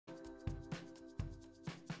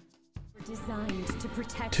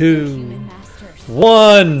2,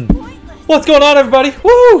 1. What's going on, everybody?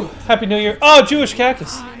 Woo! Happy New Year. Oh, Jewish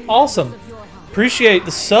Cactus. Awesome. Appreciate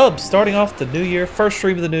the subs starting off the new year. First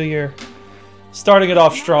stream of the new year. Starting it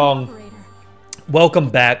off strong. Welcome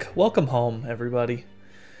back. Welcome home, everybody,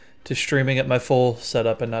 to streaming at my full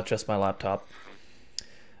setup and not just my laptop.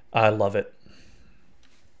 I love it.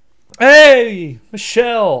 Hey,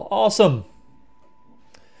 Michelle. Awesome.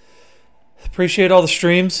 Appreciate all the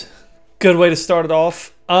streams. Good way to start it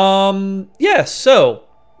off. Yeah, so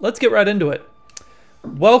let's get right into it.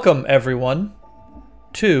 Welcome, everyone,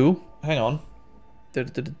 to... Hang on.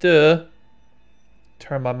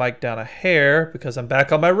 Turn my mic down a hair because I'm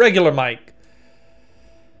back on my regular mic.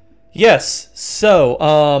 Yes,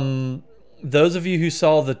 so, those of you who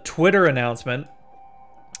saw the Twitter announcement,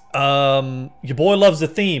 your boy loves the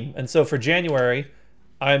theme. And so for January,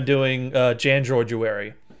 I'm doing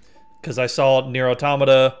Jandroiduary because I saw NieR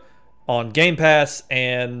Automata on Game Pass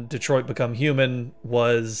and Detroit Become Human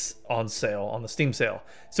was on sale, on the Steam sale.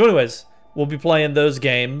 So anyways, we'll be playing those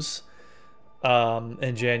games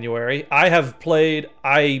in January. I have played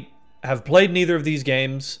neither of these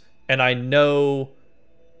games, and I know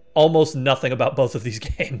almost nothing about both of these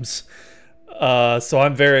games. So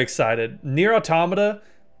I'm very excited. NieR Automata,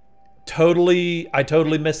 I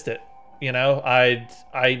totally missed it. You know,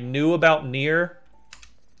 I knew about NieR.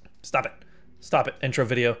 Stop it, intro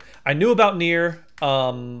video. I knew about NieR,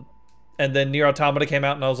 and then NieR Automata came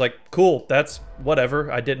out, and I was like, cool, that's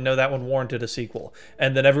whatever. I didn't know that one warranted a sequel.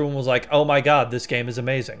 And then everyone was like, oh my god, this game is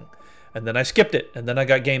amazing. And then I skipped it, and then I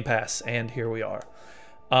got Game Pass, and here we are.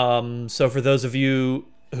 So for those of you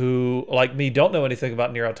who, like me, don't know anything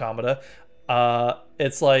about NieR Automata,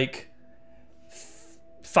 it's like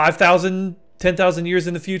 5,000, 10,000 years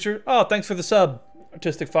in the future. Oh, thanks for the sub,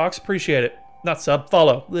 Artistic Fox. Appreciate it. Not sub,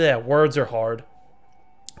 follow. Yeah, words are hard.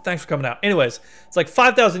 Thanks for coming out. Anyways, it's like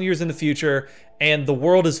 5,000 years in the future, and the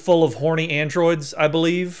world is full of horny androids, I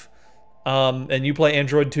believe. And you play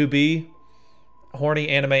Android 2B. Horny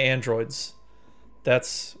anime androids.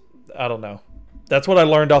 That's, I don't know. That's what I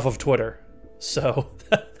learned off of Twitter. So,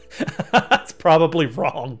 that's probably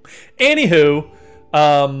wrong. Anywho,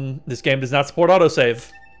 this game does not support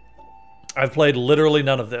autosave. I've played literally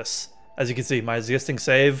none of this. As you can see, my existing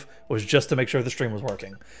save was just to make sure the stream was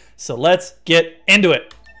working. So let's get into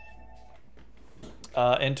it.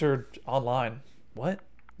 Enter online. What?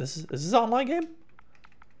 Is this an online game?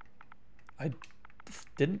 I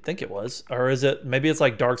didn't think it was. Or is it, maybe it's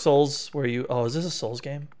like Dark Souls where you, oh, is this a Souls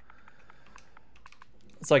game?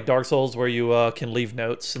 It's like Dark Souls where you can leave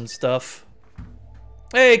notes and stuff.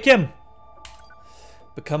 Hey, Kim!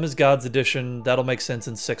 Become His Gods edition. That'll make sense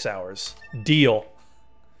in 6 hours. Deal.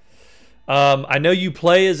 I know you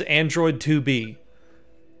play as Android 2B,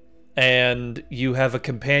 and you have a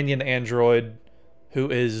companion android who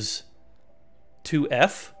is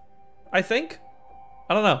 2F, I think?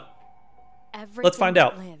 I don't know. Let's find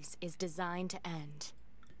out. Everything that lives is designed to end.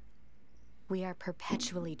 We are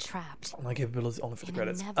perpetually trapped My capabilities only for the in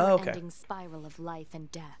credits. a Oh, okay. never-ending spiral of life and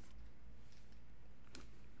death.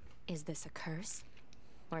 Is this a curse?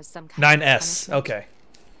 Or some kind of 9S. punishment? Okay.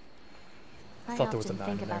 I thought there was a often 9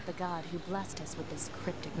 think in there. about the God who blessed us with this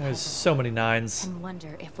cryptic There's presence so many 9s. and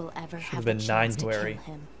wonder if we'll ever Should have have the been chance to kill 9-wary.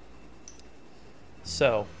 him.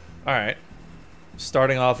 So, alright.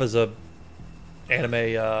 Starting off as a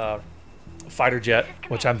anime fighter jet,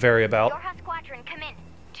 which I'm very about.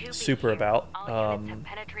 Super about.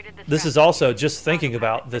 This is also, just thinking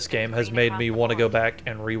about this game has made me want to go back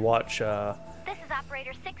and rewatch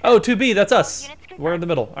oh, 2B, that's us. We're in the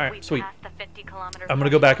middle. Alright, sweet. I'm gonna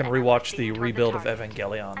go back and rewatch the rebuild of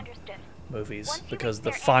Evangelion movies, because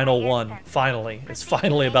the final one, finally, it's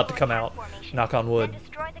finally about to come out. Knock on wood.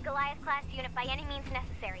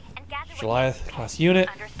 Goliath class unit.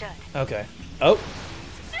 Okay. Oh.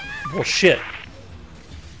 Well, shit.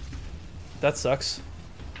 That sucks.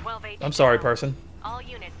 I'm sorry, person. All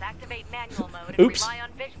units activate manual mode and Oops. rely on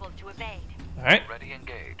visuals to evade. Alright. Ready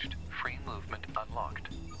engaged. Free movement unlocked.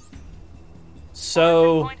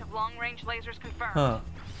 So, Point of long-range lasers confirmed. huh.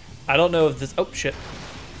 I don't know if this, oh shit.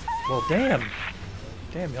 Well, damn.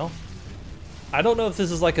 Damn, y'all. I don't know if this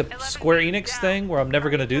is like a Square Enix thing where I'm never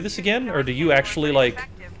gonna do this again, or do you actually like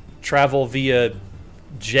travel via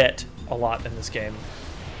jet a lot in this game?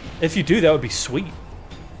 If you do, that would be sweet.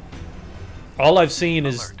 All I've seen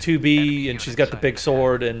is 2B, and she's got the big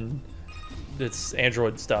sword, and it's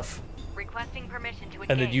android stuff. Requesting permission to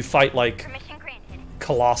And then you fight like Permission granted.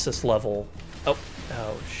 Colossus level.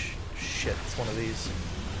 Oh, shit! It's one of these.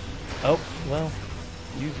 Oh, well,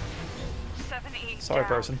 you. 7E Sorry, down.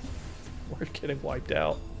 person. We're getting wiped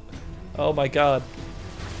out. Oh my god.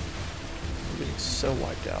 getting so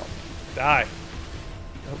wiped out. Die.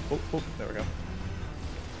 Oh, there we go.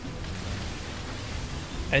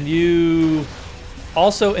 And you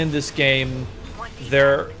also in this game,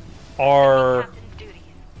 there are,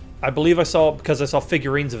 I believe I saw, because I saw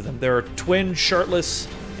figurines of them, there are twin shirtless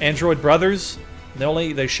android brothers.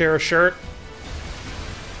 They share a shirt.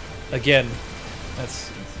 Again,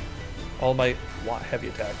 that's all my heavy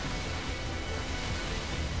attack.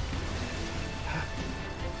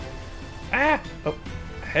 Ah! Oh,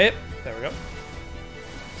 hit. There we go.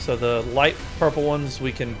 So the light purple ones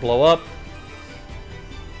we can blow up.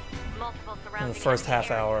 In the first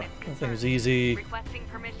half hour. That thing was easy.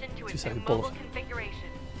 2-second bullet.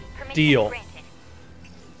 Deal.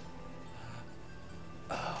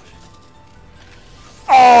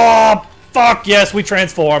 Oh, fuck yes, we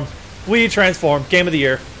transform. We transform. Game of the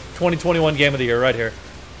year. 2021 Game of the Year right here.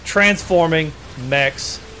 Transforming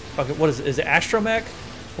mechs. Okay, what is it? Is it Astromech?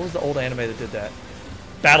 What was the old anime that did that?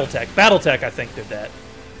 Battletech. Battletech, I think, did that.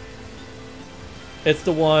 It's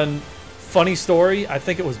the one... Funny story, I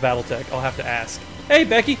think it was Battletech. I'll have to ask. Hey,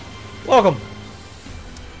 Becky. Welcome.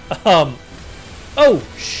 Oh,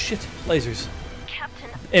 shit. Lasers.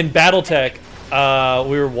 In Battletech,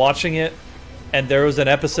 we were watching it, and there was an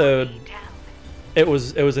episode... It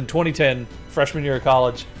was in 2010, freshman year of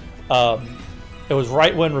college. It was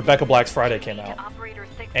right when Rebecca Black's Friday came out.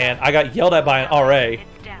 And I got yelled at by an RA.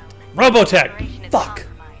 Robotech! Fuck!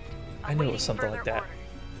 I knew it was something like that.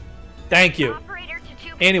 Thank you.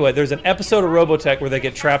 Anyway, there's an episode of Robotech where they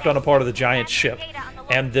get trapped on a part of the giant ship.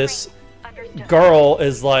 And this girl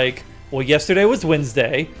is like, well, yesterday was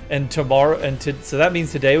Wednesday, and tomorrow, so that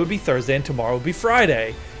means today would be Thursday, and tomorrow would be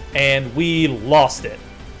Friday. And we lost it.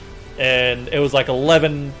 And it was like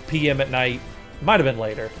 11 p.m. at night. Might have been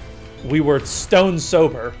later. We were stone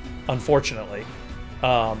sober, unfortunately.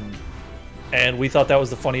 And we thought that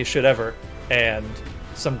was the funniest shit ever. And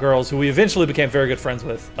some girls who we eventually became very good friends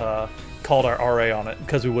with called our RA on it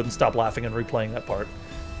because we wouldn't stop laughing and replaying that part.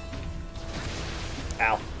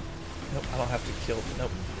 Ow. Nope, I don't have to kill.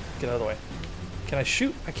 Nope. Get out of the way. Can I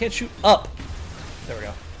shoot? I can't shoot up. There we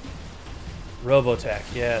go. Robotech,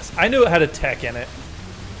 yes. I knew it had a tech in it.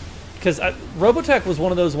 Because Robotech was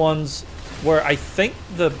one of those ones where I think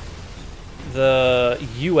the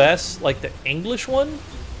US, like the English one,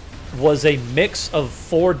 was a mix of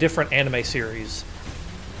 4 different anime series.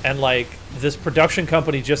 And like this production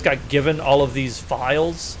company just got given all of these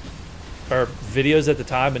files or videos at the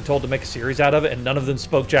time and told to make a series out of it, and none of them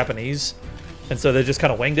spoke Japanese. And so they just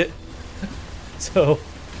kind of winged it. So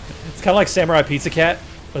it's kind of like Samurai Pizza Cat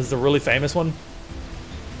was the really famous one.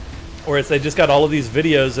 Where it's they just got all of these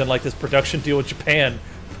videos and like this production deal with Japan,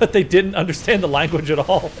 but they didn't understand the language at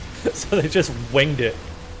all. So they just winged it.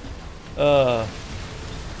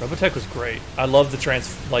 Robotech was great. I love the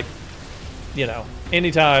like, you know,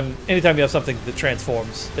 anytime you have something that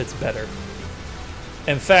transforms, it's better.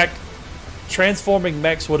 In fact, transforming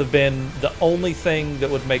mechs would have been the only thing that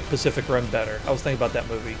would make Pacific Rim better. I was thinking about that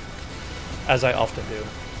movie, as I often do.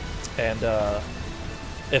 And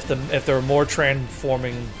if there were more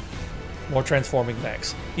transforming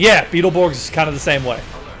mechs. Yeah, Beetleborgs is kind of the same way.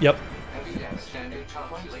 Yep.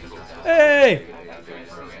 Hey!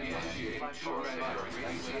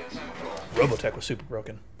 Robotech was super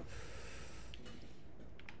broken.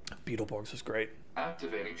 Beetleborgs was great.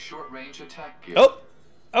 Activating short-range attack gear. Oh!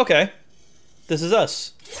 Okay. This is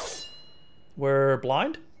us. We're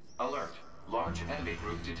blind? Alert. Large enemy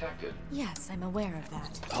group detected. Yes, I'm aware of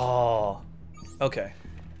that. Oh. Okay.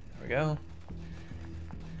 There we go.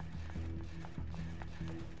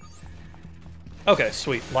 Okay,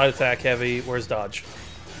 sweet. Light attack, heavy. Where's dodge?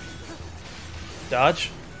 Dodge?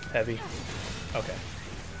 Heavy. Okay.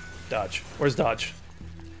 Dodge. Where's dodge?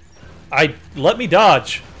 Let me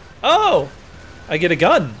dodge. Oh! I get a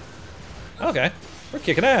gun. Okay. We're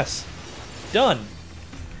kicking ass. Done.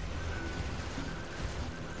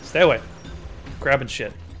 Stay away. Grabbing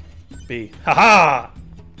shit. B. Haha!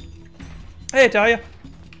 Hey, Talia.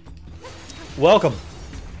 Welcome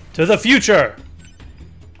to the future.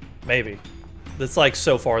 Maybe. That's like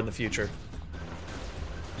so far in the future.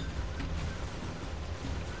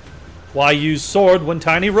 Why use sword when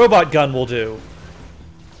tiny robot gun will do?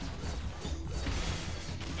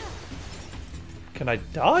 Can I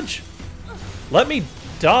dodge? Let me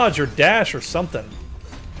dodge or dash or something.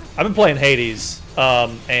 I've been playing Hades,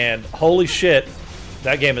 and holy shit,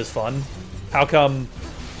 that game is fun. How come...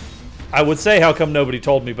 I would say how come nobody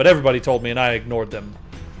told me, but everybody told me and I ignored them.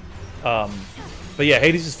 But yeah,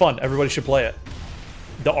 Hades is fun. Everybody should play it.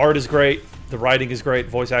 The art is great. The writing is great.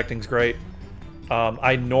 Voice acting is great.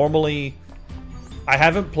 I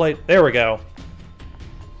haven't played... There we go.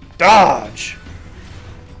 Dodge!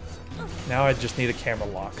 Now I just need a camera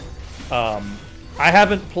lock. I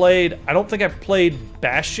haven't played... I don't think I've played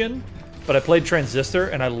Bastion, but I played Transistor,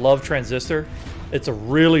 and I love Transistor. It's a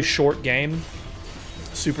really short game.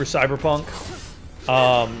 Super cyberpunk.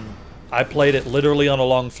 I played it literally on a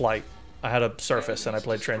long flight. I had a Surface, and I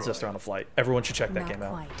played Transistor on a flight. Everyone should check that game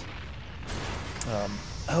out.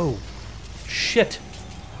 Oh. Shit.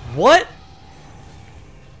 What?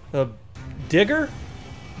 A digger?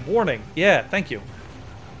 Warning. Yeah, thank you.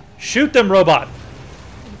 Shoot them, robot!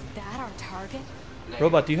 Is that our target?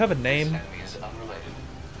 Robot, do you have a name? This enemy is unrelated.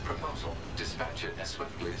 Proposal. Dispatch it as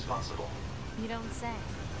swiftly as possible. You don't say.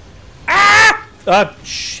 Ah!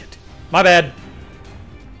 Shit. My bad.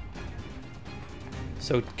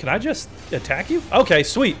 So, can I just attack you? Okay,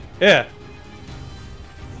 sweet. Yeah.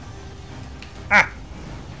 Ah!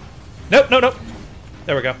 Nope, nope, nope.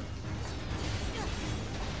 There we go.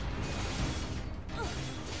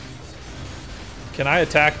 Can I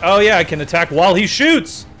attack? Oh, yeah, I can attack while he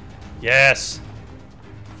shoots! Yes.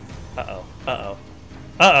 Uh-oh. Uh-oh.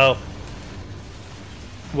 Uh-oh.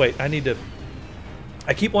 Wait, I need to...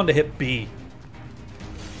 I keep wanting to hit B.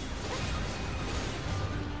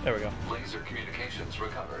 There we go. Laser communications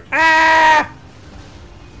recovered. Ah!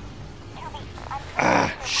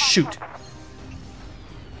 Ah, shoot.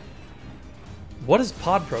 What is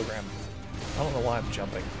pod program? I don't know why I'm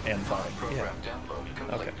jumping and fighting. Program Yeah. download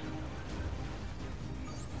complete. Okay.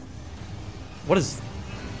 What is...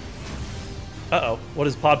 Uh-oh. What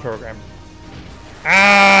is pod program?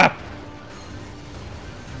 Ah!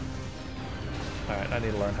 Alright, I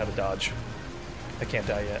need to learn how to dodge. I can't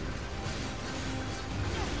die yet.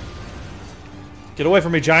 Get away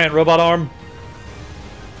from me, giant robot arm.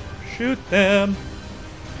 Shoot them.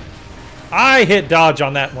 I hit dodge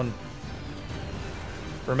on that one.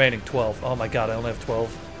 Remaining 12. Oh my god, I only have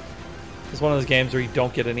 12. It's one of those games where you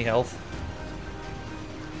don't get any health.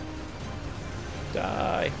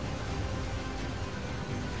 Die.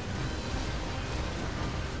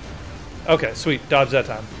 Okay, sweet. Dodge that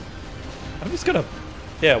time. I'm just gonna...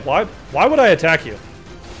 Yeah, why would I attack you?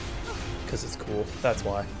 Because it's cool. That's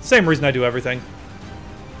why. Same reason I do everything.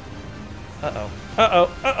 Uh-oh.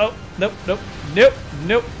 Uh-oh. Uh-oh. Nope, nope. Nope.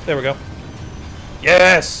 Nope. There we go.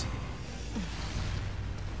 Yes!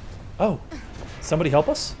 Oh. Somebody help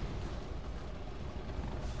us?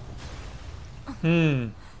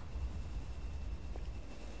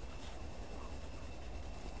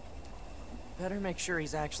 Better make sure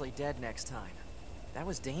he's actually dead next time. That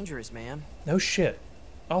was dangerous, man. No shit.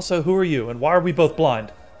 Also, who are you, and why are we both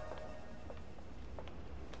blind?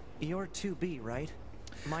 You're 2B, right?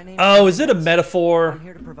 My name Oh, is it a I'm metaphor?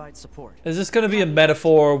 here to provide support. Is this gonna be a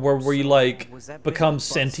metaphor where we, like, Was that become big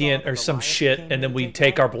buzzsaw sentient or that some Elias shit, came and in then to we take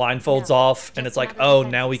take down? our blindfolds No, off, and just it's like, another oh,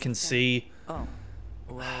 defense now we can system. see? Oh,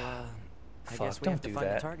 well, I Fuck, guess we don't have to do find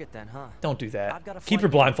that. the target then, huh? Don't do that. I've got a Keep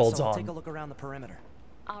your flight plan, blindfolds so I'll take a on. look around the perimeter.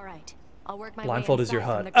 All right. I'll work my Blindfold way is your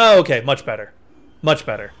inside from HUD. the Oh, ground. okay, much better. Much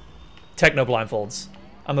better. Techno blindfolds.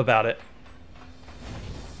 I'm about it.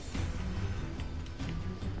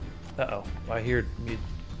 Uh-oh. I hear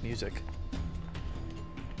music.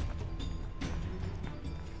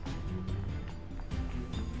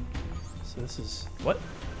 So this is... What?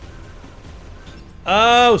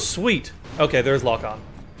 Oh, sweet. Okay, there's lock on.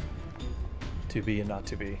 To be and not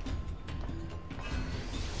to be.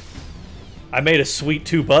 I made a sweet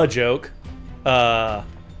tuba joke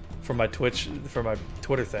for my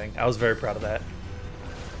Twitter thing. I was very proud of that.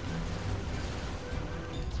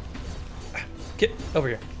 Get over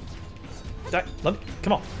here. Die. Let me,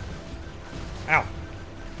 come on. Ow.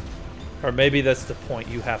 Or maybe that's the point.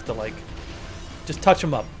 You have to, like, just touch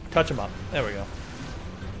them up. Touch them up. There we go.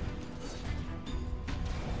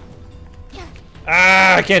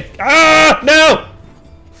 Ah, I can't. Ah, no!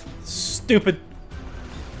 Stupid.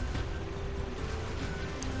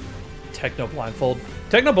 Techno blindfold.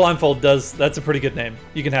 Techno blindfold does. That's a pretty good name.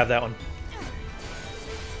 You can have that one.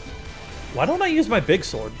 Why don't I use my big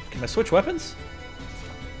sword? Can I switch weapons?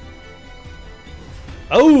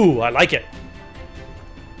 Oh, I like it.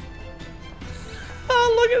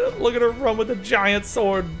 Oh, look at it. Look at her run with a giant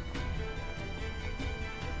sword.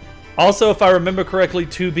 Also, if I remember correctly,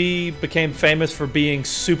 2B became famous for being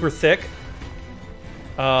super thick.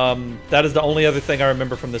 That is the only other thing I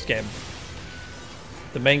remember from this game.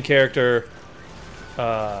 The main character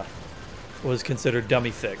was considered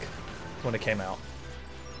dummy thick when it came out.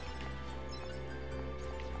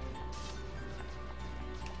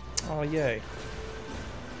 Oh, yay.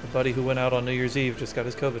 The buddy who went out on New Year's Eve just got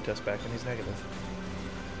his COVID test back and he's negative.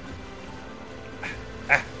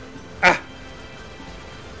 Ah! Ah!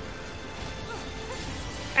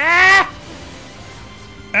 Ah!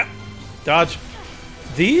 Ah! Dodge.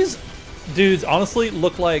 These dudes honestly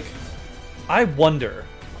look like... I wonder.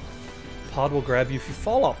 Pod will grab you if you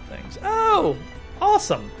fall off things. Oh!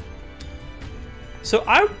 Awesome. So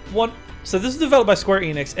I want... So this is developed by Square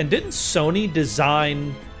Enix, and didn't Sony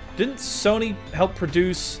design... Didn't Sony help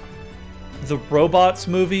produce the Robots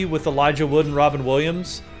movie with Elijah Wood and Robin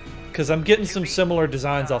Williams? Because I'm getting some similar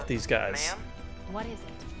designs off these guys. Ma'am, What is it?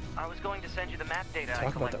 I was going to send you the map data I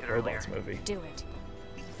Talk about collected that Robots earlier. movie. Do it.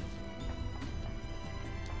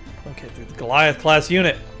 Okay, the Goliath class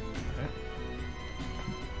unit.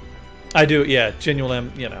 I do, yeah,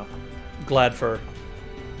 genuinely, you know, glad for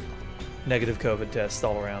negative COVID tests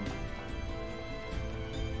all around.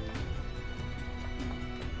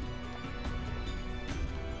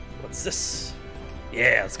 What's this?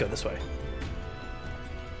 Yeah, let's go this way.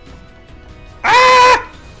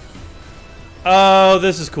 Ah! Oh,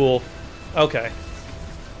 this is cool. Okay.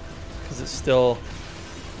 Because it's still...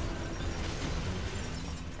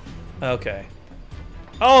 Okay.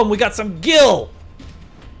 Oh, and we got some gil!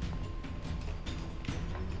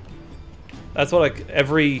 That's what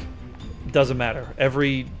every... Doesn't matter.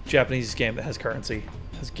 Every Japanese game that has currency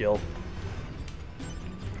has gil.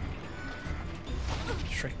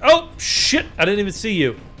 Shrink. Oh, shit! I didn't even see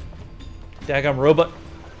you. Daggum robot.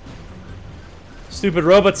 Stupid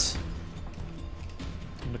robots.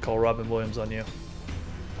 I'm gonna call Robin Williams on you.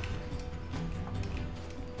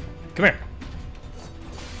 Come here.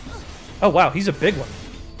 Oh, wow, he's a big one.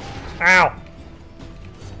 Ow!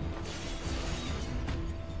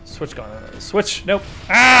 Switch gone. Switch. Nope.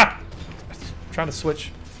 Ah! I'm trying to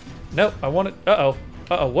switch. Nope, I want it. Uh-oh.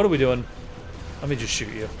 Uh-oh, what are we doing? Let me just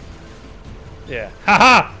shoot you. Yeah.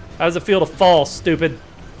 Ha-ha! How does it feel to fall, stupid?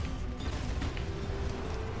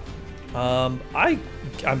 I'm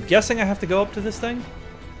guessing I have to go up to this thing?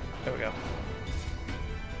 There we go.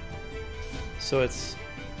 So it's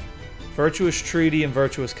virtuous treaty and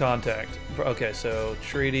virtuous contact. Okay, so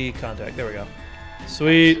treaty, contact. There we go.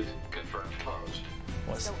 Sweet. Exit confirmed closed.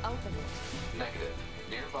 What's... So open it. Negative.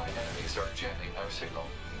 Nearby enemies are jamming our signal.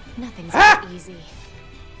 Nothing's Ah! that easy.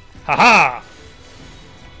 Haha!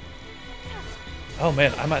 Oh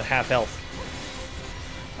man, I'm at half health.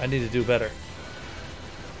 I need to do better.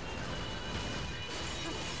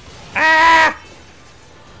 Ah!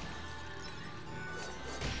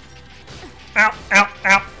 Ow, ow,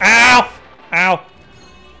 ow, ow! Ow!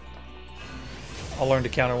 I'll learn to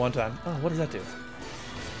counter one time. Oh, what does that do?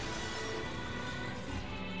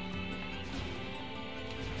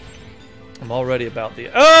 I'm already about the...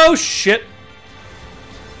 Oh, shit!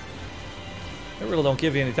 They really don't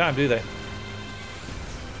give you any time, do they?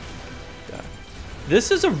 God.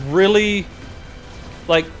 This is a really...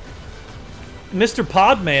 Like... Mr.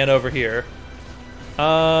 Podman over here.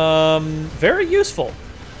 Very useful.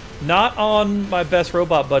 Not on my best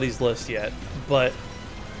robot buddies list yet, but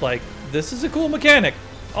like this is a cool mechanic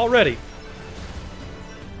already.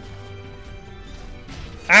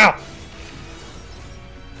 Ow!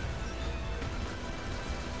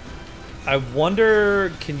 I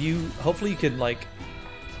wonder, can you, hopefully you could like,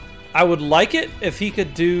 I would like it if he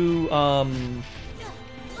could do,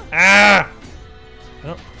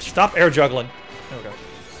 stop air juggling. There we go.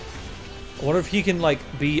 I wonder if he can like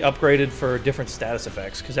be upgraded for different status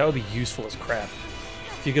effects, because that would be useful as crap.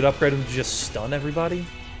 If you could upgrade him to just stun everybody.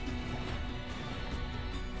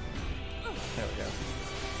 There we go.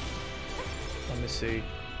 Let me see.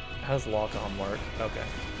 How does lock-on work? Okay.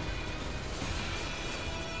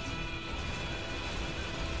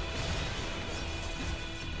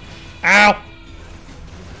 Ow! Are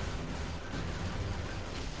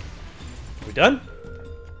we done?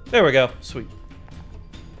 There we go. Sweet.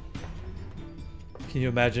 Can you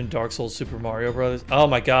imagine Dark Souls Super Mario Brothers? Oh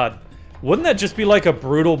my god. Wouldn't that just be like a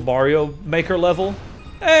brutal Mario Maker level?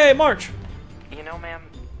 Hey, March! You know, ma'am,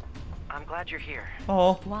 I'm glad you're here.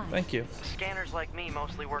 Oh, Why? thank you. Scanners like me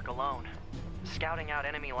mostly work alone. Scouting out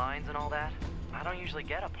enemy lines and all that. I don't usually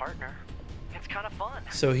get a partner. It's kind of fun.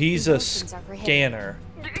 So he's a Emotions are prohibited. scanner.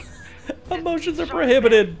 Emotions are Sorry,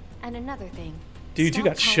 prohibited. And another thing. Dude, you stop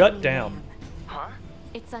got calling shut me down. ma'am. Huh?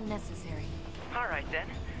 It's unnecessary. All right then.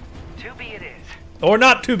 To be it is. Or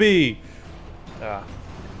not to be. Ah.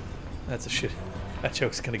 That's a shit. That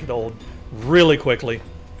joke's gonna get old really quickly.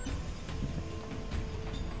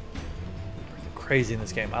 Crazy in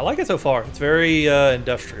this game. I like it so far. It's very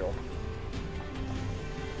industrial.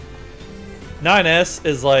 9S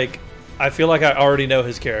is like, I feel like I already know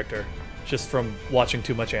his character just from watching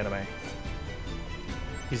too much anime.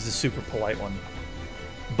 He's the super polite one.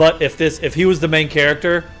 But if he was the main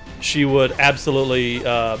character, she would absolutely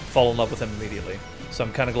fall in love with him immediately. So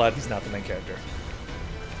I'm kind of glad he's not the main character.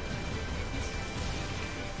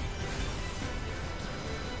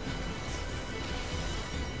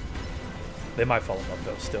 They might fall in love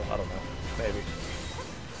though. Still, I don't know. Maybe.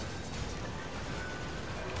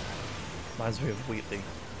 Reminds me of Wheatley.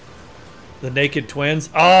 The naked twins.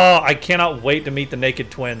 Oh, I cannot wait to meet the naked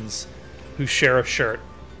twins who share a shirt.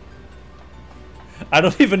 I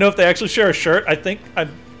don't even know if they actually share a shirt. I think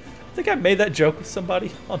I made that joke with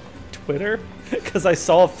somebody on Twitter because I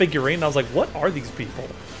saw a figurine and I was like, what are these people?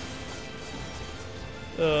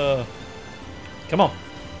 Come on.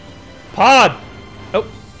 Pod! Oh,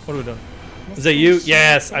 what are we doing? Is that you?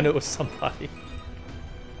 Yes, I knew it was somebody.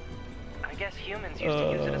 I guess humans used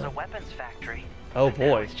to use it as a weapons factory. Oh but now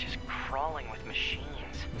boy. it's just crawling with machines.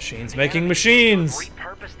 Machines The making enemy machines!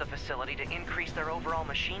 repurposed the facility to increase their overall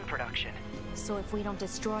machine production. So if we don't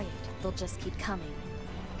destroy it, they'll just keep coming.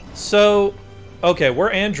 So, okay,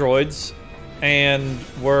 we're androids, and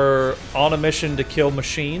we're on a mission to kill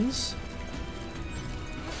machines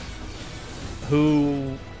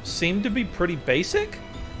who seem to be pretty basic.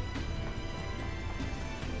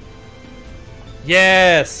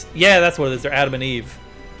 Yes! Yeah, that's what it is. They're Adam and Eve.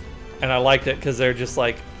 And I liked it because they're just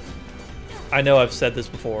like... I know I've said this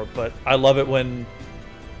before, but I love it when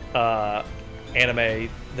anime,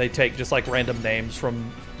 they take just like random names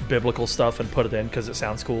from biblical stuff and put it in because it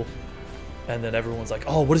sounds cool. And then everyone's like,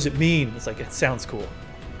 oh, what does it mean? It's like, it sounds cool.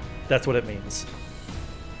 That's what it means.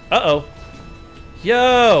 Uh-oh.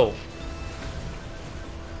 Yo!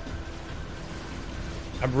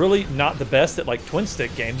 I'm really not the best at like twin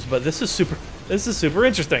stick games, but this is super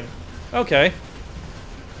interesting. Okay.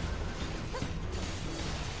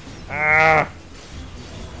 Ah.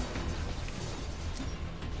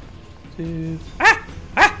 Ah!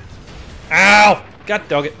 Ah! Ow! God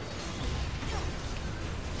dog it.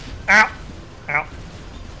 Ow! Ow.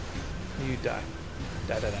 You die.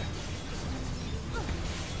 Die, die, die.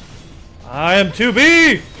 I am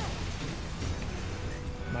 2B!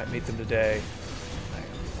 Might meet them today.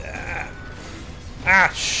 Ah,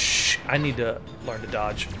 shh! I need to learn to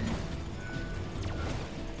dodge.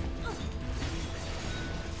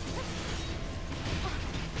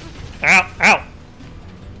 Ow! Ow!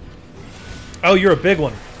 Oh, you're a big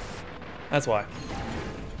one. That's why.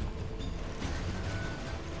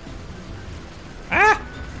 Ah!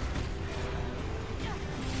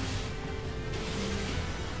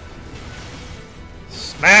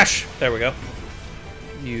 Smash! There we go.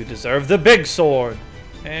 You deserve the big sword.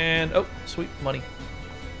 And, oh, sweet money.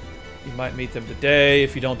 You might meet them today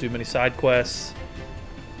if you don't do many side quests.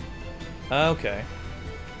 Okay.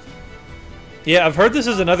 Yeah, I've heard this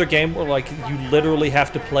is another game where, like, you literally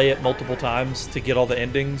have to play it multiple times to get all the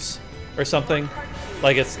endings or something.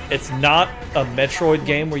 Like, it's not a Metroid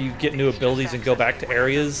game where you get new abilities and go back to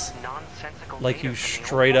areas. Like, you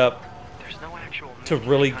straight up, to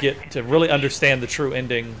really understand the true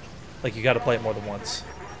ending, like, you gotta play it more than once.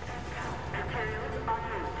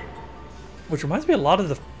 Which reminds me a lot of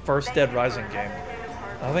the first Dead Rising game.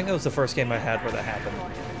 I think that was the first game I had where that happened.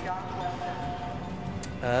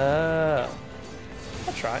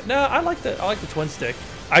 I'll try it. No, I like the twin stick.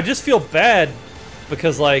 I just feel bad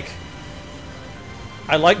because, like,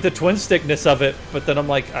 I like the twin stickness of it, but then I'm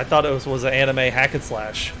like, I thought it was an anime hack and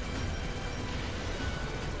slash.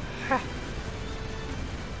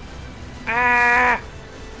 Ah!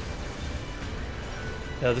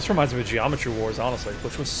 Yeah, this reminds me of Geometry Wars, honestly,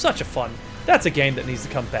 which was such a fun. That's a game that needs to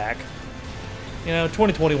come back. You know,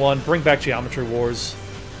 2021, bring back Geometry Wars.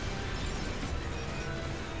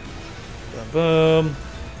 Boom, boom.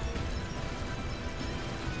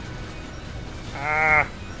 Ah.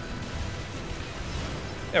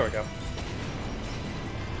 There we go.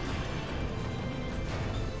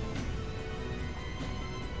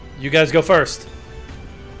 You guys go first.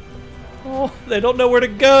 Oh, they don't know where to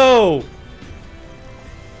go.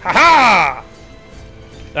 Ha-ha!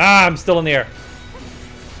 Ah, I'm still in the air.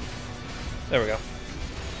 There we go.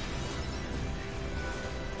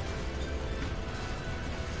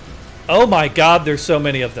 Oh my god, there's so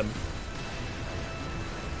many of them.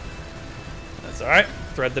 That's alright.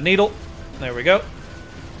 Thread the needle. There we go.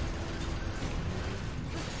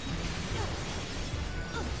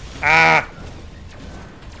 Ah!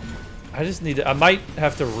 I just need to... I might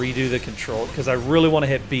have to redo the control, because I really want to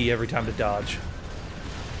hit B every time to dodge.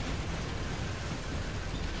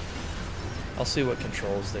 I'll see what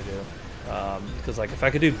controls they do. Because, like, if I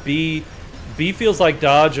could do B... B feels like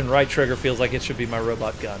dodge, and right trigger feels like it should be my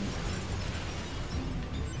robot gun.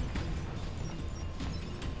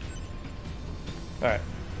 Alright.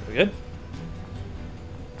 We good?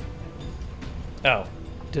 Oh.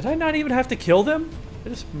 Did I not even have to kill them? I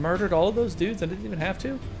just murdered all of those dudes. I didn't even have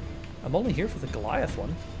to. I'm only here for the Goliath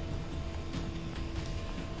one.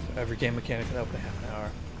 So every game mechanic can open in half an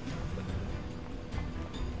hour.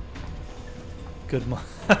 Good mo-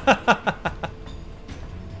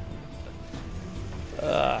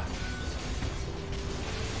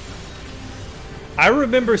 I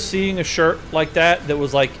remember seeing a shirt like that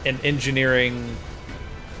was like an engineering...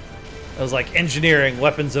 It was like engineering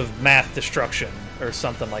weapons of math destruction or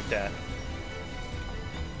something like that.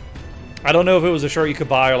 I don't know if it was a shirt you could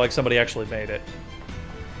buy or like somebody actually made it.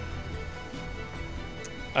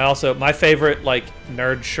 I also, my favorite like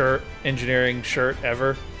nerd shirt, engineering shirt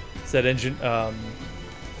ever said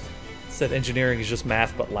said engineering is just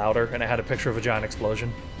math but louder, and it had a picture of a giant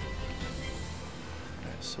explosion.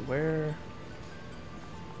 Okay, so where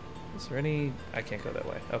is there any? I can't go that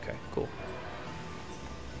way. Okay, cool.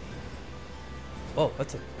 Oh,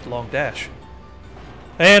 that's a long dash.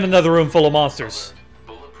 And another room full of monsters.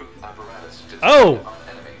 Bulletproof apparatus Oh! on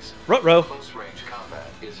enemies. Ruh-roh. Close range combat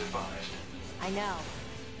is advised. I know.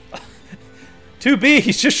 2B,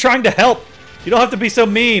 he's just trying to help. You don't have to be so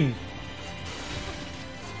mean.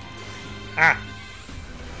 Ah.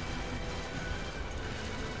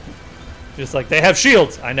 Just like, they have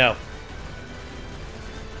shields. I know.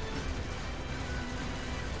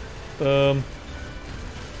 Boom.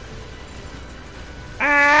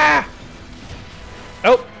 Ah!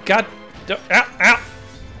 Oh, God. Ow, ow.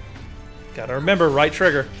 Gotta remember, right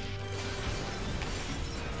trigger.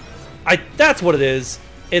 That's what it is.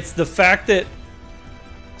 It's the fact that...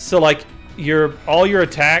 So, like, all your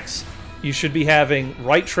attacks, you should be having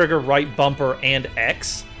right trigger, right bumper, and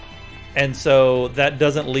X. And so that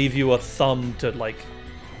doesn't leave you a thumb to, like...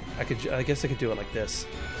 I guess I could do it like this.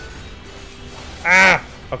 Ah!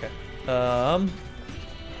 Okay. Ah!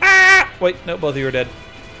 Wait, no, both of you are dead.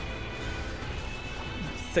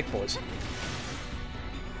 Thick boys.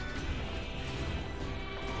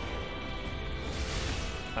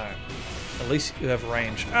 Alright. At least you have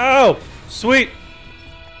range. Oh! Sweet!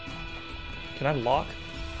 Can I lock?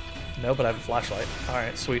 No, but I have a flashlight.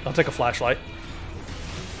 Alright, sweet. I'll take a flashlight.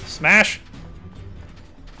 Smash!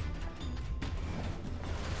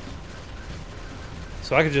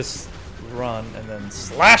 So I could just run and then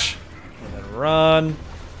slash! And then run,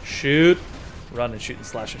 shoot, run and shoot and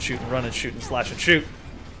slash and shoot and run and shoot and slash and shoot.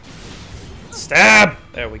 Stab!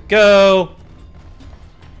 There we go.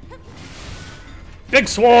 Big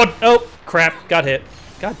sword! Oh, crap. Got hit.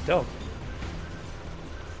 God dog.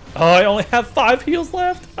 Oh, I only have 5 heals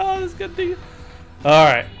left. Oh, this is gonna be...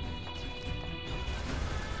 Alright.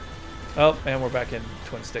 Oh, and we're back in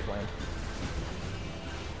Twin Stick Land.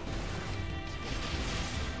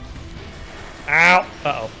 Ow!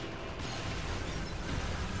 Uh-oh.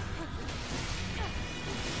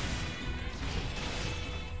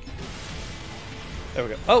 There we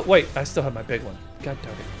go. Oh, wait. I still have my big one. God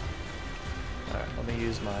darn it. Alright, let me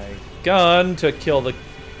use my gun to kill the...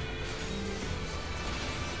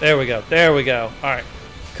 There we go. There we go. Alright.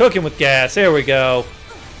 Cooking with gas. There we go.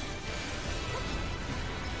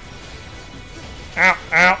 Ow,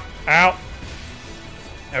 ow, ow.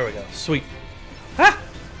 There we go. Sweet. Ah!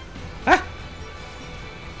 Ah!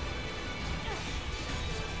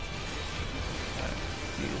 Right.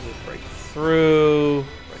 Use it. Break through.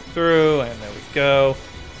 Break through. And there we go.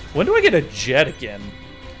 When do I get a jet again?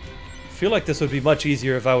 I feel like this would be much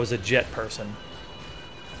easier if I was a jet person.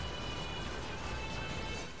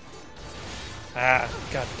 Ah,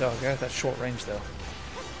 god dog, I got that short range though.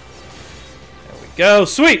 There we go,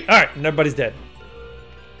 sweet! Alright, and everybody's dead.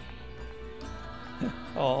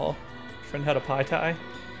 Aw, friend had a pie tie?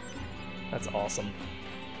 That's awesome.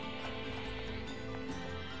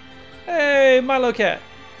 Hey, Milo Cat!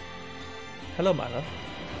 Hello, Milo.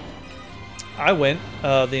 I went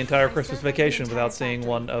the entire Christmas vacation without seeing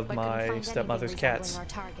one of my stepmother's cats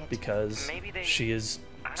because she is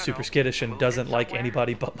super skittish and doesn't like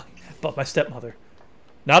anybody but my stepmother.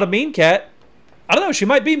 Not a mean cat. I don't know, she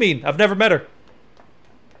might be mean. I've never met her.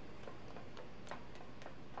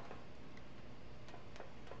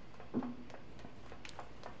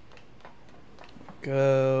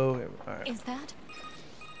 Go. All right. Is that?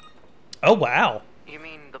 Oh, wow. You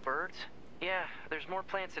mean the birds? Yeah, there's more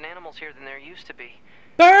plants and animals here than there used to be.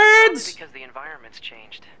 Birds! Probably because the environment's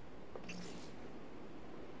changed.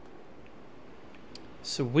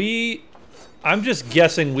 So I'm just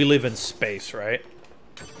guessing we live in space, right?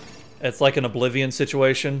 It's like an Oblivion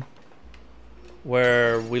situation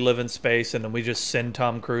where we live in space and then we just send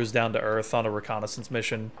Tom Cruise down to Earth on a reconnaissance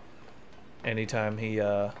mission anytime he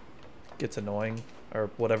gets annoying,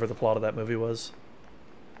 or whatever the plot of that movie was.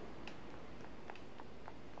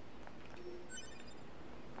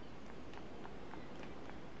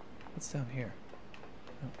 What's down here?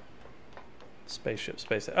 Oh. Spaceship,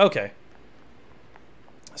 space. Okay.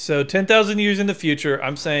 So 10,000 years in the future,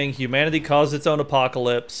 I'm saying humanity caused its own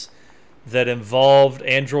apocalypse. that involved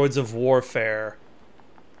androids of warfare,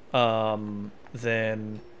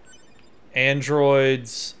 then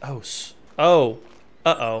androids... Uh-oh.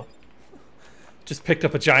 Just picked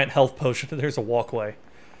up a giant health potion and there's a walkway.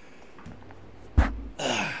 Alright,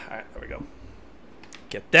 there we go.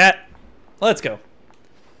 Get that. Let's go.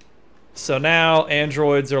 So now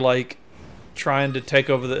androids are like trying to take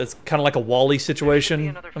over the... It's kind of like a Wall-E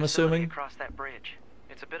situation, I'm assuming. Across that bridge.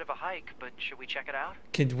 It's a bit of a hike, but should we check it out?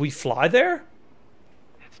 Can we fly there?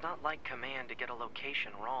 It's not like Command to get a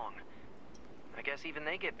location wrong. I guess even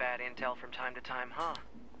they get bad intel from time to time, huh?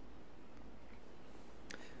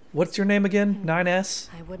 What's your name again? 9S?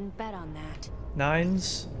 I wouldn't bet on that.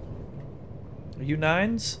 Nines? Are you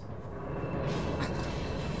Nines?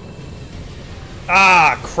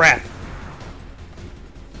 Ah, crap.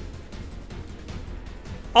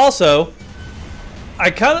 Also,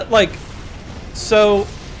 I kind of like... So,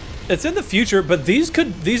 it's in the future, but these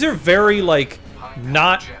are very, like,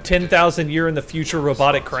 not 10,000 year in the future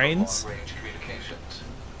robotic cranes.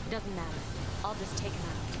 Doesn't matter. I'll just take him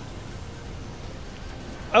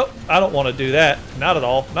out. Oh, I don't want to do that. Not at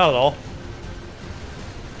all. Not at all.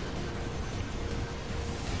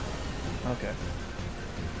 Okay.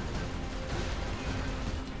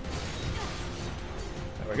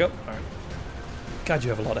 There we go. All right. God, you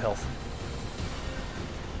have a lot of health.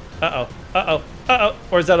 Uh-oh. Uh-oh. Uh-oh.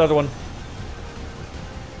 Where's that other one?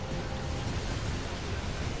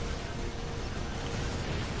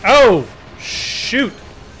 Oh! Shoot!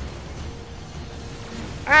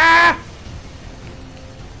 Ah!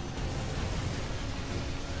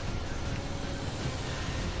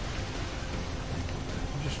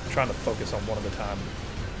 I'm just trying to focus on one at a time.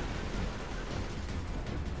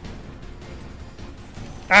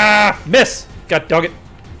 Ah! Miss! God dog it.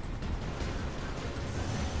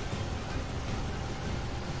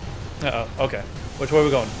 Uh-oh. Okay. Which way are we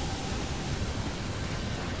going?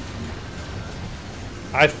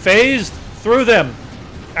 I phased through them.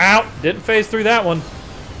 Ow! Didn't phase through that one.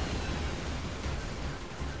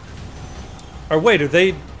 Or wait, are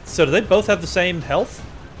they... So do they both have the same health?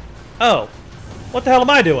 Oh. What the hell am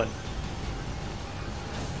I doing?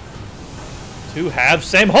 Two have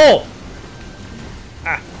same hole!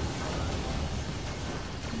 Ah.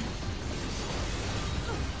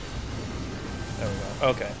 There we go.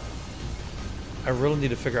 Okay. I really need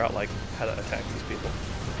to figure out, like, how to attack these people.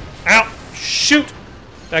 Ow! Shoot!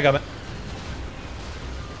 I got it.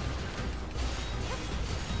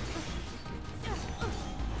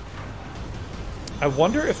 I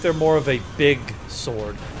wonder if they're more of a big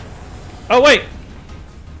sword. Oh, wait!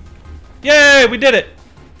 Yay! We did it!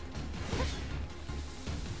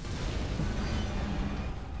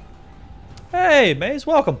 Hey, Maze,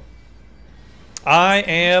 welcome. I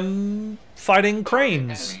am fighting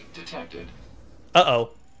cranes. Uh-oh.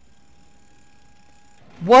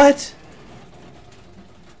 What?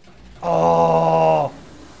 Oh,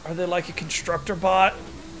 are they like a constructor bot?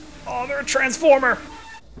 Oh, they're a transformer.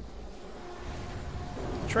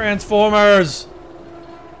 Transformers.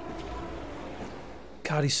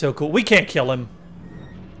 God, he's so cool. We can't kill him.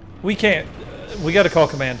 We can't. We gotta call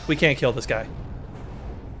command. We can't kill this guy.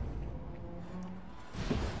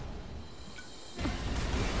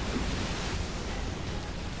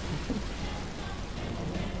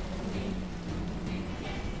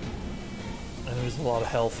 A lot of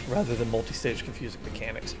health rather than multi-stage confusing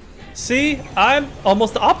mechanics. See, I'm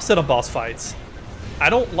almost the opposite on boss fights.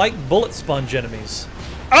 I don't like bullet sponge enemies.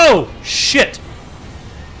 Oh, shit!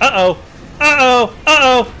 Uh-oh. Uh-oh.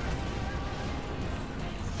 Uh-oh.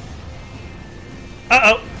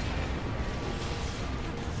 Uh-oh.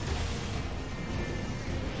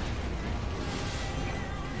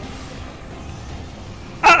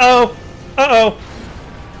 Uh-oh. Uh-oh.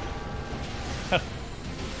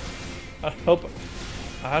 I hope...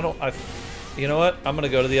 you know what? I'm gonna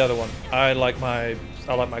go to the other one. I like my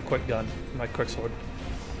quick gun, my quick sword.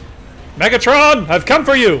 Megatron, I've come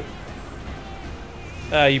for you.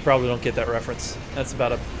 You probably don't get that reference. That's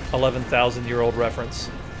about a 11,000-year-old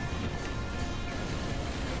reference.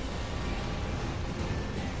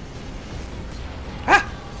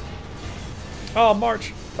 Ah! Oh,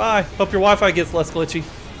 March. Bye. Hope your Wi-Fi gets less glitchy.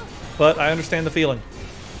 But I understand the feeling.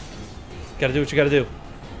 Gotta do what you gotta do.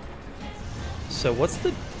 So what's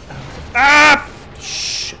the... Ah!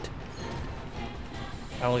 Shit.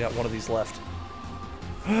 I only got one of these left.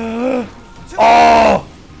 Oh!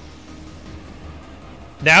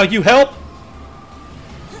 Now you help?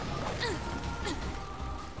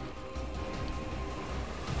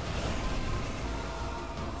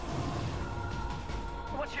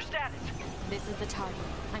 What's your status? This is the target.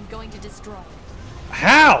 I'm going to destroy it.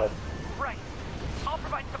 How? Right. I'll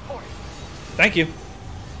provide support. Thank you.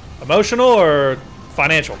 Emotional or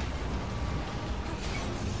financial?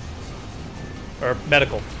 Or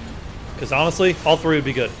medical? Because honestly, all three would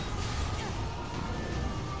be good.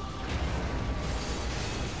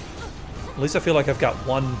 At least I feel like I've got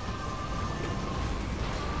one.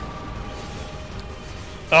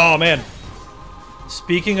 Oh, man.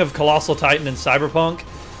 Speaking of Colossal Titan and Cyberpunk,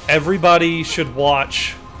 everybody should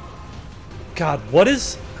watch... God, what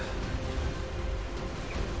is...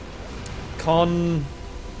 Kanbari...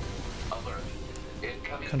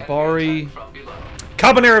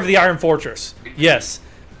 Cabaneri of the Iron Fortress. Yes.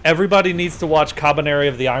 Everybody needs to watch Cabaneri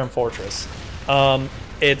of the Iron Fortress.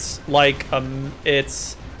 It's like...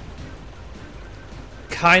 it's...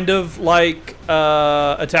 kind of like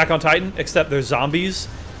Attack on Titan, except they're zombies.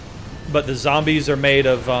 But the zombies are made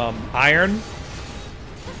of iron.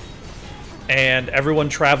 And everyone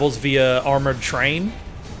travels via armored train.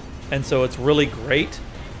 And so it's really great.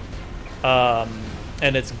 And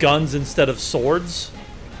it's guns instead of swords.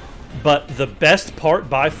 But the best part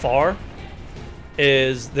by far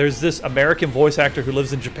is there's this American voice actor who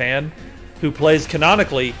lives in Japan who plays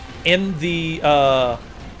canonically in the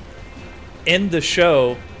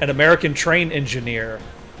show an American train engineer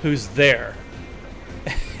who's there.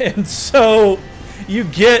 And so you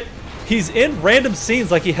get, he's in random scenes,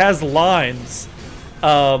 like he has lines,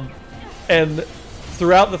 and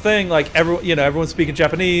throughout the thing, like everyone's speaking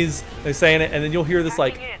Japanese, they're saying it, and then you'll hear this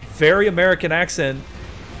like very American accent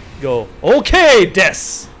go, "Okay,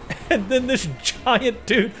 des," and then this giant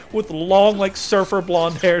dude with long like surfer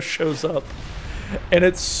blonde hair shows up, and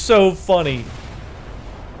it's so funny.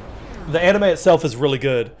 The anime itself is really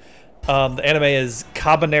good. The anime is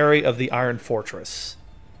Cabaneri of the Iron Fortress.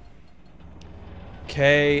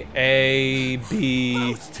 K-A-B...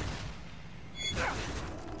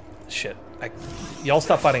 Shit. Y'all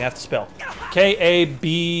stop fighting, I have to spell.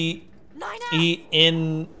 K-A-B-E-N-A-B-R-I-A?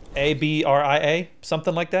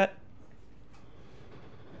 Something like that?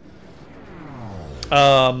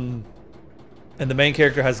 And the main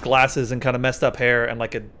character has glasses and kind of messed up hair and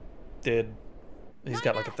like he's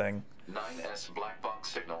got like a thing. 9S black box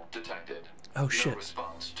signal detected. Oh shit. No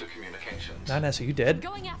response to communications. 9S, are you dead?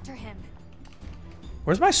 Going after him.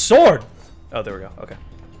 Where's my sword? Oh, there we go. Okay.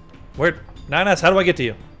 Where? 9S, how do I get to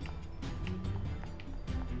you?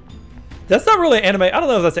 That's not really anime. I don't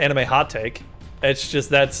know if that's an anime hot take. It's just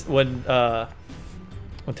that's when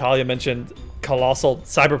Talia mentioned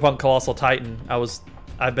Cyberpunk Colossal Titan,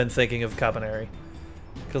 I've been thinking of Cabaneri.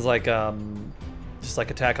 Because like just like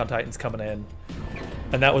Attack on Titan's coming in.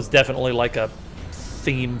 And that was definitely like a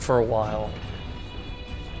theme for a while.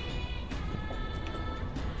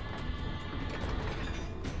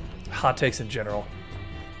 Hot takes in general.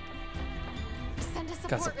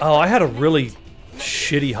 Oh, I had a really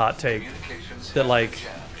shitty hot take that like,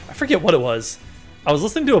 I forget what it was. I was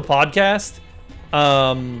listening to a podcast,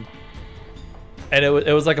 and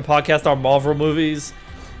it was like a podcast on Marvel movies,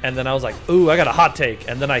 and then I was like, ooh, I got a hot take,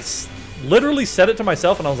 and then I literally said it to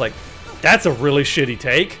myself, and I was like, that's a really shitty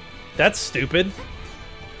take. That's stupid.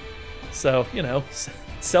 So, you know,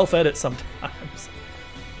 self-edit sometimes.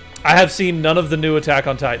 I have seen none of the new Attack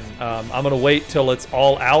on Titan. I'm going to wait till it's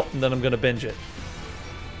all out, and then I'm going to binge it.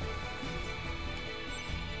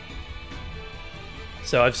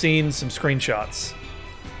 So I've seen some screenshots.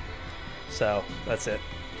 So, that's it.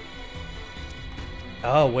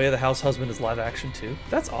 Oh, Way of the House Husband is live action too?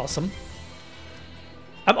 That's awesome.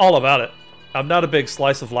 I'm all about it. I'm not a big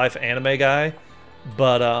slice of life anime guy,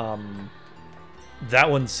 but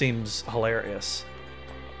that one seems hilarious.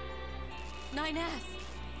 9S.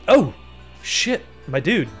 Oh, shit, my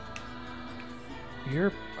dude. You're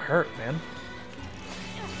hurt, man.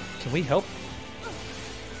 Can we help?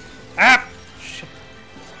 Ah! Shit.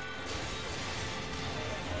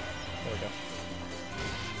 There we go.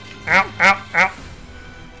 Ow, ow, ow.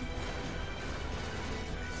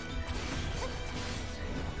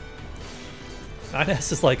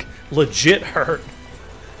 Ines is like legit hurt.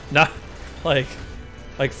 Not like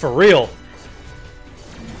for real.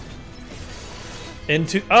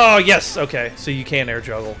 Into oh yes, okay. So you can air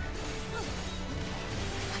juggle.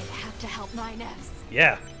 I have to help 9S.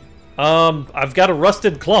 Yeah. I've got a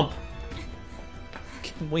rusted clump.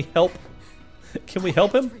 Can we help? Can we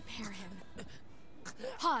help him? Repair him.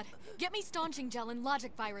 Hod, get me staunching gel and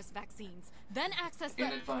logic virus vaccines. Then access the...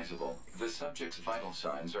 Inadvisable. The subject's vital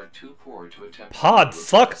signs are too poor to attempt... Pod,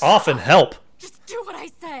 fuck off and help. Just do what I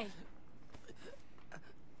say.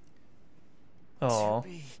 Oh.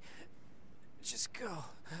 Just go.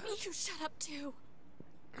 You shut up too.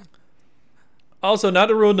 Also, not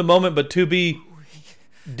to ruin the moment, but 2B,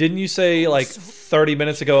 didn't you say like 30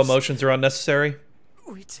 minutes ago emotions are unnecessary?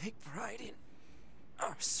 We take pride in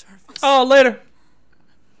Oh, later.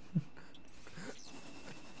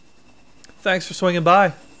 Thanks for swinging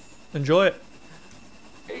by. Enjoy it.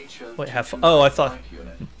 Wait, have fun. Oh, I thought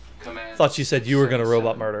you said you were gonna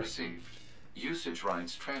robot murder. Received. Usage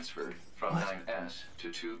rights transferred from 9S to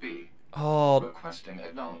 2B. Oh, Requesting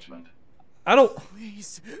acknowledgement. I don't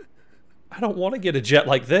Please. want to get a jet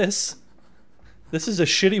like this. This is a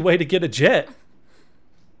shitty way to get a jet.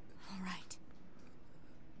 All right.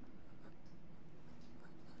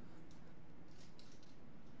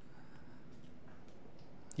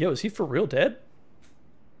 Yo, is he for real dead?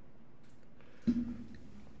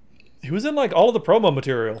 He was in like all of the promo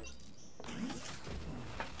material.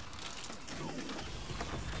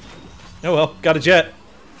 Oh well, got a jet.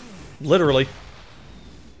 Literally.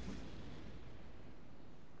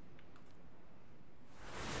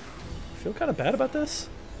 I feel kind of bad about this.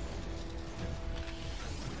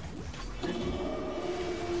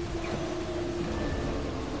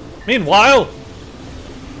 Meanwhile...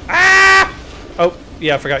 Ah! Oh,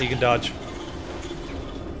 yeah, I forgot you can dodge.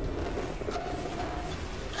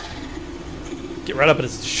 Get right up and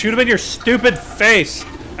shoot him in your stupid face.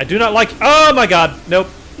 I do not like... Oh my god, nope.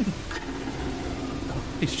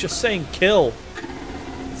 He's just saying kill.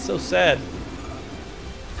 It's so sad.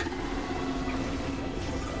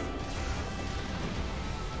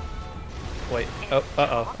 Wait, oh,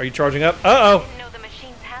 uh-oh. Are you charging up? Uh-oh. Didn't know the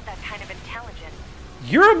machines had that kind of intelligence.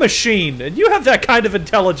 You're a machine, and you have that kind of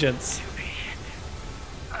intelligence.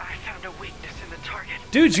 I found a weakness in the target.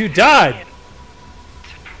 Dude, you died.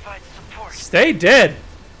 To provide support. Stay dead.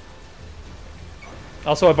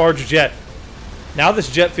 Also, I borrowed your jet. Now this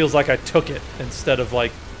jet feels like I took it instead of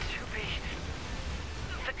like... To be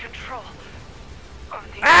the control on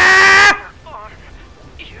the Ah! arm.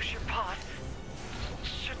 Use your pod.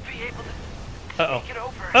 Should be able to Uh-oh. take it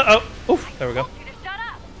over. Uh-oh. Oof, there we go. Told you to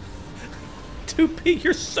shut up. 2P,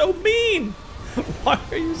 you're so mean. Why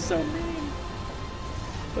are you so mean?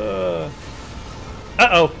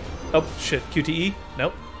 Uh-oh. Oh, shit. QTE?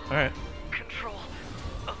 Nope. All right. Control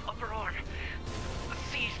of upper arm.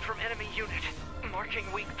 Seized from enemy unit. Marking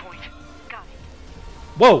weak point. Got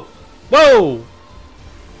it. Whoa. Whoa.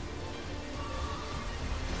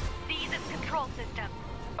 Seize its control system.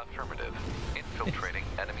 Affirmative. Infiltrating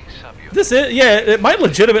enemy subunit. This is, yeah, it might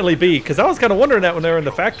legitimately be, because I was kind of wondering that when they were in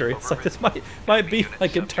the factory. It's like, this might be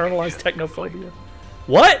like internalized technophobia.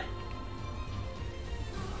 What?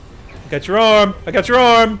 I got your arm. I got your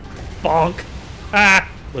arm. Bonk. Ah,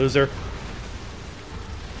 loser.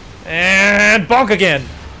 And bonk again.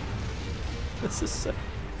 This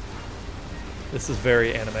is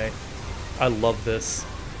very anime. I love this.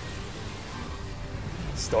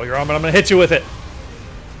 Stole your arm and I'm gonna hit you with it.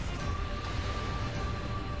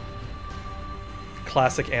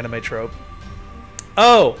 Classic anime trope.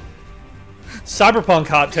 Oh, Cyberpunk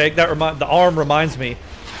hot take. The arm reminds me.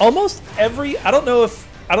 Almost every I don't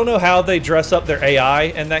know how they dress up their AI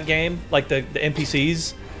in that game, like the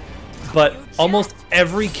NPCs, but almost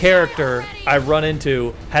every character I run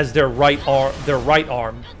into has their right arm. Their right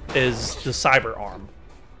arm is the cyber arm.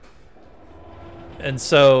 And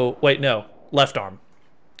so, wait, no, left arm,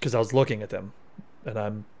 because I was looking at them, and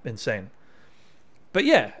I'm insane. But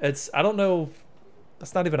yeah, I don't know.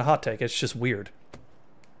 That's not even a hot take. It's just weird.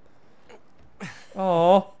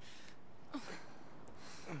 Oh,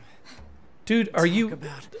 dude, are you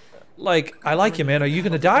like? I like you, man. Are you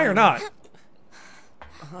gonna die or not?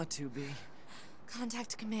 2B.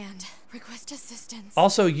 Contact command. Request assistance.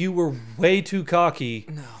 Also, you were way too cocky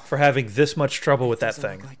for having this much trouble with that Doesn't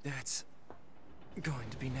thing. look like that's going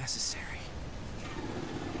to be necessary.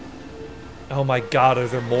 Oh my god, are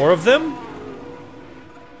there more of them?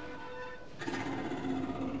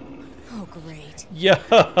 Oh, great.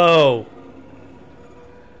 Yo!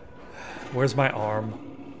 Where's my arm?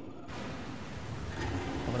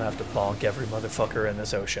 I'm gonna have to bonk every motherfucker in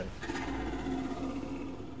this ocean.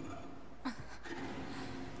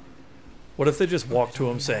 What if they just walk to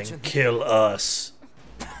him saying, "Kill us"?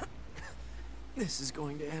 This is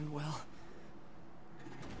going to end well.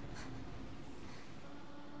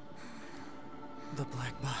 The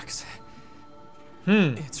black box.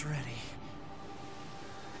 It's ready.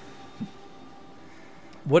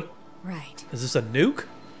 What? Right. Is this a nuke?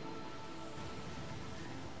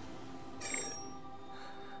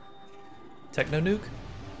 Techno nuke?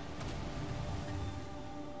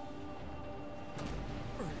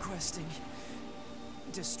 Requesting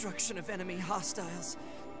destruction of enemy hostiles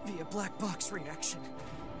via black box reaction.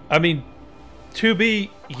 I mean, 2B,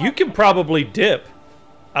 you can probably dip.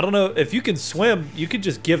 I don't know if you can swim. You could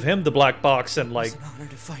just give him the black box and like It's an honor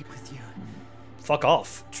to fight with you. fuck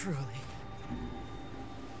off. Truly.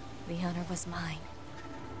 The honor was mine.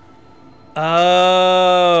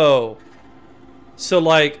 Oh. So,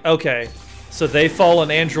 like, okay. So they fall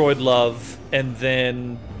in Android love, and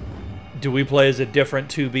then do we play as a different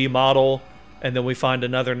 2B model, and then we find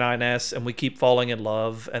another 9S, and we keep falling in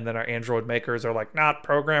love, and then our Android makers are like, not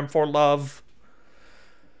programmed for love?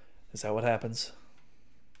 Is that what happens?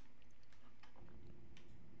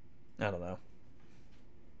 I don't know.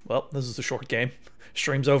 Well, this is a short game.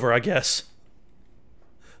 Stream's over, I guess.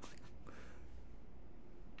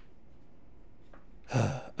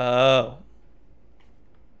 Oh.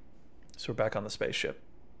 So we're back on the spaceship.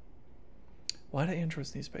 Why do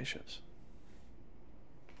androids need spaceships?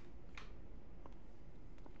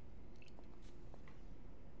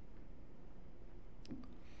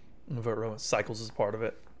 Vote Roman cycles is part of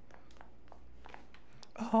it.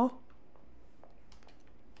 Oh.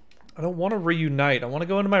 I don't want to reunite. I want to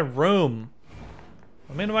go into my room.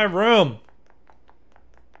 I'm into my room.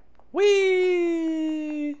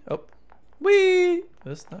 Whee! Oh. Whee!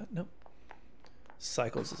 That's not, nope.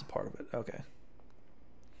 Cycles is a part of it. Okay.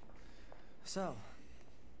 So,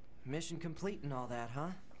 mission complete and all that, huh?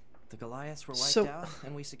 The Goliaths were wiped out,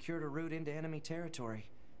 and we secured a route into enemy territory.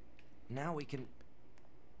 Now we can...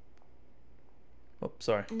 Oh,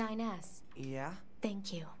 sorry. 9S. Yeah?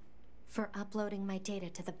 Thank you for uploading my data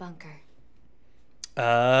to the bunker.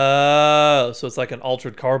 Oh, so it's like an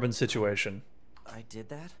altered carbon situation. I did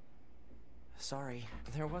that? Sorry,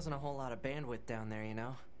 there wasn't a whole lot of bandwidth down there, you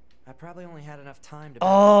know? I probably only had enough time to...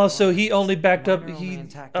 Oh, so he only backed up... You You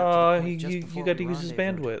got to use his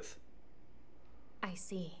bandwidth. I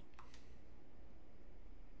see.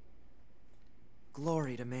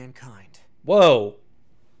 Glory to mankind. Whoa.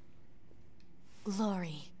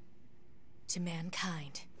 Glory to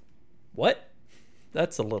mankind. What?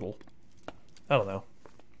 That's a little... I don't know.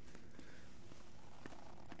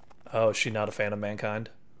 Oh, is she not a fan of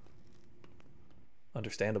mankind?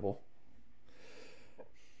 Understandable.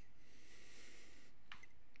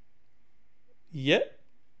 Yep.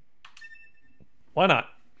 Why not?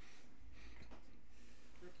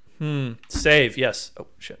 Save, yes. Oh,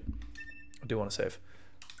 shit. I do want to save.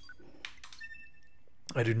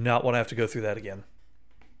 I do not want to have to go through that again.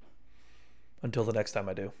 Until the next time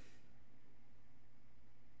I do.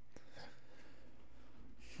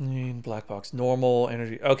 Black box. Normal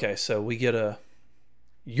energy. Okay, so we get a...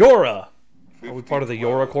 Yora! Are we part of the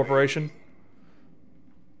Yora Corporation?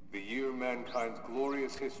 The year mankind's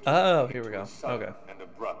glorious history. Oh, here we go. Okay. An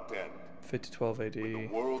abrupt end. 5012 AD. The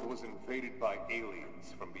world was invaded by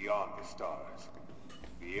aliens from beyond the stars.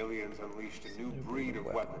 The aliens unleashed a new breed of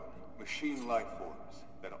weapon, machine life forms,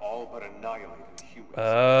 that all but annihilated humans.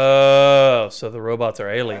 Oh, so the robots are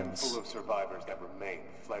aliens. Full of survivors that remained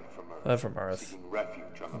fled from Earth. Fled from Earth. Seeking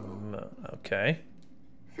refuge on the moon. Okay.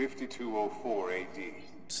 5204 AD.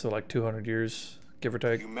 So like 200 years, give or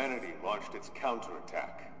take. Humanity launched its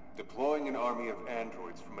counterattack, deploying an army of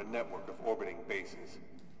androids from a network of orbiting bases.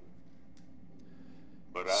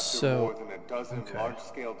 But after more than a dozen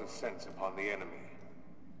large-scale descents upon the enemy,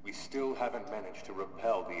 we still haven't managed to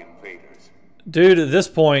repel the invaders. Dude, at this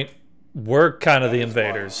point, we're kind of the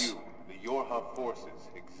invaders. The Yorha forces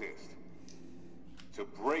exist. To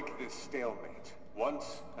break this stalemate,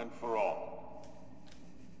 once and for all.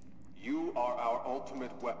 You are our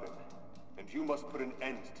ultimate weapon, and you must put an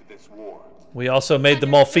end to this war. We also made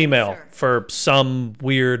them all female for some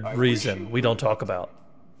weird reason we don't talk about.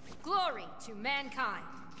 Glory to mankind.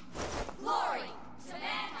 Glory to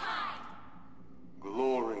mankind.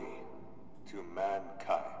 Glory to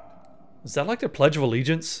mankind. Is that like their Pledge of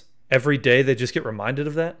Allegiance? Every day they just get reminded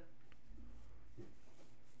of that?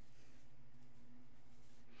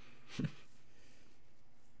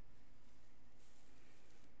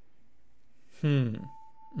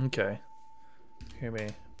 Okay. Hear me.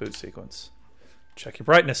 Boot sequence. Check your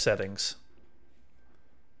brightness settings.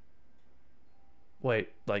 Wait,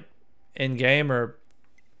 like in-game or...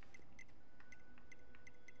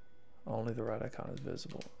 Only the right icon is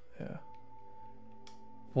visible. Yeah.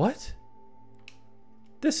 What?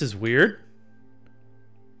 This is weird.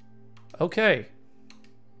 Okay.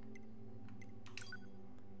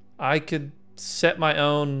 I could set my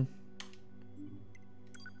own...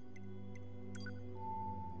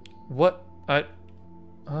 What?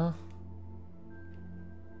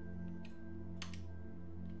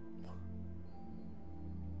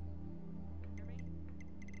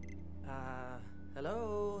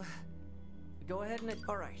 Hello? Go ahead and...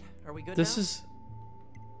 Alright, are we good This now? is...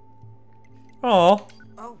 Oh.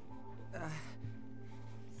 Oh,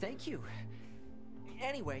 thank you.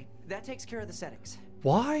 Anyway, that takes care of the settings.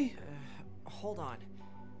 Why? Hold on.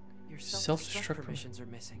 Your Self-destruct self-destruct permissions are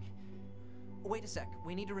missing. Wait a sec,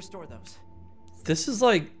 we need to restore those. This is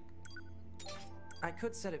like I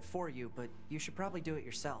could set it for you, but you should probably do it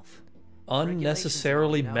yourself.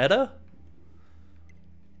 Unnecessarily Regulations and all, you know? meta?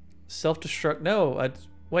 Self-destruct? No.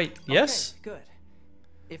 Wait, yes? Okay, good.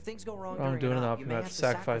 If things go wrong Wrong during doing an an op, op, you you may have have to to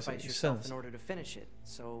sacrifice sacrifice your yourself sins. in order to finish it.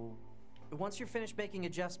 So, once you're finished making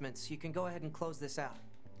adjustments, you can go ahead and close this out.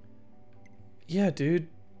 Yeah, dude.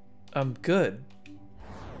 I'm good.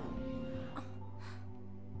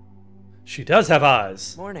 She does have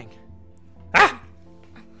eyes. Morning. Ah!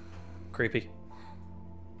 Creepy.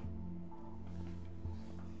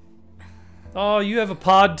 Oh, you have a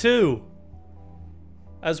pod too.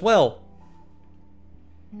 As well.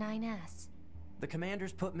 9S. The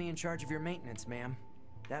commander's put me in charge of your maintenance, ma'am.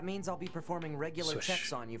 That means I'll be performing regular Swish.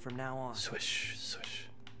 checks on you from now on. Swish, swish.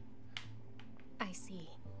 I see.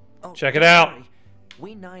 Oh, Check it don't out. worry.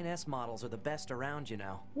 We 9S models are the best around, you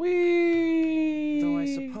know. Wee. Though I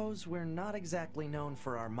suppose we're not exactly known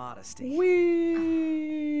for our modesty.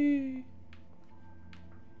 Wee.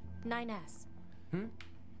 9S.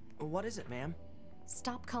 What is it, ma'am?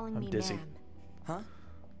 Stop calling I'm me dizzy. ma'am. Huh?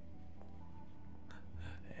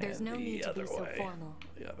 There's And no the need to be other so way. formal.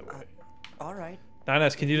 The other way. All right.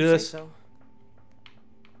 9S, can you do Say this? so.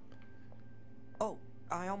 Oh,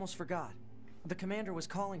 I almost forgot. The commander was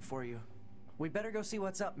calling for you. We'd better go see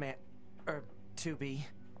what's up, man. Or, 2B.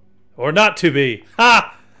 Or not to be.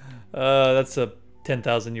 Ha! That's a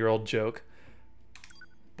 10,000-year-old joke.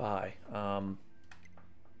 Bye.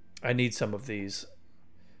 I need some of these.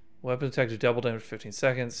 Weapon detector double damage for 15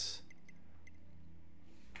 seconds.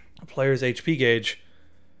 Player's HP gauge.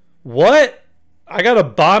 What? I gotta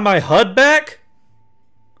buy my HUD back?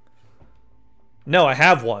 No, I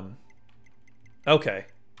have one. Okay.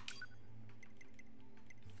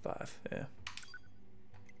 5, yeah.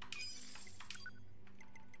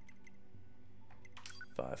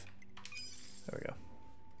 5. There we go.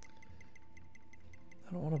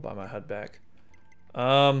 I don't want to buy my HUD back.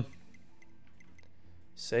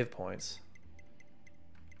 Save points.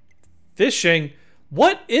 Fishing?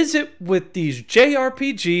 What is it with these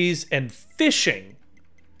JRPGs and fishing?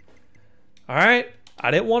 Alright?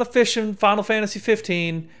 I didn't want to fish in Final Fantasy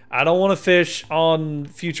 15. I don't want to fish on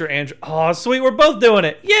future Android. Oh, sweet. We're both doing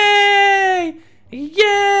it. Yay!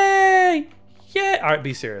 Yay! Yay! Alright,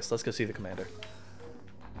 be serious. Let's go see the commander.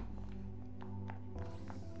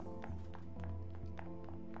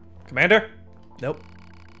 Commander? Nope.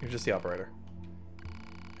 You're just the operator.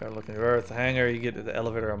 Gotta look in the earth, the hangar, you get to the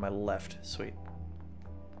elevator on my left. Sweet.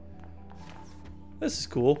 This is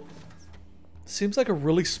cool. Seems like a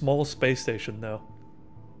really small space station, though.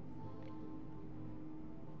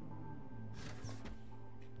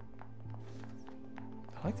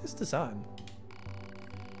 I like this design.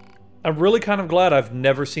 I'm really kind of glad I've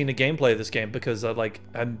never seen a gameplay of this game because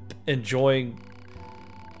I'm enjoying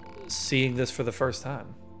seeing this for the first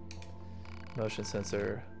time. Motion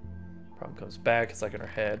sensor. Problem comes back. It's like in her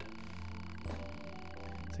head.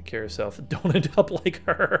 Take care of yourself. Don't end up like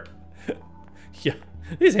her. Yeah,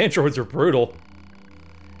 these androids are brutal.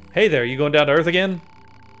 Hey there, you going down to Earth again?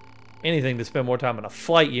 Anything to spend more time in a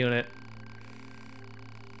flight unit.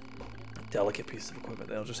 Delicate piece of equipment.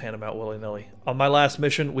 They'll just hand them out willy-nilly. On my last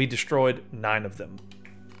mission, we destroyed 9 of them.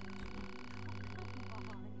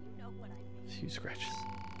 Few scratches.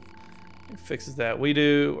 Who fixes that? We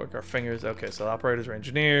do. Work our fingers. Okay, so operators are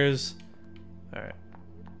engineers. Alright.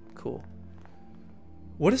 Cool.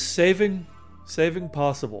 What is saving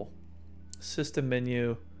possible? System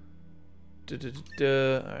menu.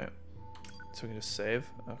 Alright. So we can just save?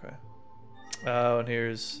 Okay. Oh, and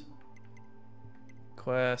here's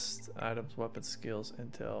quest, items, weapons, skills,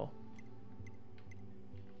 intel.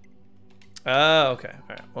 Oh, okay.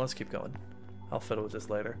 Alright, well, let's keep going. I'll fiddle with this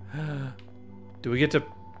later. Do we get to...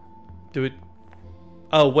 Do it...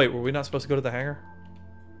 Oh, wait, were we not supposed to go to the hangar?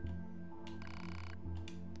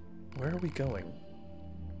 Where are we going?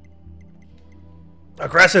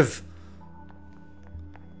 Aggressive!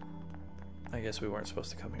 I guess we weren't supposed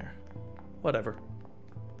to come here. Whatever.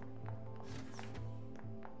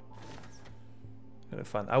 Gonna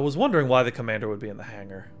find... I was wondering why the commander would be in the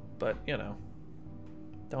hangar, but, you know.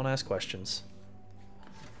 Don't ask questions.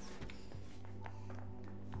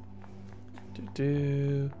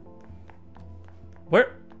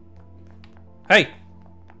 Where? Hey!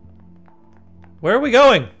 Where are we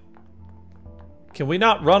going? Can we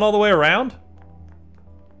not run all the way around?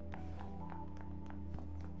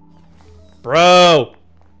 Bro!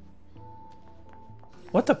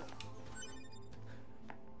 What the...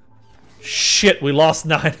 Shit, we lost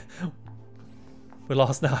 9. We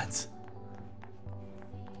lost 9s.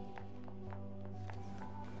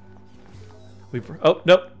 Oh,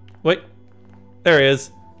 nope. Wait. There he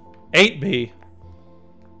is. 8B.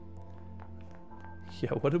 Yeah,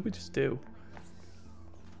 what did we just do?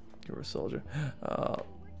 You're a soldier.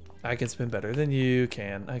 I can spin better than you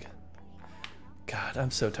can. God,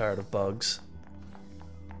 I'm so tired of bugs.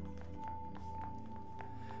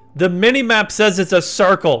 The mini-map says it's a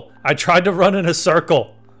circle. I tried to run in a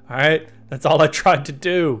circle. Alright? That's all I tried to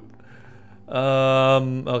do.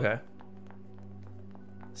 Okay.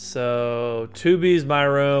 So, 2B's my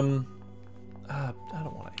room. I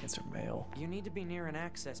don't want to answer mail. You need to be near an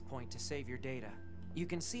access point to save your data. You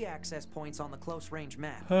can see access points on the close range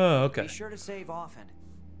map. Oh, okay. Be sure to save often.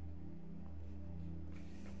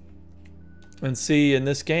 And see, in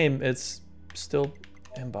this game, it's still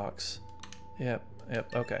inbox. Yep,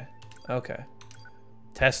 okay. Okay.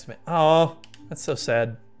 Testament. Oh, that's so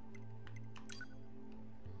sad.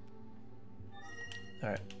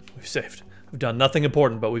 Alright, we've saved. We've done nothing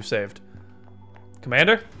important, but we've saved.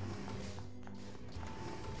 Commander?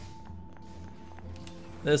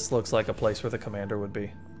 This looks like a place where the commander would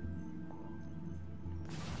be.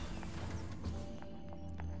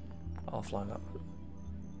 Offline up.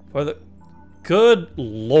 For the... Good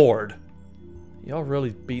lord. Y'all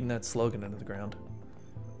really beating that slogan into the ground.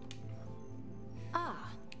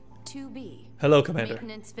 Ah, 2B. Hello, Commander.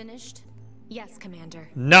 Maintenance finished? Yes, Commander.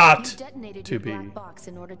 Not You detonated 2B. your black box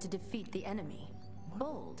in order to defeat the enemy.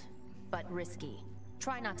 Bold, but risky.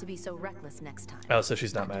 Try not to be so reckless next time. Oh, so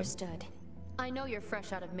she's not mad. Understood. I know you're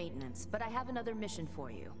fresh out of maintenance, but I have another mission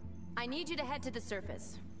for you. I need you to head to the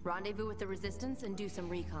surface, rendezvous with the Resistance, and do some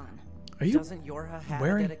recon. Are you Doesn't Yorha have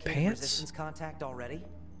wearing a dedicated pants? Resistance contact already?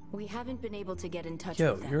 We haven't been able to get in touch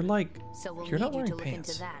Yo, with them. you're like... So we'll you're not need you wearing to look pants.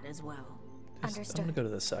 into that as well. I'm Understood. gonna go to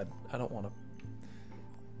this side. I don't want to...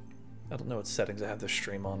 I don't know what settings I have this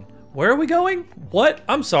stream on. Where are we going? What?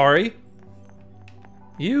 I'm sorry.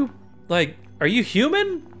 You... like... Are you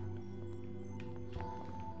human?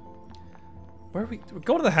 Where are we? We're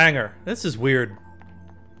going to the hangar. This is weird.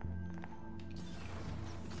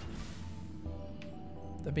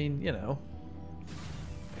 I mean, you know.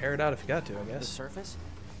 Air it out if you got to, I The guess. surface?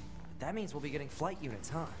 That means we'll be getting flight units,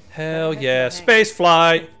 huh? Hell Better head yeah. to the Space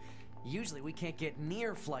flight. Usually we can't get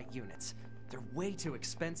near flight units. They're way too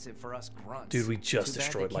expensive for us grunts. Dude, we just Too bad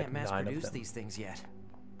destroyed they like can't mass 9 of produce them. these things yet.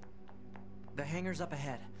 The hangar's up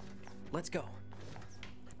ahead. Let's go.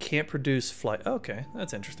 Can't produce flight. Okay,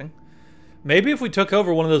 that's interesting. Maybe if we took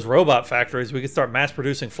over one of those robot factories, we could start mass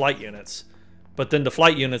producing flight units. But then the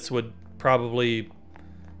flight units would probably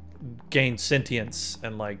gain sentience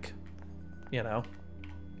and, like, you know,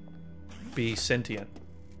 be sentient.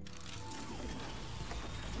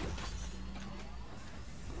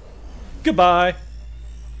 Goodbye.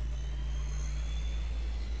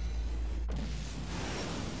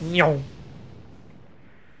 Meow.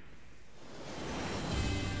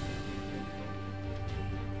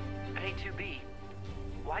 Hey, 2B,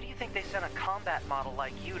 why do you think they sent a combat model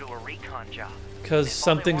like you to a recon job? Because If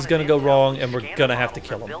all they something's wanted gonna go intel, wrong and we're scanner gonna have to models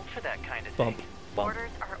kill are him. built for that kind of Bump, thing. bump,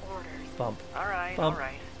 Orders are orders. bump, All right, bump, all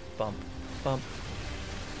right. bump, bump.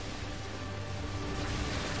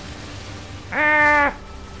 Ah!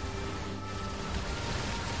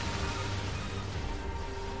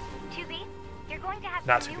 2B, you're going to have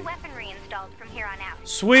Not some 2B. new weaponry installed from here on out.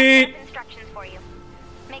 Sweet! I have instructions for you.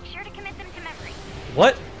 Make sure to commit them to memory.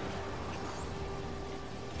 What?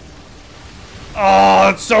 Oh,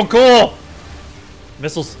 that's so cool!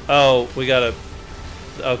 Missiles. Oh, we gotta.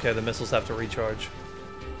 Okay, the missiles have to recharge.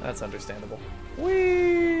 That's understandable.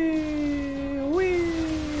 Wee!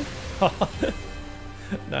 Wee!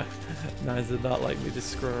 No, Nines did not like me to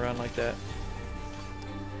screw around like that.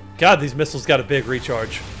 God, these missiles got a big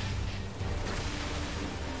recharge.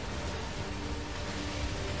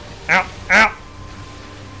 Ow! Ow!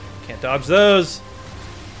 Can't dodge those.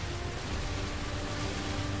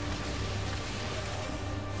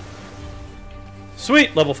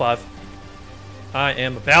 Sweet! Level 5. I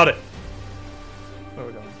am about it. Where are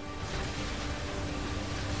we going?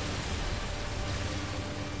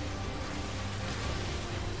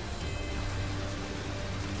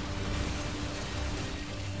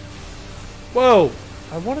 Whoa!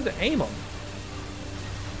 I wanted to aim them.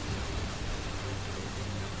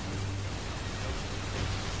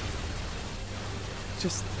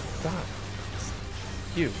 Just die.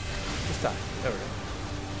 You. Just die. There we go.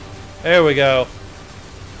 There we go.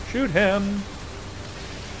 Shoot him.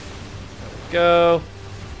 There we go.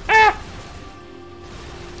 Ah!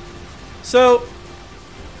 So,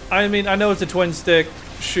 I mean, I know it's a twin stick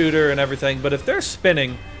shooter and everything, but if they're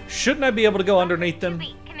spinning, shouldn't I be able to go underneath them?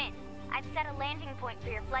 2B, come in. I've set a landing point for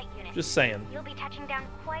your flight unit. Just saying. You'll be touching down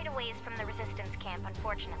quite a ways from the resistance camp,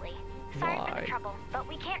 unfortunately. Sorry for Why? the trouble, but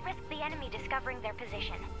we can't risk the enemy discovering their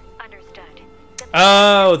position. Understood.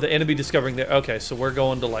 Oh, the enemy discovering their... Okay, so we're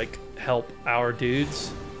going to, like, help our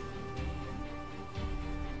dudes.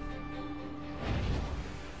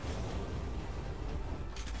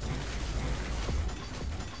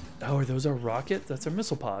 Oh, are those our rockets? That's our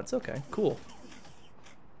missile pods. Okay, cool.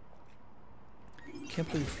 Can't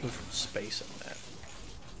believe we flew from space on that.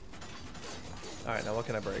 Alright, now what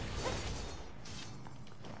can I break?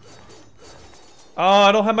 Oh,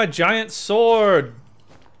 I don't have my giant sword!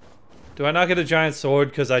 Do I not get a giant sword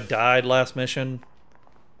because I died last mission?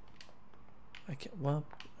 I can't... Well,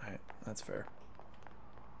 alright, that's fair.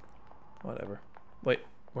 Whatever. Wait,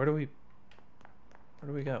 where do we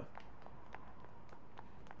go?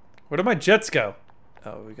 Where do my jets go?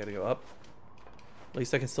 Oh, we gotta go up. At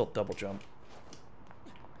least I can still double jump.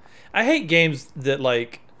 I hate games that,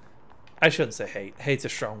 like... I shouldn't say hate. Hate's a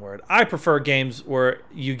strong word. I prefer games where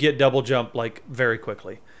you get double jump, like, very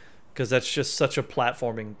quickly. Because that's just such a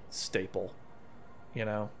platforming staple. You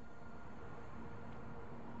know?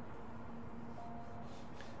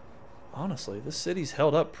 Honestly, this city's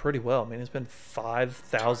held up pretty well. I mean, it's been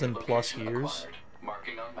 5,000 plus years.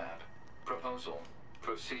 Marking on map. Proposal.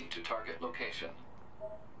 Proceed to target location.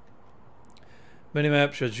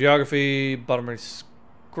 Minimap shows geography, bottom right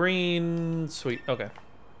screen. Sweet, okay.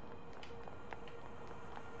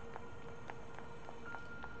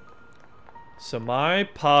 So my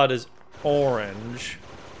pod is orange,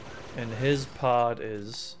 and his pod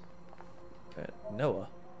is Noah.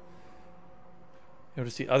 Able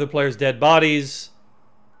to see other players' dead bodies.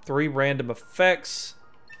 3 random effects.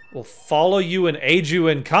 Will follow you and aid you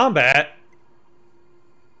in combat.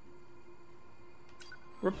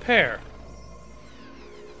 Repair.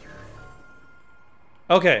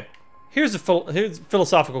 Okay, here's a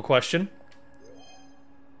philosophical question.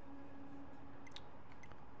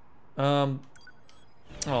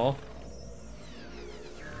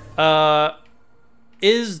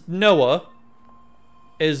 Is Noah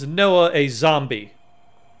a zombie?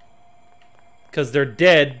 Because they're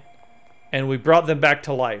dead, and we brought them back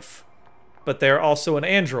to life, but they're also an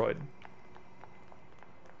android.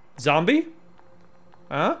 Zombie?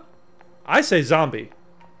 Huh? I say zombie.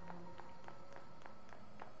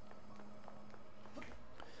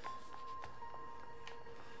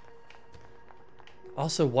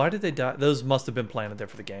 Also, why did they die? Those must have been planted there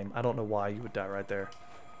for the game. I don't know why you would die right there.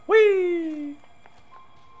 Whee!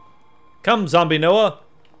 Come, zombie Noah!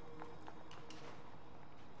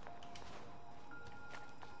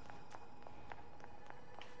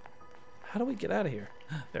 How do we get out of here?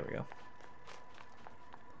 There we go.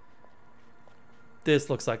 This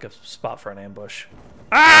looks like a spot for an ambush.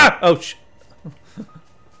 Ah! Oh, sh...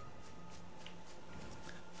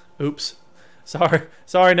 Oops. Sorry.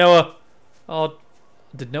 Sorry, Noah. Oh,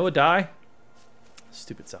 did Noah die?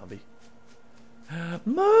 Stupid zombie.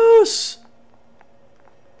 Moose!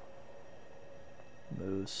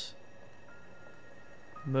 Moose.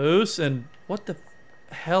 Moose and what the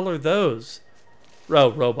hell are those?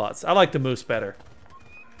 Robots. I like the moose better.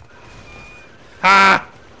 Ha!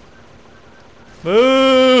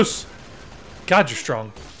 Moose! God, you're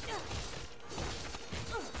strong.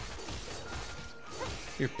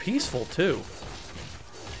 You're peaceful, too.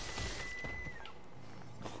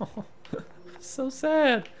 So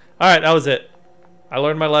sad. Alright, that was it. I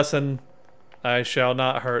learned my lesson. I shall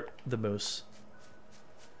not hurt the moose.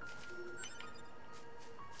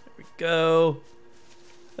 There we go.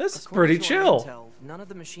 This is pretty chill. Intel, none of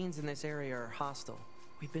the machines in this area are hostile.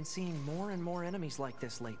 We've been seeing more and more enemies like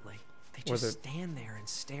this lately. They just stand there and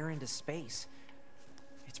stare into space.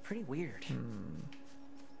 It's pretty weird.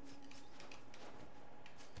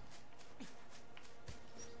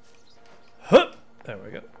 Huh! There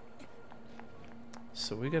we go.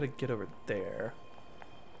 So we gotta get over there.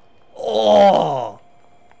 Oh!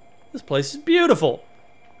 This place is beautiful!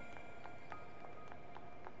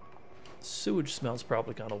 Sewage smell's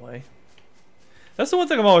probably gone away. That's the one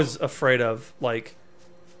thing I'm always afraid of. Like,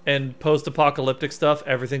 in post-apocalyptic stuff,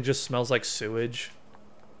 everything just smells like sewage.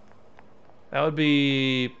 That would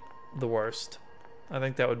be the worst. I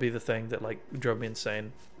think that would be the thing that, like, drove me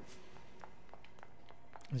insane.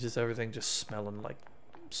 It's just everything just smelling like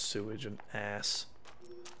sewage and ass.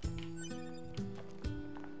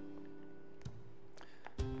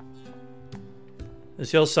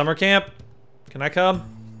 Is y'all summer camp? Can I come?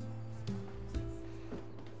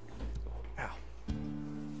 Ow.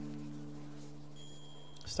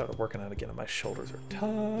 Started working out again and my shoulders are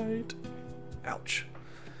tight. Ouch.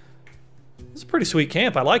 This is a pretty sweet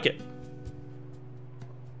camp. I like it.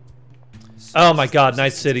 Oh my god,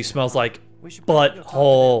 Night City smells like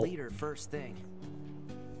butthole.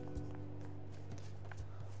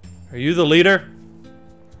 Are you the leader?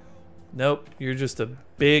 Nope, you're just a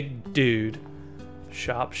big dude.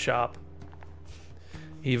 Shop, shop.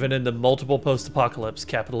 Even in the multiple post-apocalypse,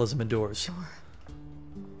 capitalism endures.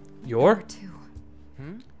 Your?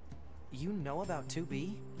 You know about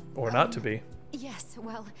 2B? Or not to be. Yes,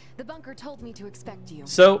 well, the bunker told me to expect you.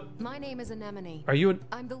 So, my name is Anemone. Are you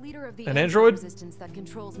I'm the leader of the an android resistance that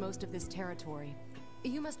controls most of this territory.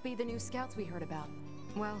 You must be the new scouts we heard about.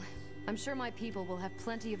 Well, I'm sure my people will have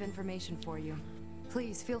plenty of information for you.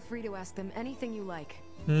 Please feel free to ask them anything you like.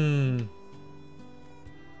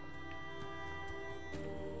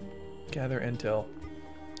 Gather intel.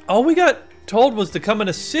 All we got told was to come and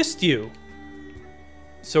assist you.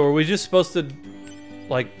 So are we just supposed to,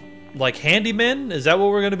 like handymen? Is that what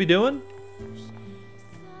we're going to be doing?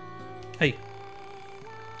 Hey.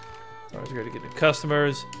 Always great to get new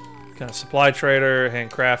customers. Kind of supply trader,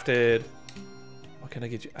 handcrafted. What can I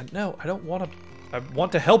get you? No, I don't want to. I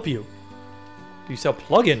want to help you. Do you sell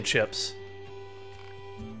plug-in chips?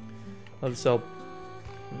 Let's sell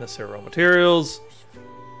necessary raw materials.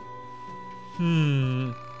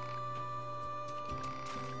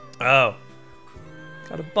 Oh.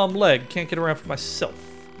 Got a bum leg. Can't get around for myself.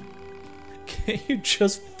 Can't you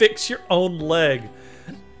just fix your own leg?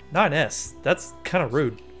 9S. That's kind of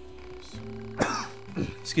rude.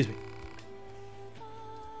 Excuse me.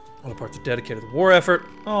 All the parts are dedicated to the war effort.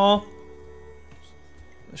 Aw.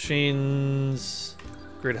 Machines.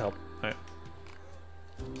 Great help. Alright.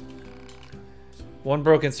 One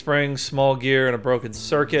broken spring, small gear, and a broken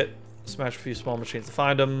circuit. Smash a few small machines to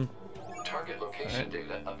find them. Target location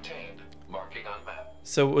data obtained. Marking on map.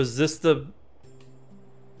 So was this the...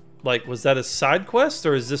 Like, was that a side quest,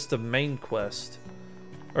 or is this the main quest?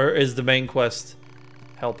 Or is the main quest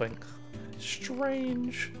helping?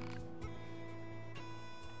 Strange.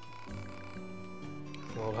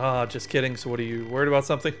 Well, just kidding. So what are you worried about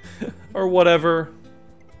something? Or whatever.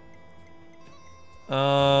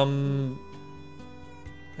 Yeah,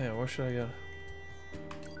 where should I go?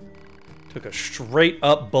 Took a straight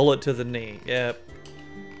up bullet to the knee. Yep.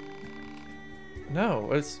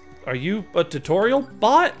 No, are you a tutorial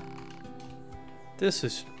bot?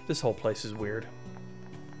 This whole place is weird.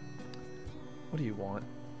 What do you want?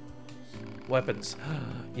 Weapons.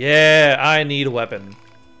 Yeah, I need a weapon.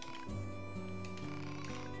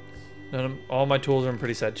 All my tools are in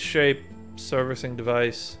pretty sad shape. Servicing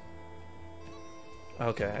device.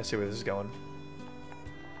 Okay, I see where this is going.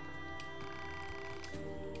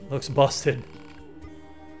 Looks busted.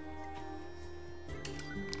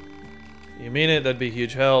 You mean it? That'd be a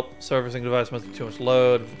huge help. Servicing device must be too much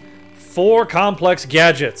load. 4 complex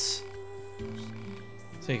gadgets.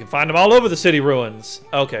 So you can find them all over the city ruins.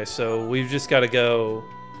 Okay, so we've just got to go.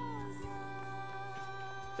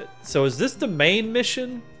 So is this the main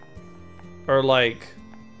mission? Or like...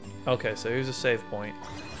 Okay, so here's a save point.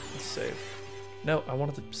 Let's save. No, I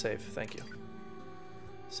wanted to save. Thank you.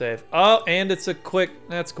 Save. Oh, and it's a quick...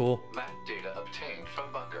 That's cool. Map data obtained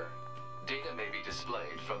from bunker. Data may be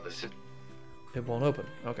displayed from the... It won't open.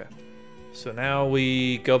 Okay. So now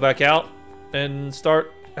we go back out and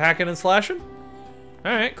start hacking and slashing?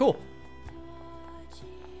 Alright, cool.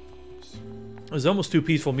 It was almost too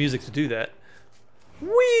peaceful music to do that.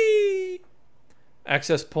 Whee!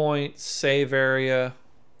 Access point, save area.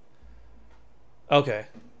 Okay.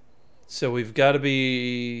 So we've got to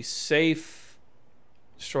be safe.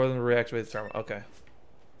 Destroy them to reactivate the thermal. Okay.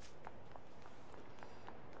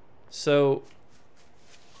 So,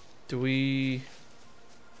 do we...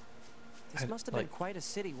 This must have been quite a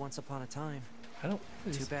city once upon a time. I don't...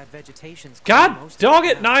 Too bad vegetation's... God dog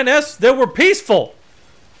it, 9S! They were peaceful!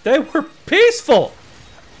 They were peaceful!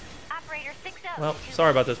 Operator 60. Well,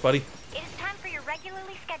 sorry about this, buddy. It is time for your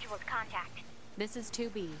regularly scheduled contact. This is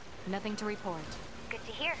 2B. Nothing to report. Good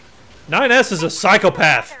to hear. 9S is a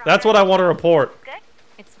psychopath. That's what I want to report. Good?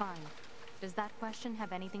 It's fine. Does that question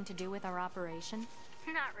have anything to do with our operation?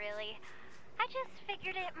 Not really. I just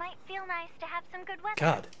figured it might feel nice to have some good weather.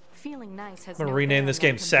 God. Feeling nice has I'm gonna rename this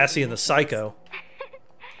game Sassy and the Psycho.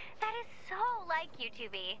 That is so like you,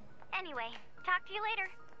 2B. Anyway, talk to you later.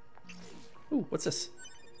 Ooh, what's this?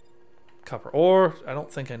 Copper ore. I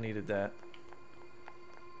don't think I needed that.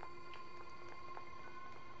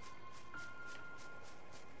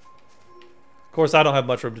 Of course, I don't have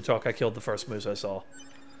much room to talk. I killed the first moose I saw.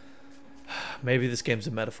 Maybe this game's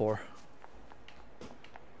a metaphor.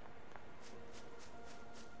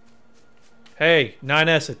 Hey,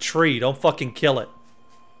 9S, a tree. Don't fucking kill it.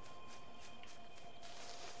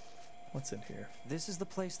 What's in here? This is the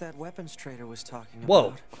place that weapons trader was talking Whoa.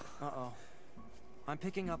 about. Uh-oh. I'm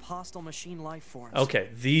picking up hostile machine life forms. Okay,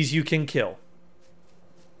 these you can kill.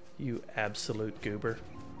 You absolute goober.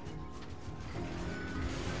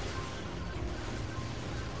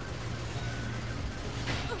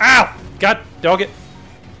 Ow! God, dog it.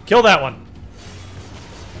 Kill that one.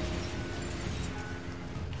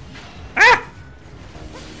 Ah!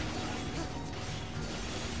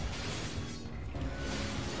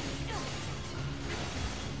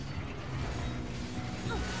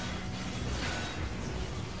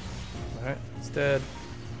 Alright, it's dead.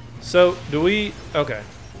 So, do we... Okay.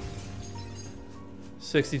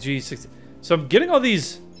 60 G, 60... So I'm getting all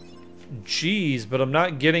these G's, but I'm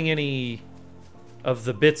not getting any of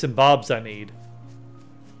the bits and bobs I need.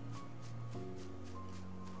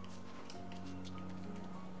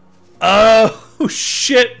 Oh,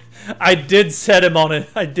 shit! I did set him on it.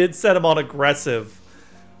 I did set him on aggressive.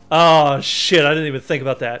 Oh, shit. I didn't even think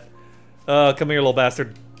about that. Come here, little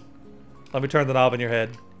bastard. Let me turn the knob in your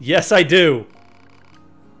head. Yes, I do.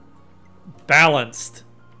 Balanced.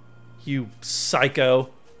 You psycho.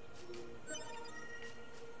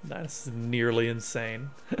 That's nearly insane.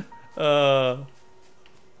 Oh,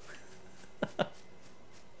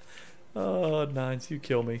 Nines, you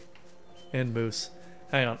kill me. And Moose.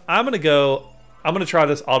 Hang on. I'm gonna try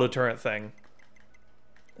this auto turret thing.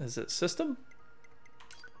 Is it system?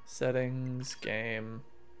 Settings, game.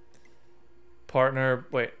 Partner.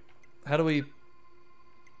 Wait. How do we...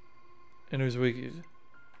 Enters weak.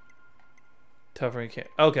 Tougher you can't.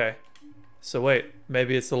 Okay. So wait.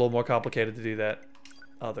 Maybe it's a little more complicated to do that.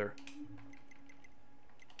 Other.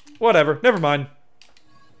 Whatever. Never mind.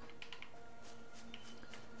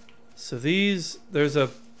 So these... There's a...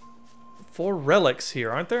 4 relics here,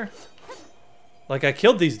 aren't there? Like, I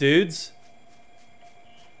killed these dudes.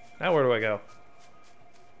 Now where do I go?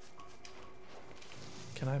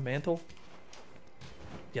 Can I mantle?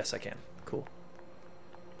 Yes, I can. Cool.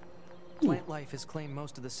 Plant life has claimed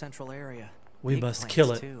most of the central area. We Big must plants,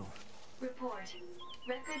 kill it. too. Report.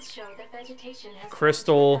 Records show that vegetation has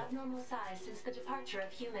Crystal. grown to abnormal size since the departure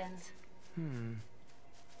of humans.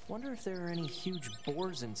 Wonder if there are any huge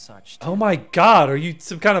boars and such. Oh my god, are you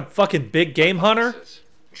some kind of fucking big game hunter?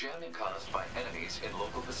 Jamming caused by enemies in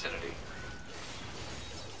local vicinity.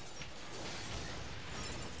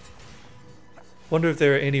 Wonder if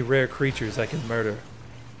there are any rare creatures I can murder.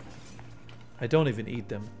 I don't even eat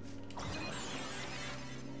them.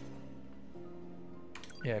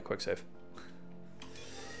 Yeah, quick save.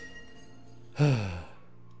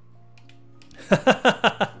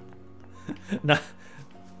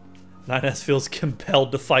 9S feels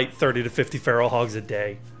compelled to fight 30 to 50 feral hogs a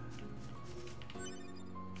day.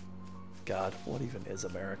 God, what even is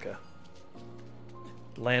America?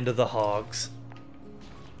 Land of the hogs.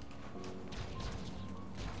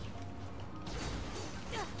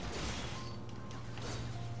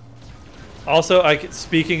 Also,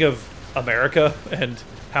 speaking of America and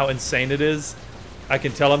how insane it is, I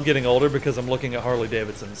can tell I'm getting older because I'm looking at Harley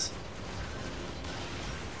Davidsons.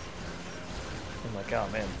 I'm like, oh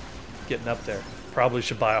man, getting up there. Probably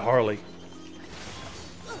should buy a Harley.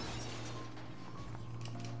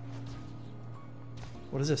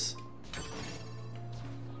 What is this?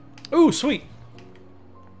 Ooh, sweet.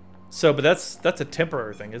 So, but that's a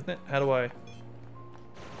temporary thing, isn't it? How do I...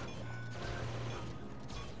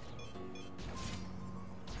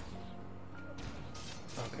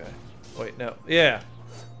 Okay. Wait, no. Yeah.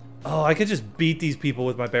 Oh, I could just beat these people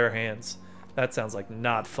with my bare hands. That sounds like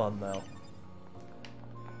not fun, though.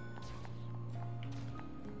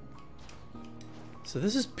 So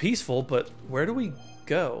this is peaceful, but where do we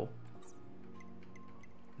go?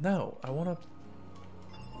 No, I want to...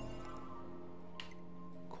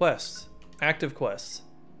 Quests. Active quests.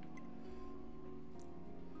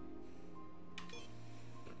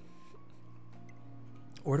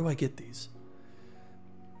 Where do I get these?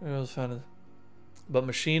 But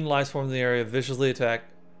machine life forms in the area, viciously attack.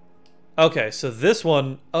 Okay, so this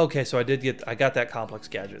one... Okay, so I got that complex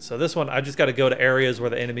gadget. So this one, I just got to go to areas where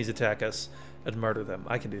the enemies attack us and murder them.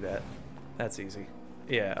 I can do that. That's easy.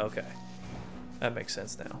 Yeah, okay. That makes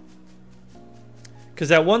sense now. Because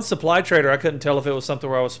that one supply trader, I couldn't tell if it was something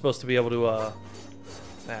where I was supposed to be able to,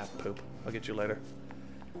 poop. I'll get you later.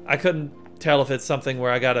 I couldn't tell if it's something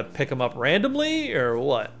where I gotta pick them up randomly, or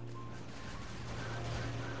what.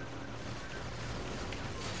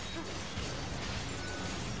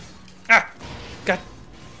 Ah! God!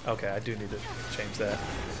 Okay, I do need to change that.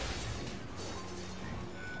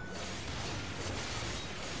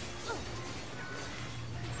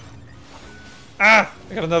 Ah!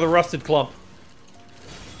 I got another rusted clump.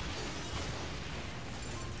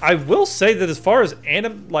 I will say that as far as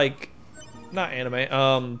not anime,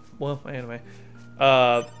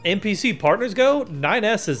 NPC partners go,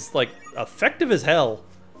 9S is like effective as hell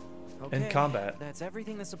in combat. That's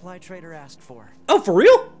everything the supply trader asked for. Oh, for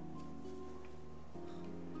real?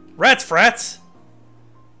 Rats frats.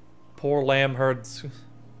 Poor lamb herds.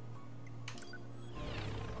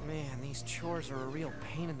 Man, these chores are a real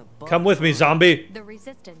pain in the butt. Come with me, zombie. The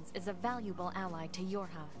Resistance is a valuable ally to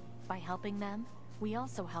Yorha. By helping them, we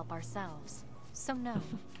also help ourselves. So no,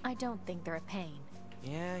 I don't think they're a pain.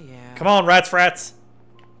 Yeah. Come on, rats frats.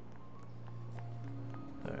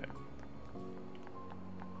 Alright.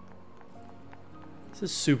 This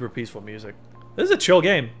is super peaceful music. This is a chill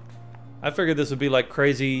game. I figured this would be like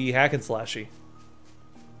crazy hack and slashy.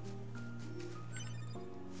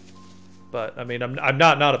 But I mean, I'm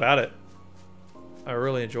not about it. I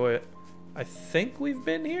really enjoy it. I think we've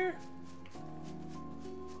been here.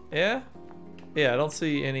 Yeah, I don't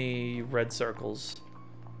see any red circles,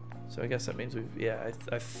 so I guess that means we've. Yeah,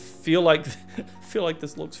 I feel like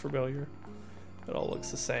this looks familiar. It all looks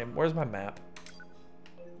the same. Where's my map?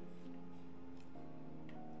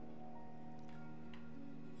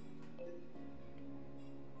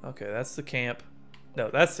 Okay, that's the camp. No,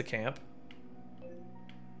 that's the camp.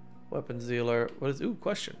 Weapons dealer. What is? Ooh,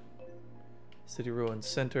 question. City ruins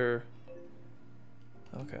center.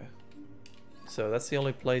 Okay. So that's the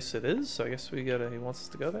only place it is. So I guess he wants us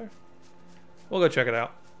to go there. We'll go check it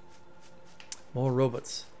out. More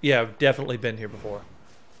robots. Yeah, I've definitely been here before.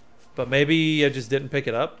 But maybe I just didn't pick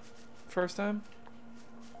it up first time.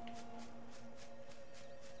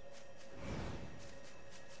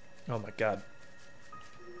 Oh my god.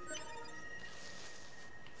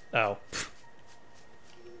 Oh.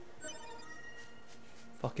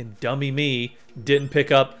 Fucking dummy me didn't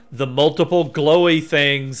pick up the multiple glowy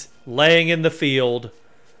things laying in the field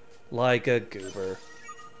like a goober.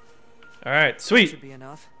 Alright, sweet. That should be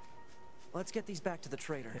enough. Let's get these back to the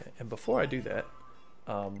trader. Yeah, and before I do that,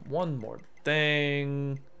 one more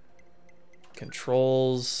thing.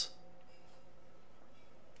 Controls.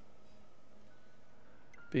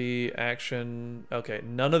 B, action. Okay,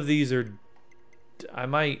 none of these are... I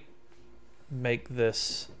might make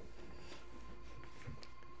this...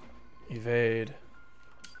 evade.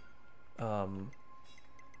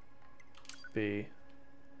 B.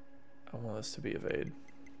 I want this to be evade.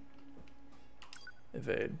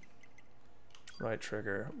 Evade. Right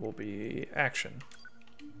trigger will be action.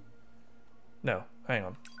 No, hang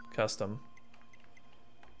on. Custom.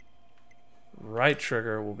 Right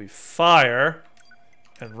trigger will be fire.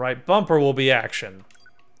 And right bumper will be action.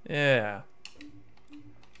 Yeah.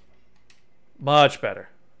 Much better.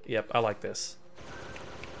 Yep, I like this.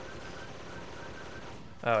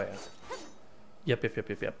 Oh, yeah.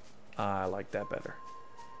 Yep. I like that better.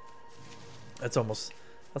 That's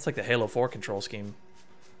like the Halo 4 control scheme.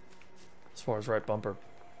 As far as right bumper.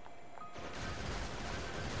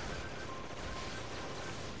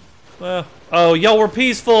 Well, oh, y'all were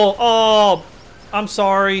peaceful. Oh, I'm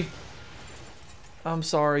sorry.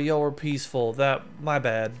 Y'all were peaceful. My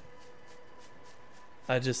bad.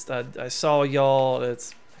 I saw y'all.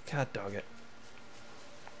 God dog it.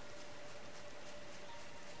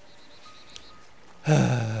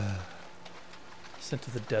 Sent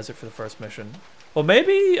to the desert for the first mission. Well,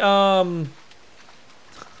 maybe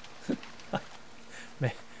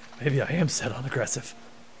maybe I am set on aggressive.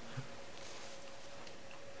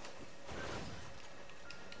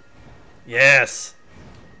 Yes.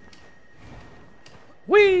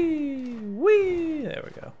 Wee. There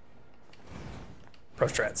we go. Pro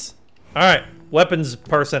strats. All right, weapons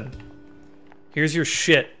person. Here's your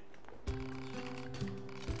shit.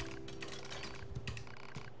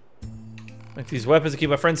 Make these weapons to keep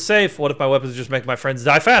my friends safe. What if my weapons just make my friends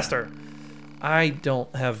die faster? I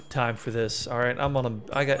don't have time for this. All right,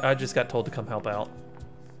 I just got told to come help out.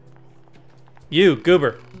 You,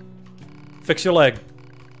 goober. Fix your leg.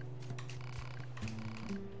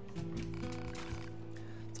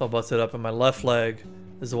 It's all busted up, and my left leg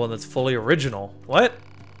is the one that's fully original. What?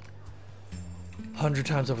 100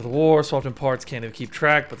 times over the war, swapped in parts, can't even keep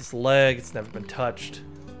track, but this leg, it's never been touched.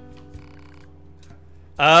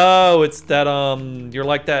 Oh, it's that, you're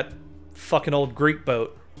like that fucking old Greek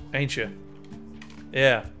boat, ain't you?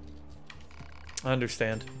 Yeah. I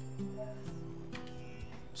understand.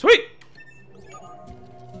 Sweet!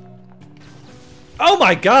 Oh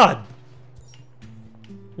my god!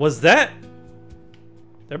 Was that...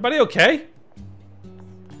 Everybody okay?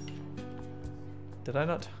 Did I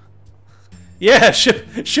not... Yeah,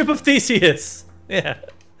 ship of Theseus! Yeah.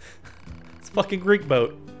 It's a fucking Greek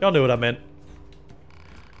boat. Y'all knew what I meant.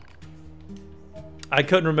 I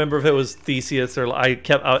couldn't remember if it was Theseus or I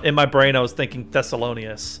kept in my brain I was thinking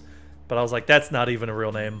Thessalonius, but I was like, that's not even a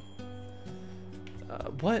real name.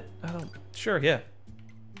 What? I don't. Sure, yeah.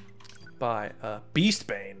 By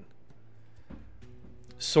Beastbane.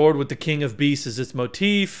 Sword with the King of Beasts is its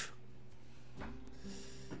motif.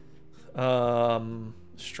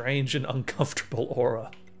 Strange and uncomfortable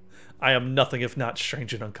aura. I am nothing if not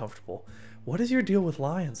strange and uncomfortable. What is your deal with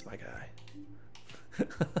lions, my guy?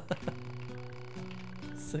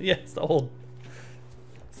 So yeah, it's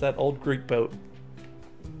that old Greek boat.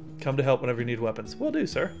 Come to help whenever you need weapons. Will do,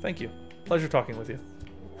 sir. Thank you. Pleasure talking with you.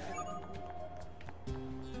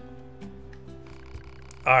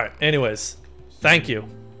 Alright, anyways. Thank you.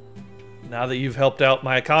 Now that you've helped out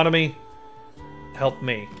my economy, help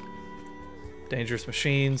me. Dangerous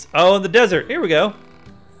machines. Oh, in the desert. Here we go.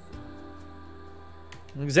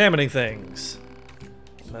 Examining things.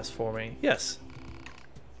 Mess for me. Yes.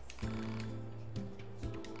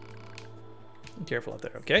 Be careful out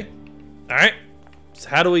there, okay? Alright. So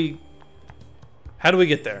how do we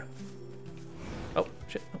get there? Oh,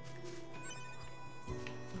 shit.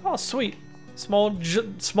 Oh, sweet. Small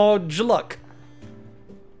luck.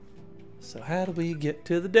 So how do we get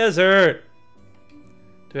to the desert?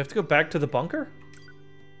 Do we have to go back to the bunker?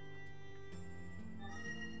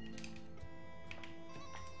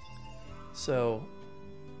 So,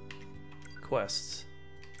 quests.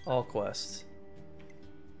 All quests.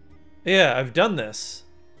 Yeah, I've done this.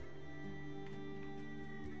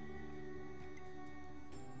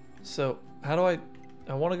 So, how do I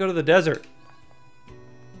want to go to the desert.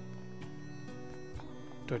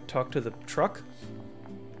 Do I talk to the truck?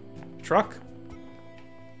 Truck?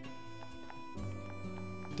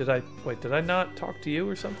 Did I not talk to you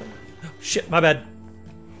or something? Oh, shit, my bad.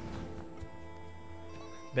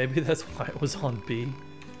 Maybe that's why it was on B.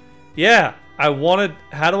 Yeah, I wanted...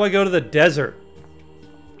 How do I go to the desert?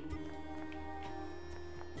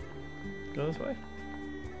 Go this way?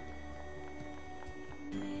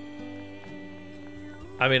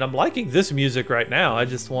 I mean, I'm liking this music right now. I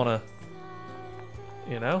just want to...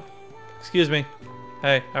 You know? Excuse me.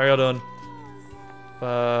 Hey, how are y'all doing?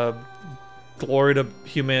 Glory to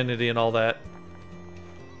humanity and all that.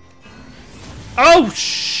 Oh,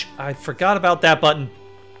 shh! I forgot about that button.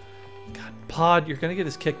 God, Pod, you're gonna get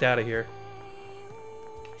us kicked out of here.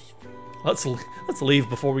 Let's leave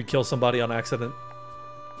before we kill somebody on accident.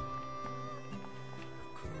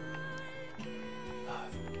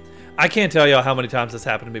 I can't tell y'all how many times this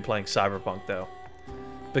happened to me playing Cyberpunk, though.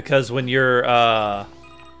 Because when you're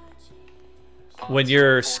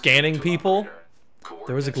scanning people...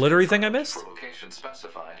 There was a glittery thing I missed?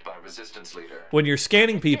 When you're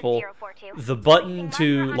scanning people, the button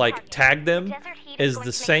to, like, tag them is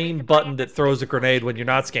the same button that throws a grenade when you're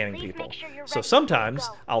not scanning people. So sometimes,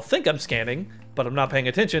 I'll think I'm scanning, but I'm not paying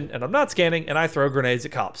attention, and I'm not scanning, and I throw grenades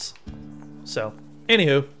at cops. So,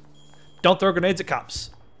 anywho, don't throw grenades at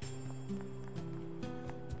cops.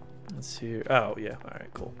 Let's see. Oh, yeah.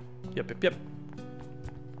 Alright, cool. Yep.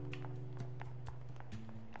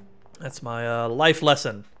 That's my life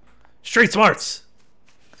lesson. Street smarts!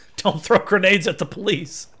 Don't throw grenades at the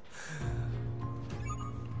police.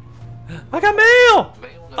 I got mail!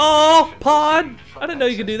 Oh, Pod! I didn't know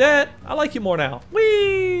you could do that. I like you more now.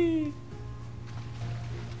 Whee!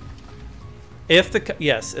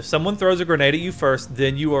 If someone throws a grenade at you first,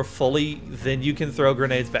 then you are then you can throw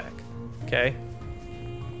grenades back. Okay?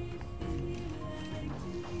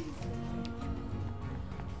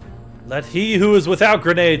 Let he who is without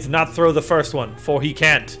grenades not throw the first one, for he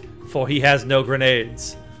can't, for he has no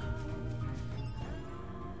grenades.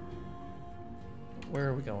 Where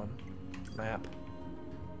are we going? Map.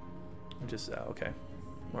 Okay.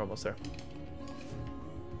 We're almost there.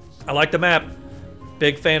 I like the map.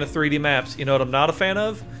 Big fan of 3D maps. You know what I'm not a fan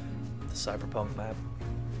of? The Cyberpunk map.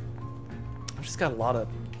 I've just got a lot of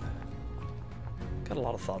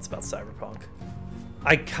thoughts about Cyberpunk.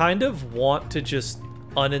 I kind of want to just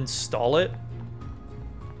uninstall it.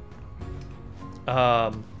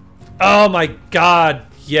 Oh my god,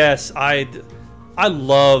 yes, I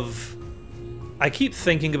keep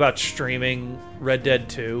thinking about streaming Red Dead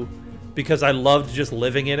 2 because I loved just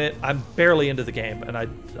living in it. I'm barely into the game and I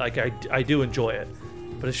do enjoy it,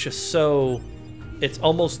 but it's just it's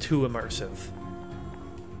almost too immersive.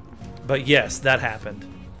 But yes, that happened.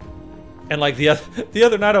 And like the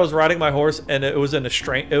other night I was riding my horse and it was a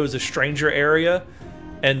stranger area.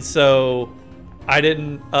 And so, I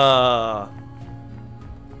didn't,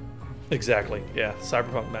 exactly, yeah,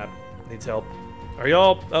 Cyberpunk map needs help. Are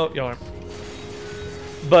y'all, oh, y'all aren't.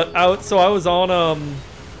 But, I was on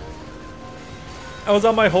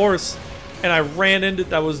my horse, and I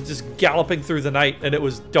I was just galloping through the night, and it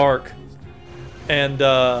was dark. And,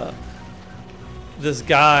 this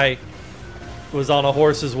guy was on a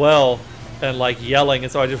horse as well. And like yelling,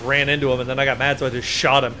 and so I just ran into him, and then I got mad, so I just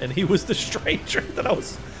shot him, and he was the stranger that I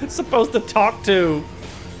was supposed to talk to.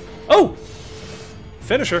 Oh!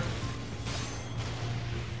 Finisher.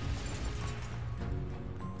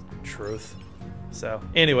 truth. So,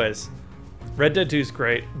 anyways, Red Dead 2 is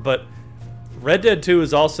great, but Red Dead 2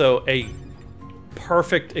 is also a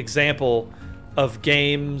perfect example of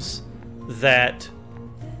games that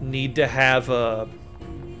need to have a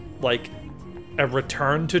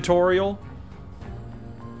return tutorial.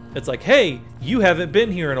 It's like, hey, you haven't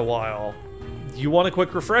been here in a while. You want a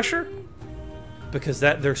quick refresher? Because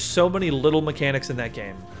there's so many little mechanics in that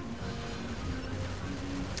game.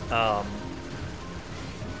 I'm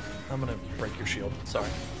gonna break your shield. Sorry.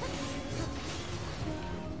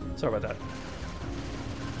 Sorry about that.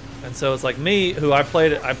 And so it's like me, who I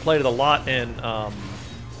played it a lot in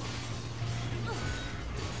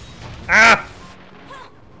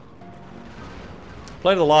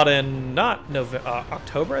played it a lot in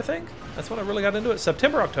October, I think. That's when I really got into it.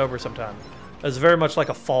 September, October sometime. It was very much like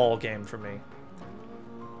a fall game for me.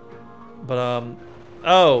 But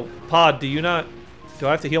oh, Pod, do I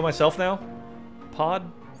have to heal myself now? Pod?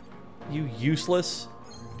 You useless.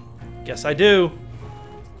 Guess I do.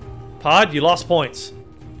 Pod, you lost points.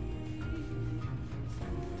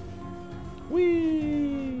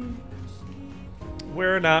 Whee!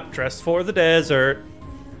 We're not dressed for the desert.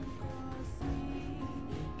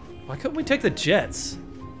 Why couldn't we take the jets?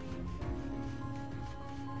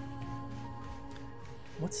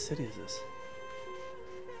 What city is this?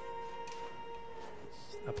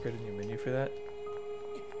 Upgrading your menu for that?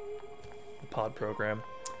 The pod program.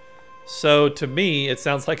 So to me, it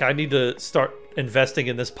sounds like I need to start investing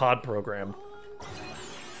in this pod program.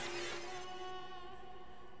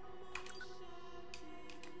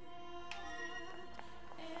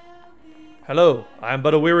 Hello, I am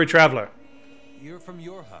but a weary traveler. You're from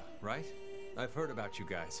Yorha, right? I've heard about you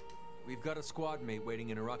guys. We've got a squad mate waiting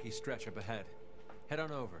in a rocky stretch up ahead. Head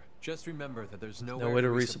on over. Just remember that there's no way to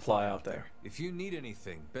resupply out there. If you need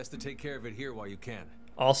anything, best to take care of it here while you can.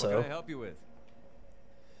 Also, what can I help you with?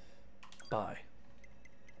 Bye.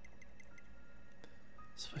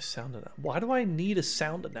 So why do I need a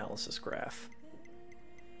sound analysis graph?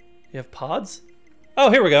 You have pods? Oh,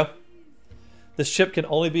 here we go. This chip can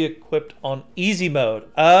only be equipped on easy mode.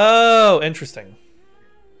 Oh, interesting.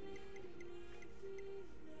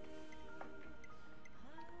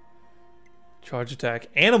 Charge attack.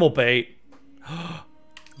 Animal bait.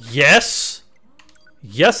 Yes!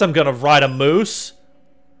 Yes, I'm gonna ride a moose.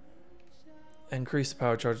 Increase the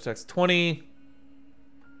power charge attacks 20.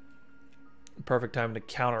 Perfect time to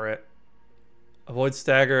counter it. Avoid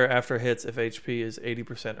stagger after hits if HP is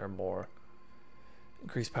 80% or more.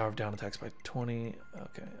 Increase power of down attacks by 20.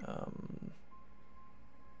 Okay.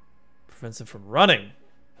 Prevents them from running.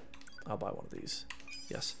 I'll buy one of these.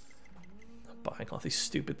 Yes. I'm buying all these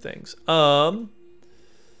stupid things. Yeah.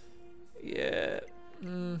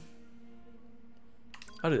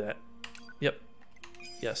 I'll do that. Yep.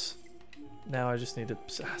 Yes. Now I just need to...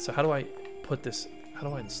 So how do I put this... How do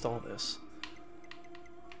I install this?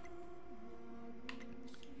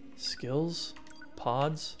 Skills?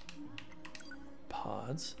 Pods?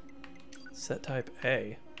 Pods? Set type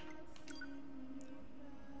A.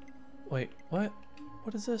 Wait, what?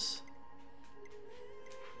 What is this?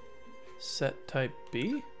 Set type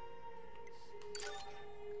B?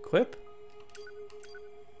 Equip?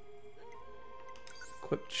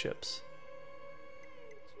 Equip chips.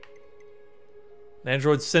 An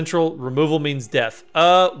Android Central removal means death.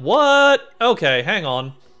 What? Okay, hang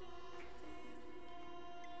on.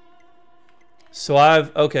 So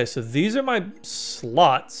okay, so these are my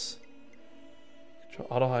slots. Control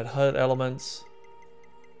auto hide HUD elements.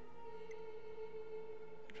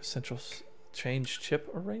 Central change chip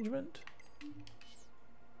arrangement.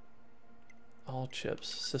 All chips,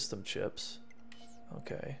 system chips.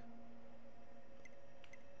 Okay.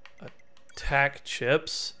 Attack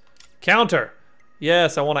chips. Counter.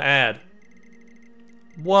 Yes, I want to add.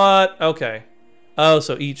 What? Okay. Oh,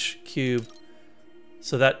 so each cube.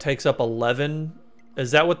 So that takes up 11.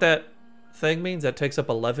 Is that what that thing means? That takes up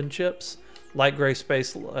 11 chips? Light gray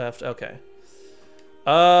space left. Okay.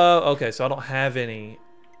 Okay, so I don't have any.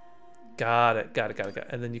 Got it.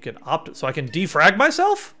 And then you can opt. So I can defrag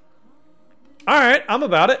myself? All right, I'm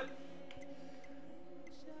about it.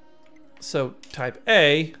 So type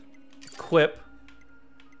A, equip.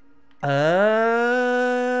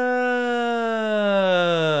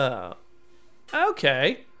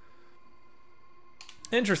 Okay.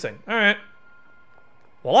 Interesting. All right.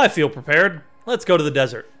 Well, I feel prepared. Let's go to the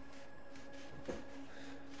desert.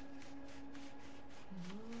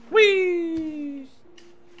 Whee!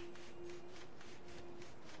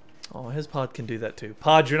 Oh, his pod can do that too.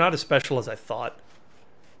 Pod, you're not as special as I thought.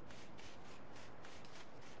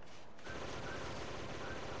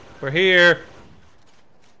 We're here.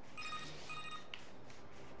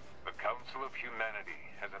 The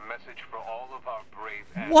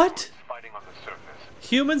What? Fighting on the surface.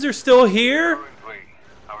 Humans are still here? Currently,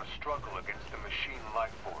 our struggle against the machine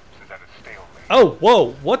life forms is at a stalemate. Oh,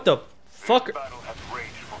 whoa, what the fuck? This battle has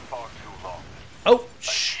raged for far too long. Oh, I'm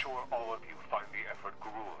sure all of you find the effort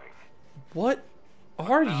grueling. What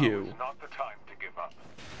are Now you? is not the time to give up.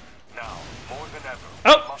 Now, more than ever,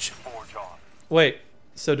 Oh, we must forge on. wait.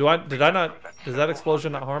 So did I not? Does that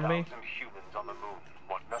explosion not harm me? Humans on the moon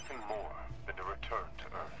want nothing more than to return to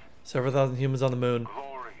Earth. Several thousand humans on the moon.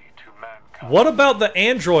 Glory to mankind. What about the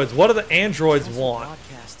androids? What do the androids want?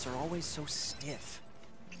 Broadcasts are always so stiff.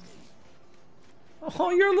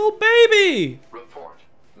 Oh, you're a little baby. Report.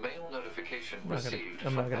 Mail notification I'm received.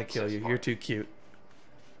 not gonna from kill you. access You're point. too cute.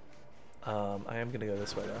 I am gonna go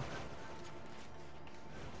this way though.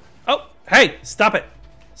 Oh, hey, stop it!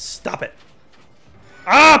 Stop it!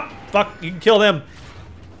 Ah, fuck! You can kill them.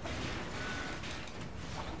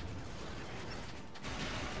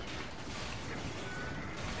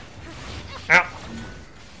 Ow!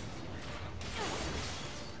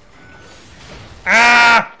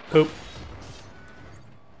 Ah! Poop.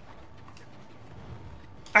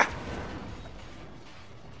 Ah!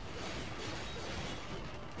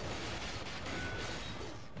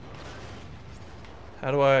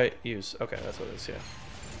 How do I use? Okay, that's what it is, yeah.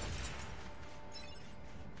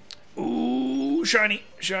 Ooh, shiny,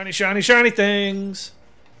 shiny, shiny, shiny things.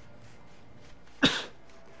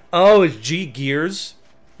 Oh, it's G gears.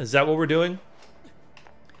 Is that what we're doing?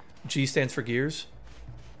 G stands for gears.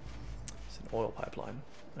 It's an oil pipeline.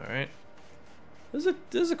 All right. This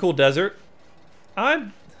is a cool desert.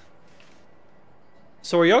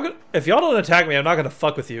 So are y'all gonna? If y'all don't attack me, I'm not gonna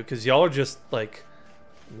fuck with you because y'all are just like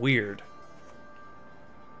weird.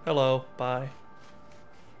 Hello, bye.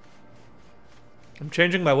 I'm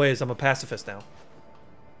changing my ways. I'm a pacifist now.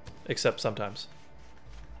 Except sometimes.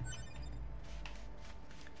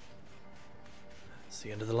 It's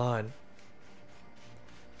the end of the line.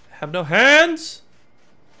 I have no hands!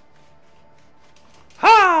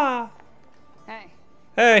 Ha! Hey.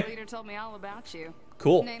 Hey. The leader told me all about you.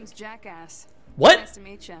 Cool. Name's Jackass. What? Nice to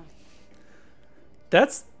meet you.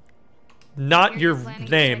 That's not your Planning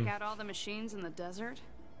to name. check out all the machines in the desert?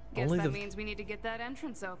 Guess Only that the- means we need to get that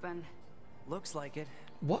entrance open. Looks like it.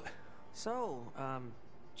 What? So,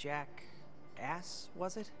 Jack Ass,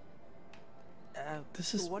 was it?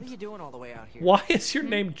 This is- What are you doing all the way out here? Why is your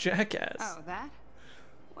name Jackass? Oh, that?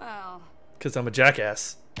 Well, Because I'm a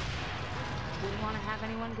jackass. wouldn't want to have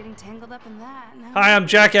anyone getting tangled up in that. No. Hi, I'm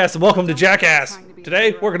Jackass, and welcome to Jackass.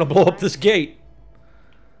 Today, we're gonna blow up this gate.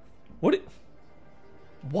 What?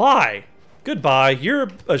 Why? Goodbye. You're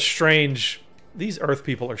a strange... These Earth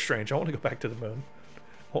people are strange. I want to go back to the moon.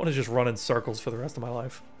 I want to just run in circles for the rest of my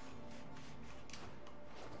life.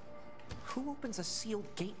 Who opens a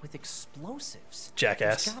sealed gate with explosives?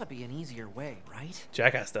 Jackass. There's gotta be an easier way, right?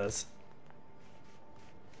 Jackass does.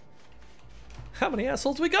 How many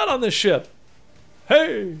assholes we got on this ship?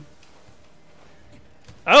 Hey!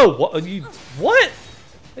 Oh, what? What?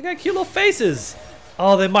 They got cute little faces.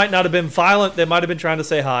 Oh, they might not have been violent. They might have been trying to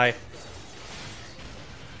say hi.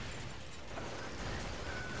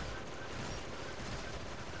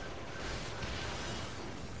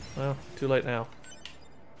 Well, too late now.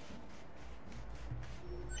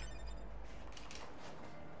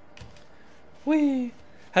 Whee!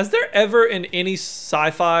 Has there ever in any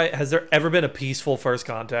sci-fi, has there ever been a peaceful first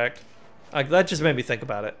contact? Like, that just made me think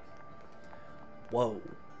about it. Whoa.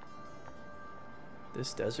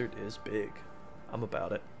 This desert is big. I'm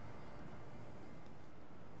about it.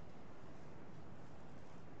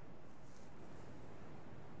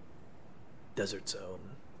 Desert zone.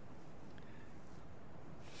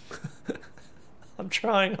 I'm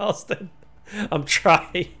trying, Austin. I'm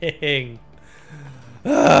trying.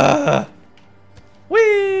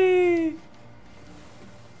 Whee!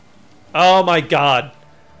 Oh my god.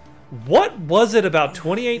 What was it about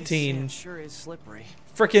 2018? Sure is slippery.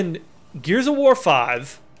 Frickin' Gears of War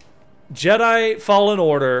 5, Jedi Fallen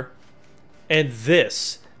Order, and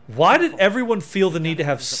this. Why did everyone feel the need to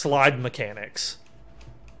have slide mechanics?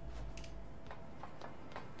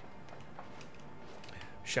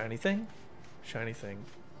 Shiny thing? Shiny thing.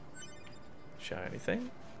 Shiny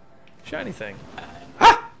thing? Shiny thing.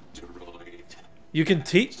 Ah! You can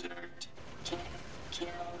teach.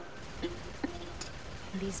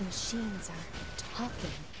 These machines are talking.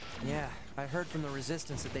 Yeah, I heard from the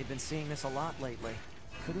Resistance that they've been seeing this a lot lately.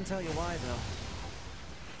 Couldn't tell you why,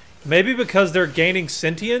 though. Maybe because they're gaining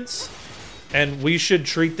sentience, and we should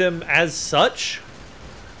treat them as such?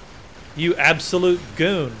 You absolute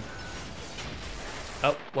goon.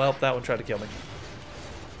 Oh, well, that one tried to kill me.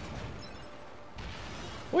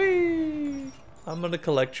 Whee! I'm gonna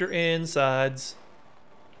collect your insides.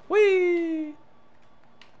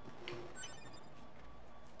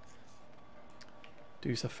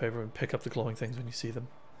 yourself a favor and pick up the glowing things when you see them.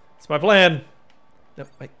 It's my plan. Nope,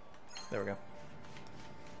 wait. There we go.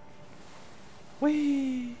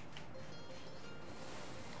 Whee!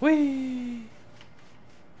 Whee!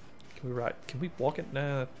 Can we ride? Can we walk it?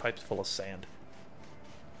 Nah, that pipe's full of sand.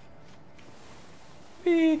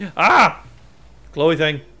 Whee! Ah! Glowy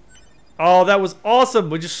thing. Oh, that was awesome.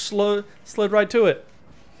 We just slid right to it.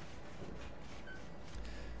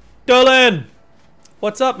 Dolan!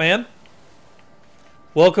 What's up, man?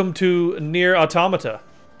 Welcome to NieR Automata.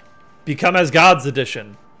 Become as Gods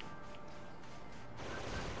edition.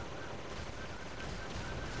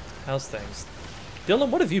 How's things? Dylan,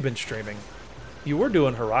 what have you been streaming? You were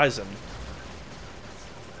doing Horizon.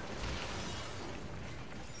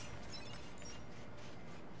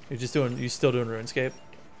 You still doing RuneScape?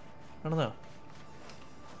 I don't know.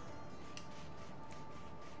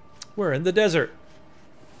 We're in the desert.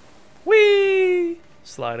 Whee!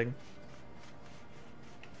 Sliding.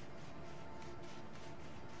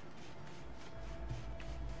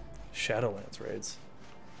 Shadowlands raids.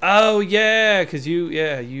 Oh yeah, cause you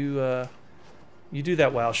do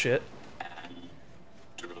that WoW shit.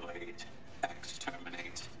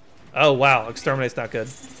 Exterminate. Oh wow, exterminate's not good.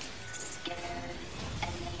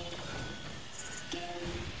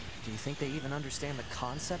 Do you think they even understand the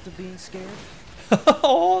concept of being scared?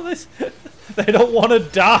 Oh, they don't want to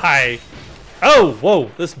die. Oh, whoa,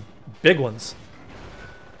 this big one's.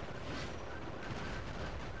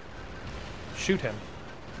 Shoot him.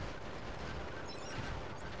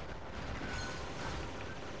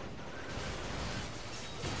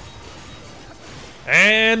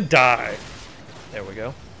 And die. There we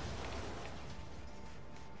go.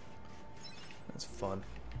 That's fun.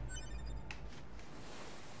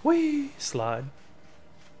 Whee! Slide.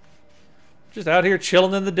 Just out here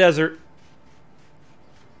chilling in the desert.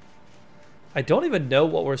 I don't even know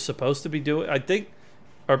what we're supposed to be doing. I think...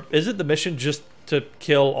 Or is it the mission just to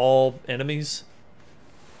kill all enemies?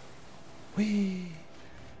 Whee!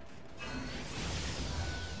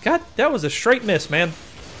 God, that was a straight miss, man.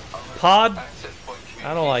 Pod,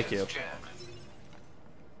 I don't like you.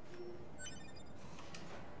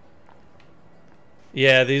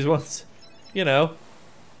 Yeah, these ones, you know,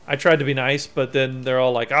 I tried to be nice, but then they're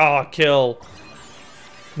all like, ah, oh, kill.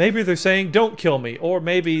 Maybe they're saying, don't kill me, or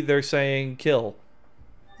maybe they're saying, kill.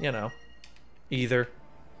 You know, either.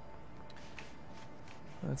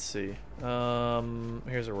 Let's see.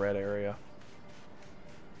 Here's a red area.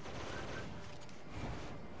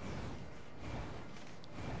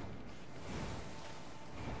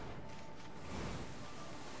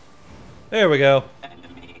 There we go.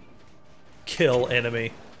 Enemy. Kill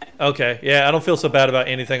enemy. Okay, yeah, I don't feel so bad about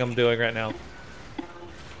anything I'm doing right now.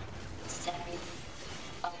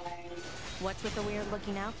 What's with the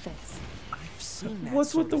weird-looking outfits? I've seen that.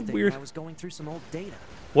 What's with the weird? I was going through some old data.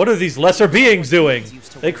 What are these lesser beings doing?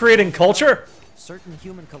 They creating culture? Certain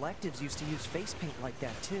human collectives used to use face paint like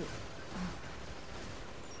that too.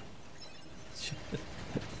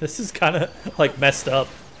 This is kind of like messed up.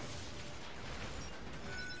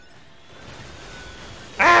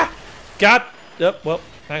 Ah! Got. Yep. Well,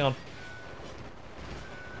 hang on.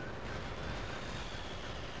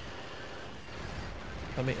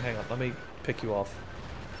 Hang on. Let me pick you off.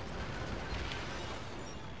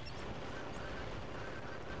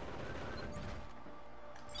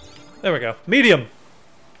 There we go. Medium.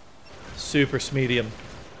 Super medium.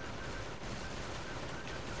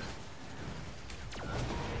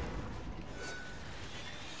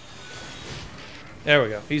 There we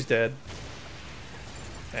go. He's dead.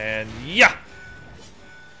 And yeah.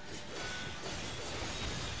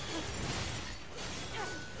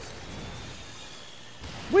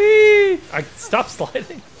 Whee! I stopped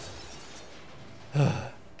sliding. All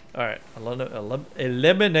right.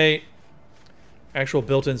 Eliminate actual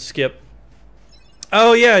built-in skip.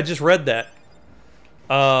 Oh yeah, I just read that.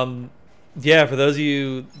 Yeah, for those of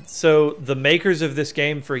you, so the makers of this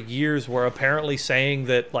game for years were apparently saying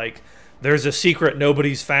that like there's a secret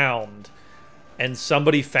nobody's found, and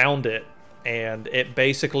somebody found it, and it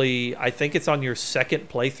basically, I think it's on your second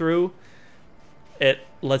playthrough, it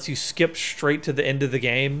lets you skip straight to the end of the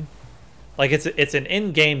game. Like it's an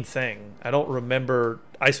in-game thing. I don't remember.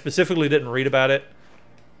 I specifically didn't read about it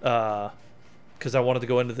because I wanted to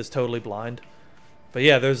go into this totally blind. But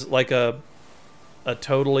yeah, there's like a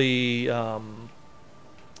totally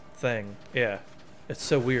thing. Yeah, it's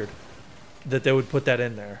so weird that they would put that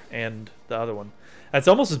in there, and the other one. That's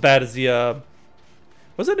almost as bad as the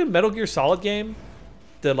was that a Metal Gear Solid game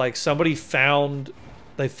that like somebody found,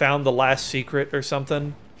 they found the last secret or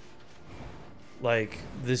something like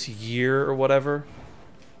this year or whatever.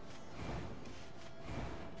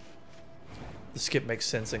 The skip makes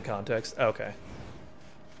sense in context. Okay.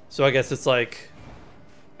 So I guess it's like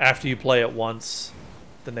after you play it once,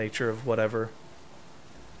 the nature of whatever.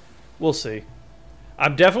 We'll see.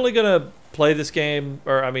 I'm definitely gonna play this game,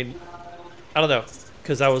 or I mean, I don't know,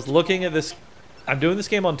 because I was looking at this. I'm doing this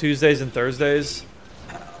game on Tuesdays and Thursdays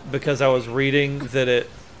because I was reading that it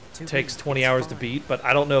takes 20 hours to beat, but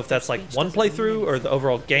I don't know if that's like one playthrough or the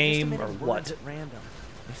overall game or what.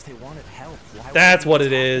 That's what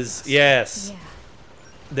it is. Yes.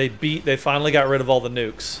 They finally got rid of all the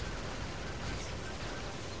nukes.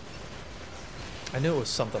 I knew it was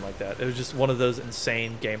something like that. It was just one of those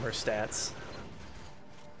insane gamer stats.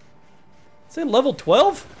 Say level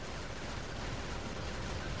 12?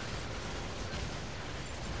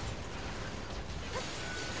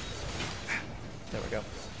 There we go.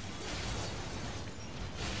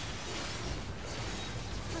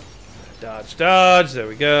 Dodge, dodge. There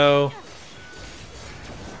we go.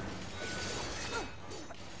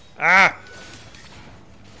 Ah!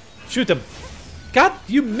 Shoot them. God,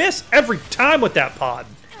 you miss every time with that pod.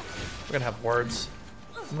 We're gonna have words.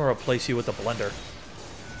 I'm gonna replace you with a blender.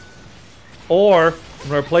 Or I'm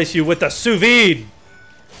gonna replace you with a sous vide.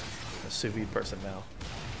 I'm a sous vide person now.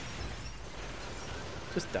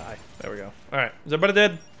 Just die. There we go. Alright, is everybody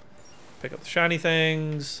dead? Pick up the shiny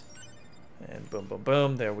things. And boom, boom,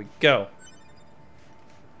 boom. There we go.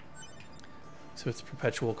 So it's a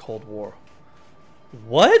perpetual Cold War.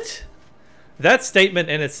 What? That statement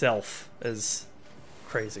in itself is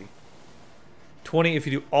crazy. 20 if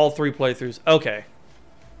you do all 3 playthroughs. Okay.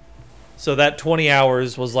 So that 20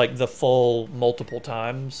 hours was like the full multiple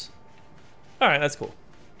times. Alright, that's cool.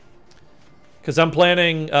 Because I'm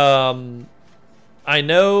planning... I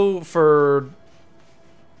know for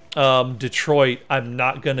Detroit, I'm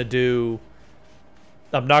not gonna do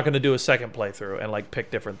a second playthrough and like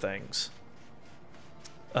pick different things.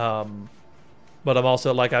 But I'm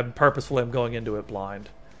also like I'm going into it blind.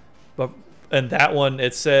 And that one I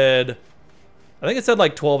think it said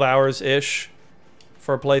like 12 hours ish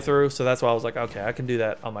for a playthrough, so that's why I was like, okay, I can do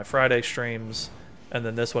that on my Friday streams. And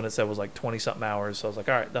then this one it said was like 20 something hours, so I was like,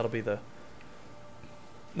 all right, that'll be the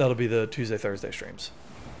Tuesday, Thursday streams.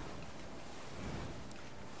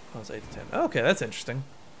 Oh, it's 8 to 10. Okay, that's interesting.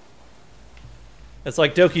 It's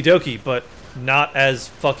like Doki Doki, but not as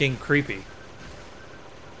fucking creepy.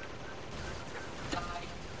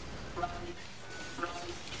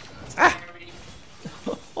 Ah!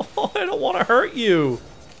 Oh, I don't want to hurt you.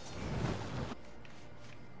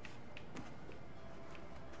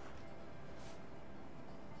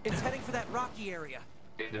 It's heading for that rocky area.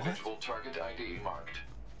 Individual target ID marked.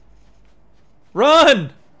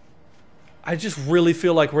 Run! I just really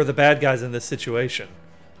feel like we're the bad guys in this situation.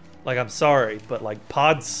 Like, I'm sorry, but like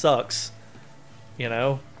pod sucks. You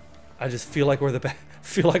know? I just feel like we're the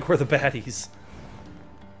baddies.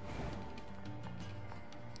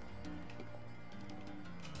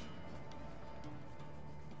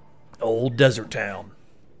 Old desert town.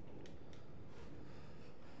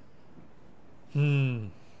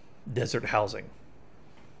 Desert housing.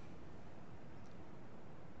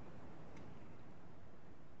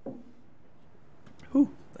 Ooh,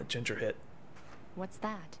 that ginger hit. What's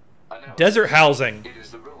that? Desert housing. It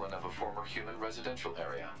is the ruin of a former human residential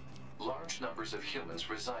area. Large numbers of humans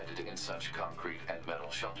resided in such concrete and metal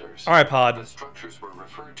shelters. All right, pod. The structures were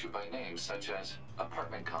referred to by names such as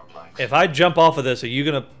apartment complex. If I jump off of this, are you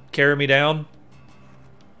gonna carry me down?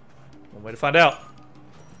 One way to find out.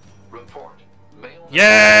 Report. Mail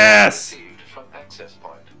yes! Received from access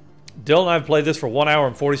point. Dylan and I have played this for 1 hour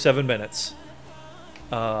and 47 minutes.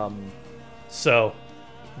 So,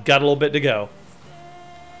 got a little bit to go.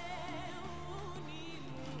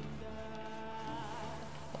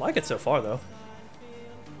 I like it so far, though.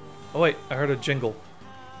 Oh, wait. I heard a jingle.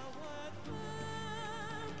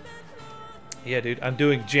 Yeah, dude. I'm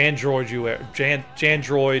doing Jandroid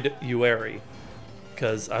Ueri.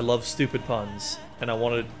 Because I love stupid puns. And I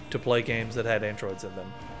wanted to play games that had androids in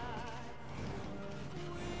them.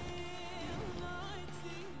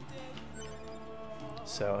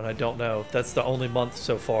 So, and I don't know. That's the only month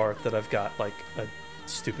so far that I've got, like, a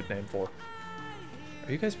stupid name for.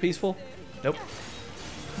 Are you guys peaceful? Nope.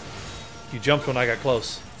 You jumped when I got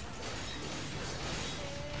close.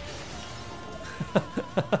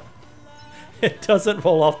 It doesn't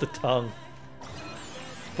roll off the tongue.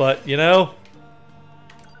 But, you know,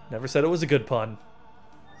 never said it was a good pun.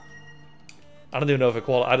 I don't even know if it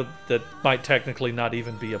qualifies. That might technically not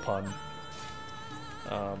even be a pun.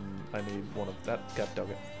 I need one of that. Got dug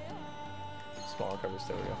it. Smaller covers.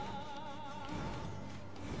 There we go.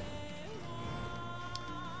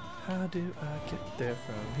 How do I get there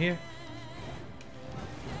from here?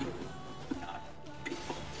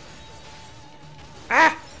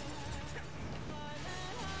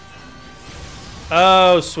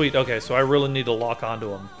 Oh, sweet. Okay, so I really need to lock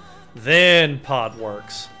onto him. Then pod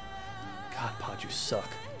works. God, pod, you suck.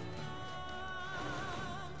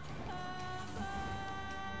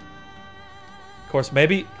 Of course,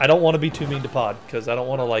 maybe I don't want to be too mean to pod, because I don't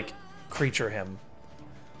want to, like, creature him.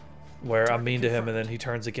 Where I'm mean to him and then he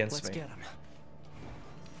turns against me.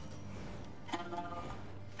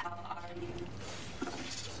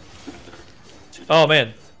 Oh,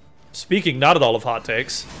 man. Speaking not at all of hot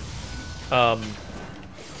takes,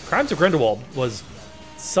 Crimes of Grindelwald was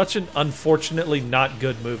such an unfortunately not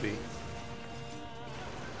good movie.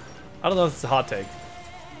 I don't know if it's a hot take,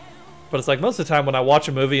 but it's like most of the time when I watch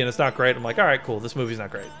a movie and it's not great, I'm like, all right, cool, this movie's not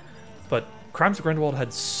great. But Crimes of Grindelwald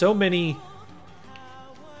had so many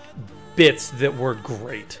bits that were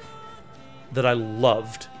great, that I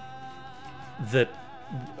loved, that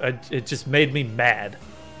it just made me mad.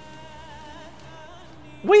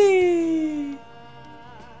 Whee!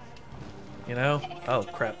 You know? Oh,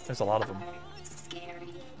 crap. There's a lot of them.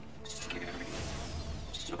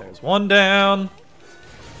 There's one down.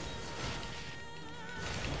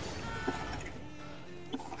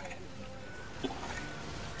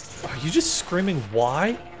 Are you just screaming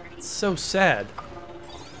why? It's so sad.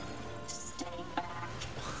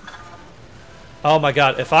 Oh my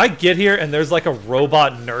god, if I get here and there's like a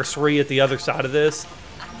robot nursery at the other side of this,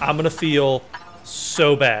 I'm gonna feel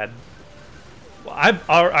so bad.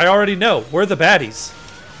 I already know. We're the baddies.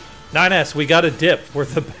 9S, we got a dip. We're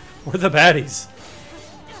the baddies.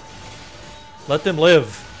 Let them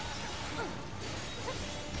live.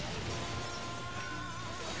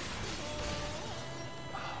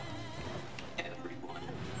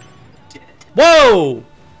 Whoa!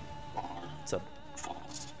 What's up?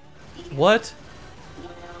 What?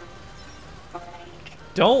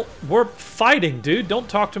 We're fighting, dude. Don't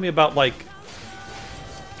talk to me about, like,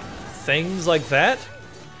 things like that.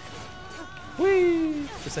 Whee!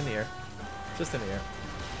 Just in the air. Just in the air.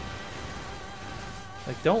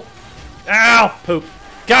 Like, don't. Ow! Poop.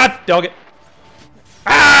 God dog it.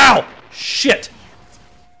 Ow! Shit!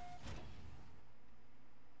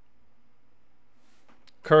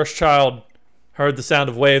 Cursed child heard the sound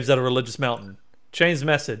of waves at a religious mountain. Change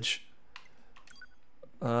message.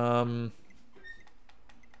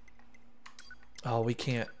 Oh, we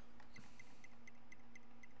can't.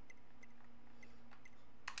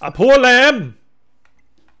 A poor lamb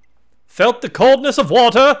felt the coldness of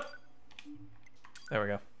water. There we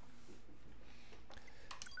go.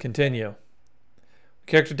 Continue.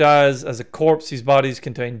 The character dies as a corpse. These bodies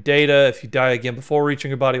contain data. If you die again before reaching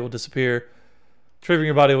your body, it will disappear. Retrieving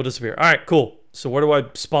your body will disappear. All right, cool. So where do I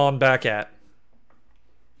spawn back at?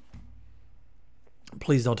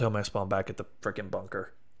 Please don't tell me I spawn back at the frickin'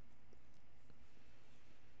 bunker.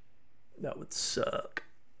 That would suck.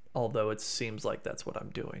 Although it seems like that's what I'm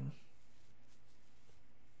doing.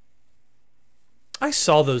 I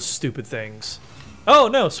saw those stupid things. Oh,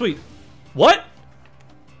 no, sweet. What?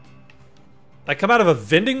 I come out of a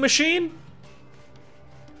vending machine?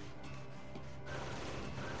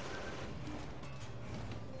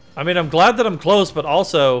 I mean, I'm glad that I'm close, but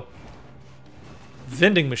also...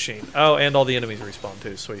 vending machine. Oh, and all the enemies respawn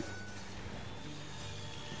too. Sweet.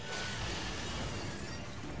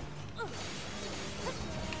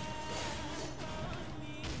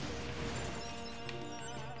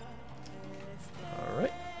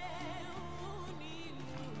 Alright.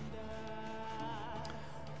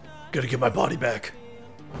 Gotta get my body back.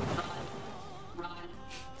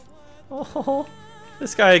 Oh,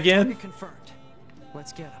 this guy again. Confirmed.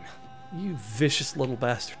 Let's get him. You vicious little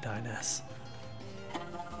bastard, 9S.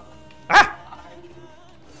 Ah!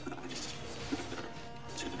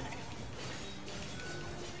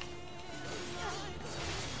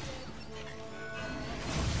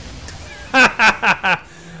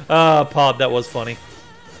 Pod, that was funny.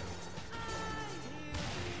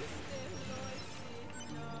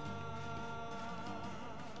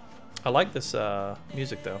 I like this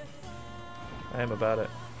music though. I am about it.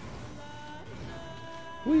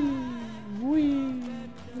 Wee, wee,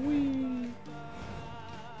 wee.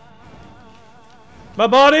 My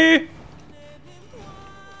body!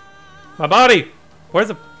 My body! Where's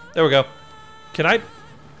the... There we go. Can I...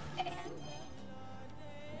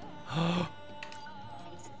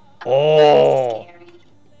 Oh!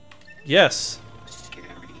 Yes.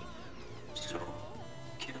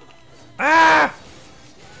 Ah!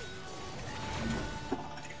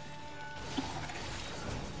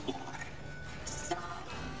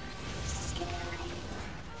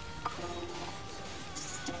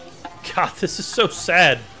 God, this is so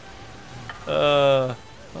sad. Well,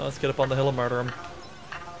 let's get up on the hill and murder him.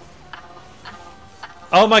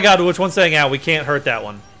 Oh my god, which one's saying out? We can't hurt that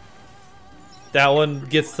one. That one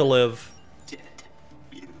gets to live.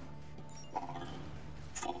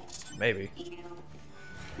 Maybe.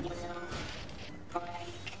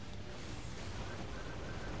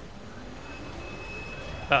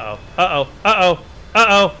 Uh-oh. Uh-oh. Uh-oh.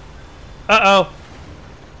 Uh-oh. Uh-oh.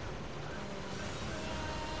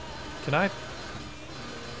 Can I?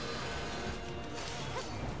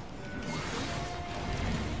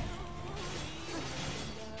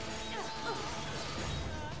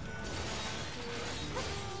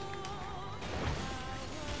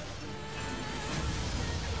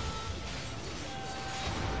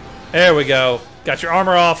 There we go. Got your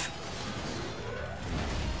armor off.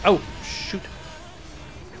 Oh, shoot.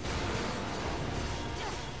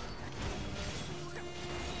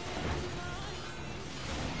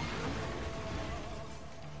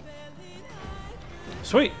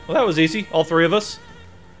 Sweet. Well, that was easy. All three of us.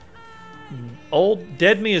 Old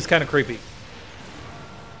dead me is kind of creepy.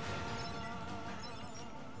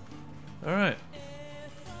 All right.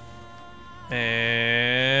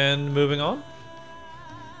 And moving on.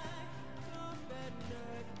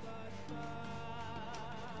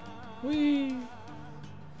 Whee.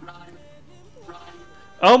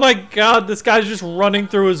 Oh my god, this guy's just running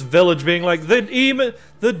through his village being like,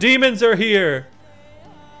 the demons are here.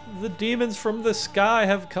 The demons from the sky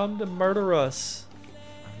have come to murder us.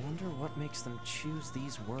 I wonder what makes them choose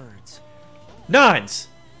these words. Nines!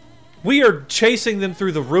 We are chasing them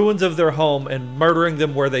through the ruins of their home and murdering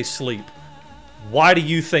them where they sleep. Why do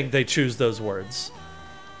you think they choose those words?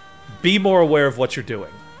 Be more aware of what you're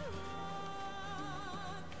doing.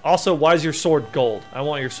 Also, why is your sword gold? I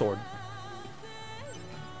want your sword.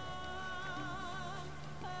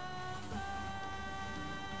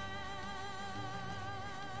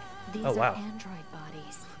 These oh, wow. are android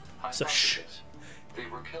bodies. It's a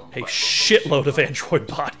shitload of android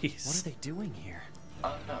bodies. What are they doing here?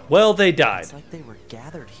 Well, they died. It's like they were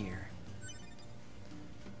gathered here.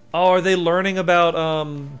 Oh, are they learning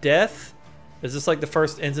about death? Is this like the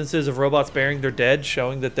first instances of robots burying their dead,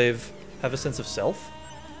 showing that they've have a sense of self?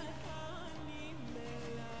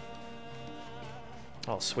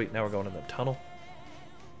 Oh, sweet. Now we're going in the tunnel.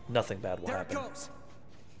 Nothing bad will happen.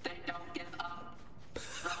 They don't give up.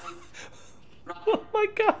 Oh my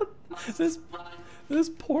god. This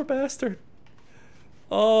poor bastard.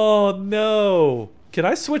 Oh no. Can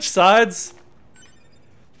I switch sides?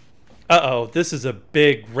 Uh-oh. This is a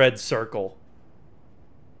big red circle.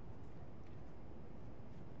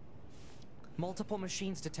 Multiple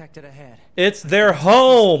machines detected ahead. It's their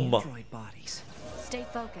home. Android bodies. Stay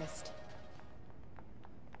focused.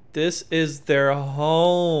 This is their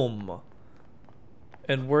home.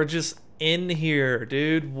 And we're just in here,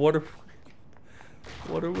 dude. What are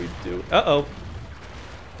we doing? Uh-oh.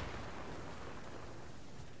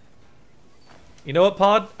 You know what,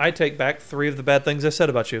 Pod? I take back 3 of the bad things I said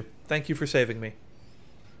about you. Thank you for saving me.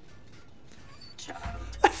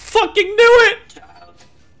 I fucking knew it!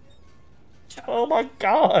 Oh my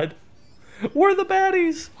god. We're the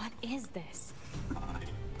baddies. What is this?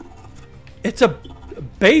 It's a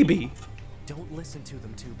baby. Don't listen to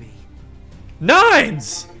them, 2B.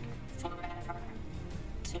 Nines!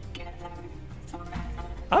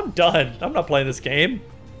 I'm done. I'm not playing this game.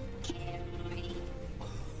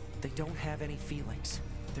 They don't have any feelings.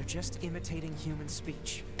 They're just imitating human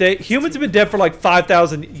speech. Humans have been dead for like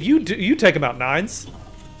 5,000. You take them out, Nines.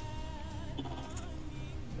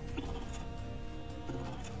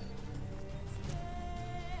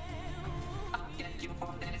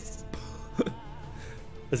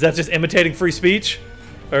 Is that just imitating free speech?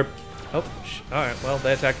 Or, oh, alright, well,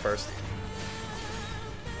 they attacked first.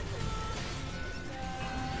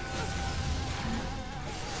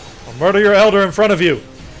 I'll murder your elder in front of you.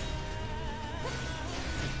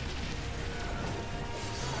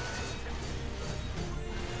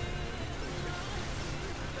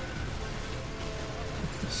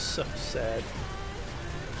 So sad.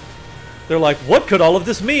 They're like, what could all of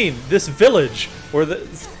this mean? This village, or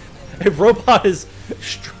a robot is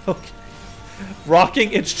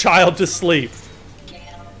rocking its child to sleep.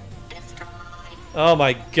 Oh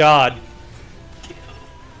my god.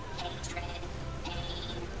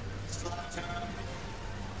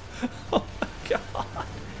 Oh my god.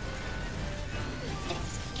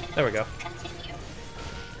 There we go.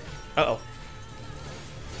 Uh-oh.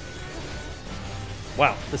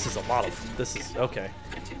 Wow, this is a lot of... This is... Okay.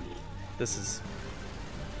 This is...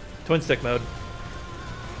 Twin stick mode.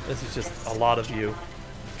 This is just a lot of you.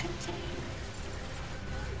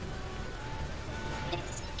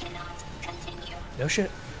 No shit.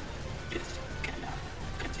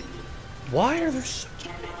 Why are there so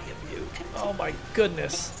many of you? Oh my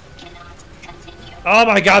goodness. Oh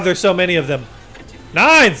my god, there's so many of them.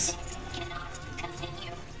 Nines!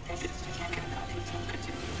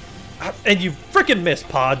 And you freaking missed,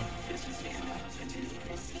 Pod.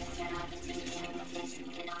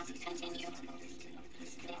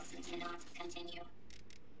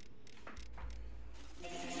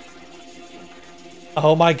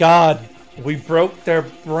 Oh my god. We broke their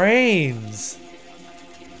brains.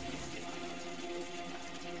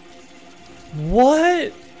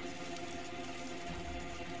 What?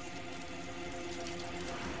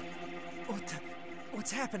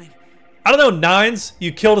 What's happening? I don't know, Nines.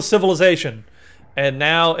 You killed a civilization. And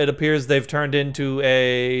now it appears they've turned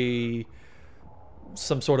into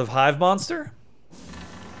some sort of hive monster?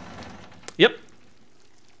 Yep.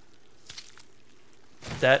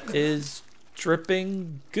 That is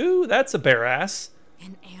dripping goo. That's a bare ass.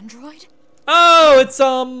 An android? Oh, it's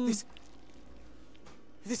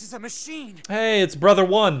This is a machine. Hey, it's Brother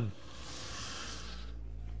One.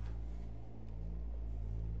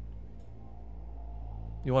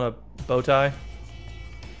 You want a bow tie?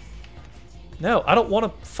 No, I don't want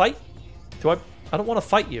to fight. I don't want to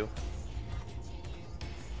fight you.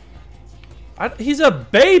 He's a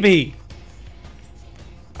baby.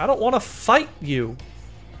 I don't want to fight you.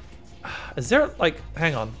 Is there, like,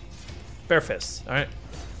 hang on. Bare fists, all right?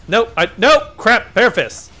 Nope, nope, crap, bare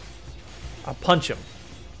fists. I'll punch him.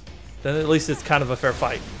 Then at least it's kind of a fair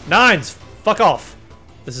fight. Nines, fuck off.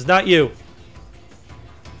 This is not you.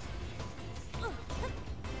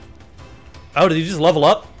 Oh, did he just level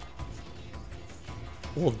up?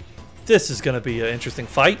 Well, this is going to be an interesting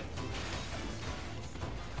fight.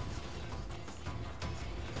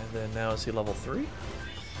 And then now is he level 3?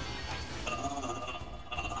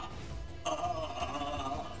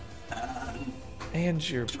 And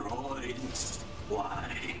your droids,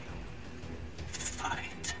 why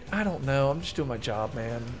fight? I don't know. I'm just doing my job,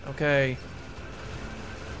 man. Okay.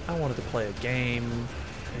 I wanted to play a game,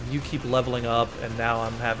 and you keep leveling up, and now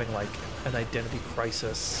I'm having like an identity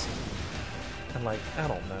crisis. And like, I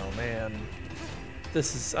don't know, man.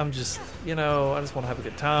 This is, I'm just, you know, I just want to have a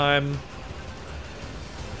good time.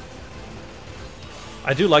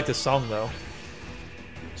 I do like this song though.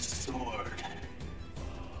 Sword.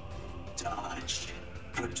 Dodge.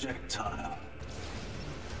 Projectile.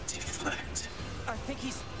 Deflect. I think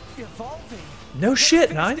he's evolving. No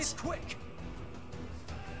shit, Nines.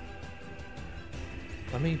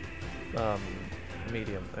 Let me,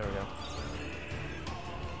 medium. There we go.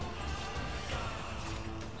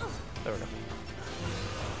 There we go.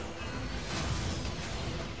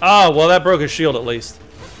 Oh, well, that broke his shield at least.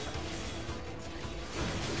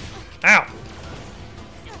 Ow!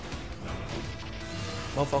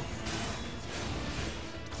 Mofo.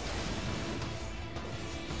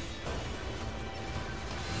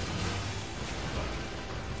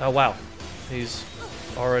 Oh, wow. He's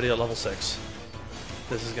already at level 6.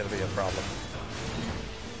 This is going to be a problem.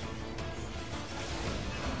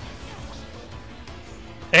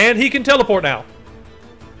 And he can teleport now.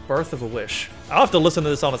 Birth of a Wish. I'll have to listen to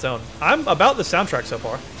this on its own. I'm about the soundtrack so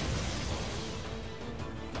far.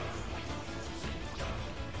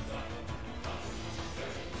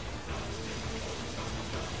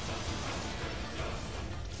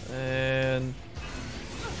 And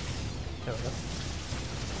there we go.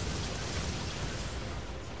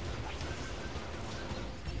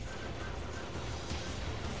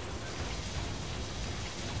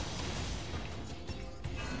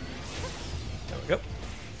 There we go.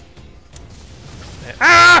 And,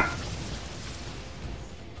 ah!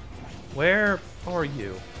 Where are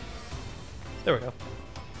you? There we go.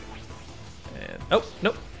 And oh,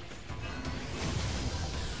 nope.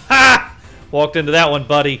 Ha! Walked into that one,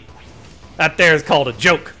 buddy. That there is called a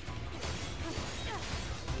joke.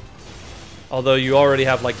 Although you already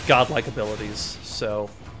have like godlike abilities, so.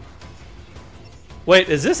 Wait,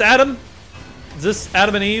 is this Adam? Is this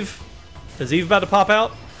Adam and Eve? Is Eve about to pop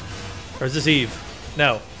out? Or is this Eve?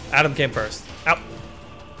 No, Adam came first. Out.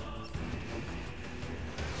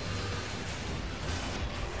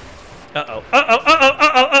 Uh-oh. Uh-oh, uh-oh,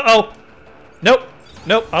 uh-oh, uh-oh. Nope.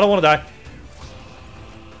 Nope, I don't want to die.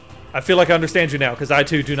 I feel like I understand you now, because I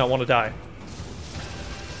too do not want to die.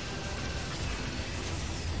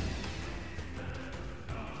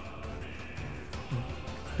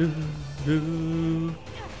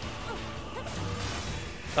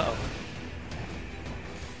 Uh-oh.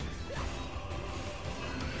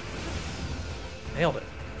 Nailed it.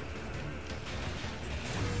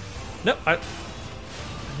 Nope, I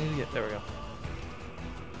need to get, there we go.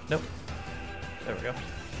 Nope. There we go.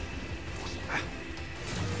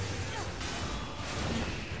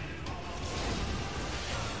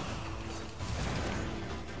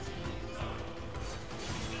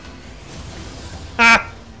 Ah.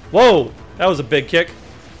 Whoa! That was a big kick.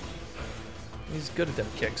 He's good at them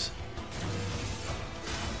kicks.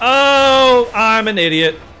 Oh! I'm an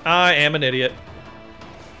idiot. I am an idiot.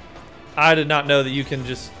 I did not know that you can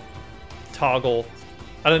just toggle.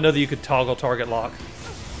 I didn't know that you could toggle target lock.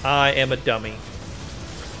 I am a dummy.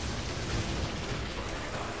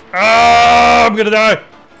 Ah! I'm gonna die!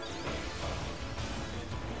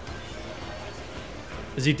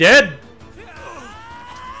 Is he dead?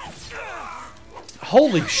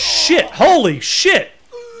 Holy shit! Holy shit!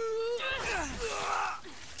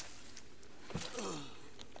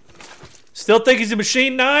 Still think he's a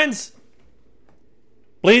machine, Nines?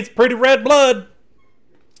 Bleeds pretty red blood.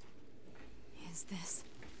 Is this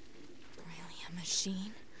really a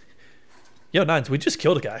machine? Yo, Nines, we just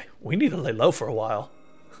killed a guy. We need to lay low for a while.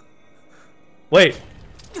 Wait.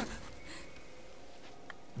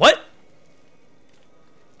 What?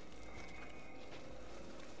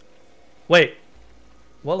 Wait.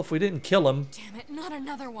 Well, if we didn't kill him, damn it, not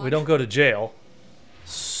another one. we don't go to jail.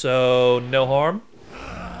 So, no harm?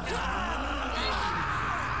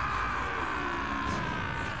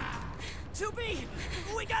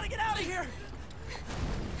 We gotta get out of here.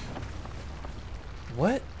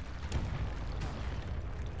 What?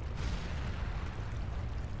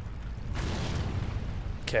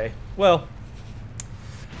 Okay, well,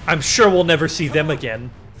 I'm sure we'll never see them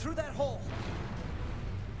again. Through that hole.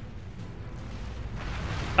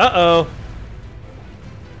 Uh-oh.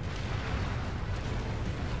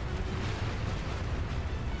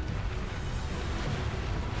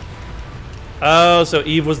 Oh, so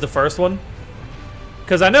Eve was the first one?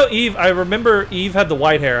 Because I know Eve, I remember Eve had the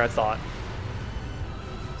white hair, I thought.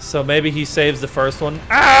 So maybe he saves the first one.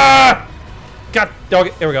 Ah! God, dog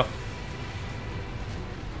it. Here we go.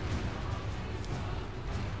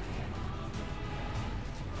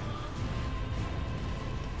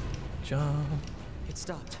 Jump. It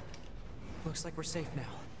stopped. Looks like we're safe now.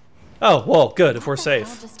 Oh, well, good if we're safe.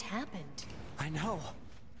 What just happened? I know.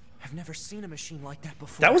 I've never seen a machine like that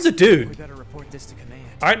before. That was a dude. We better report this to command.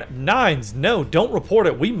 All right, Nines, no, don't report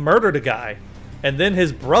it. We murdered a guy. And then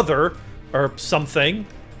his brother or something.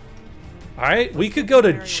 All right, we could go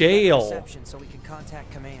to jail. So we can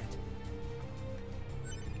contact command.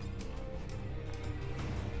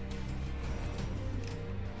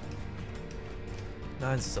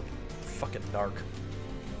 Nines is a fucking narc.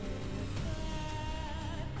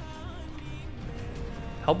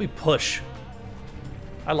 Help me push.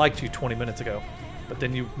 I liked you 20 minutes ago, but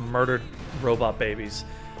then you murdered robot babies.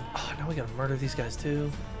 Oh, now we gotta murder these guys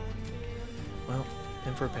too. Well,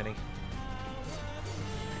 in for a penny.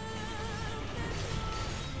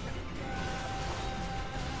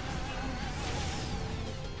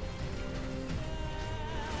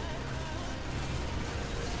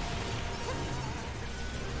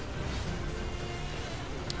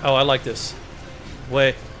 Oh, I like this.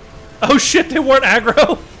 Wait. Oh shit, they weren't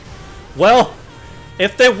aggro? Well,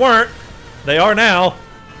 if they weren't, they are now.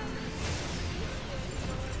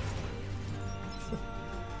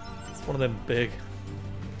 It's one of them big.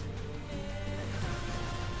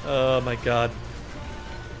 Oh my god.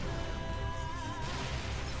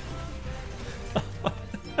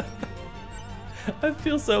 I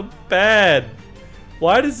feel so bad.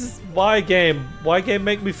 Why does this, why game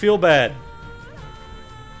make me feel bad?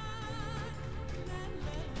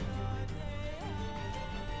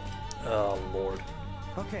 Oh, Lord.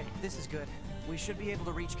 Okay, this is good. We should be able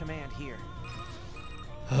to reach command here.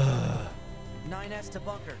 9S to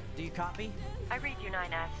bunker. Do you copy? I read you,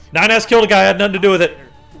 9S. 9S killed a guy, had nothing to do with it.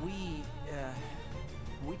 We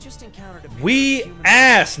just encountered a We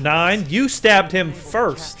ass, 9. You stabbed him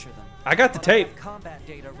first. I got the tape. Combat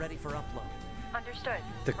data ready for upload. Understood.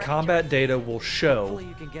 The combat data will show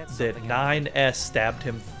that 9S stabbed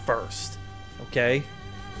him first. Okay?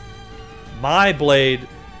 My blade...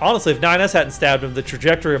 Honestly, if 9S hadn't stabbed him, the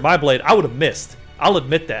trajectory of my blade, I would have missed. I'll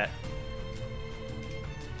admit that.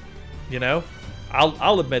 You know?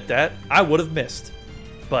 I'll admit that. I would have missed.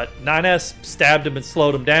 But 9S stabbed him and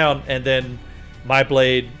slowed him down, and then my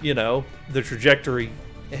blade, you know, the trajectory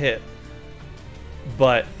hit.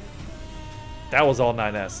 But that was all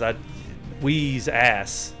 9S. Wee's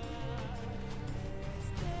ass.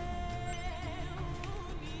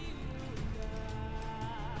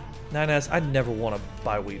 Nines, I'd never want to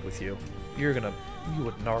buy weed with you. You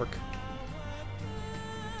would narc.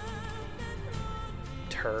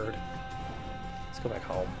 Turd. Let's go back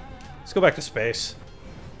home. Let's go back to space.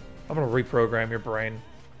 I'm gonna reprogram your brain.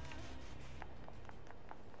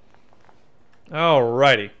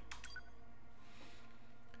 Alrighty.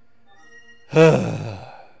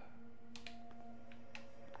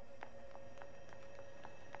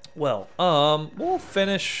 Well, we'll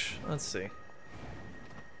finish. Let's see.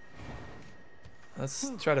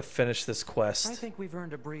 Let's try to finish this quest. I think we've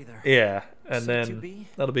earned a breather. Yeah, and then C2B,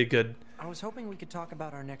 that'll be good. I was hoping we could talk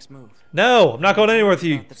about our next move. No, I'm not going anywhere with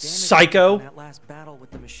you, psycho. That last battle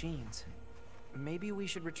with the machines. Maybe we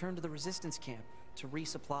should return to the resistance camp to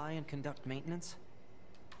resupply and conduct maintenance.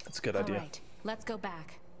 That's a good idea. All right, let's go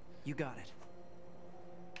back. You got it.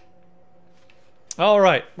 All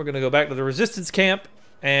right, we're gonna go back to the resistance camp,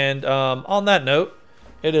 and on that note,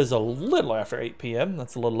 it is a little after 8 p.m.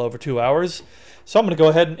 That's a little over 2 hours, so I'm gonna go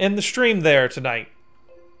ahead and end the stream there tonight.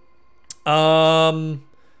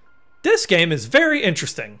 This game is very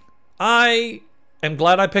interesting. I am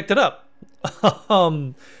glad I picked it up.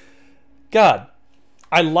 God,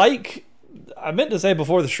 I meant to say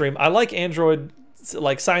before the stream, I like Android,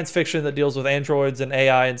 like science fiction that deals with androids and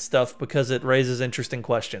AI and stuff because it raises interesting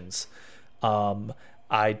questions.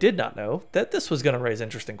 I did not know that this was going to raise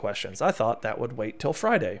interesting questions. I thought that would wait till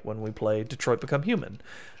Friday when we play Detroit Become Human.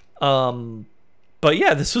 But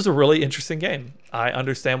yeah, this was a really interesting game. I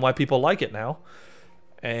understand why people like it now.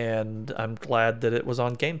 And I'm glad that it was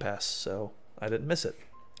on Game Pass, so I didn't miss it.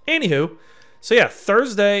 Anywho, so yeah,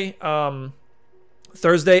 Thursday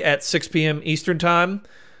at 6 p.m. Eastern Time,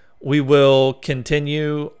 we will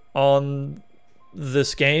continue on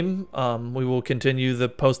this game. We will continue the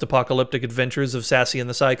post-apocalyptic adventures of Sassy and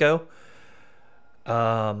the Psycho.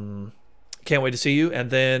 Can't wait to see you.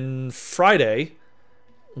 And then Friday,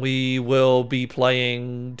 we will be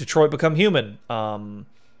playing Detroit Become Human.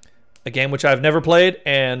 A game which I've never played,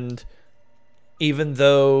 and even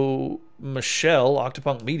though Michelle,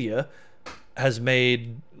 Octopunk Media, has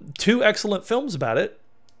made 2 excellent films about it,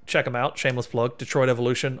 check them out, shameless plug, Detroit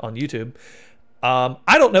Evolution on YouTube,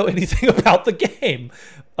 I don't know anything about the game.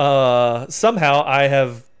 Somehow I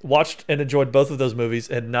have watched and enjoyed both of those movies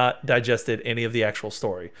and not digested any of the actual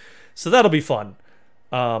story. So that'll be fun.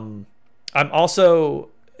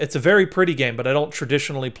 It's a very pretty game, but I don't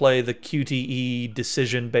traditionally play the QTE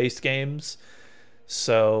decision-based games.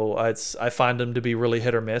 So I find them to be really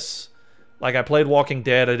hit or miss. Like, I played Walking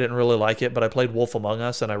Dead, I didn't really like it, but I played Wolf Among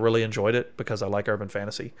Us, and I really enjoyed it because I like urban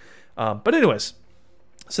fantasy. But anyways,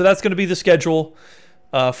 so that's going to be the schedule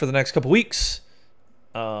for the next couple weeks.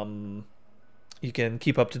 You can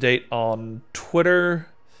keep up to date on Twitter.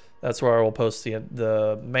 That's where I will post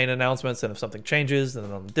the main announcements, and if something changes,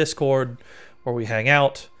 then on Discord, where we hang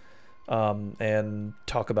out and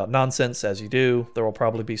talk about nonsense, as you do. There will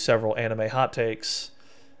probably be several anime hot takes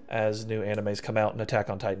as new animes come out and Attack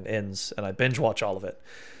on Titan ends, and I binge watch all of it.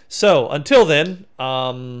 So until then,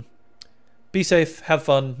 be safe, have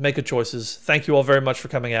fun, make good choices. Thank you all very much for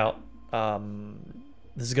coming out.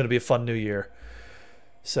 This is going to be a fun new year.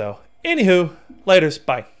 So, anywho, laters,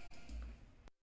 bye.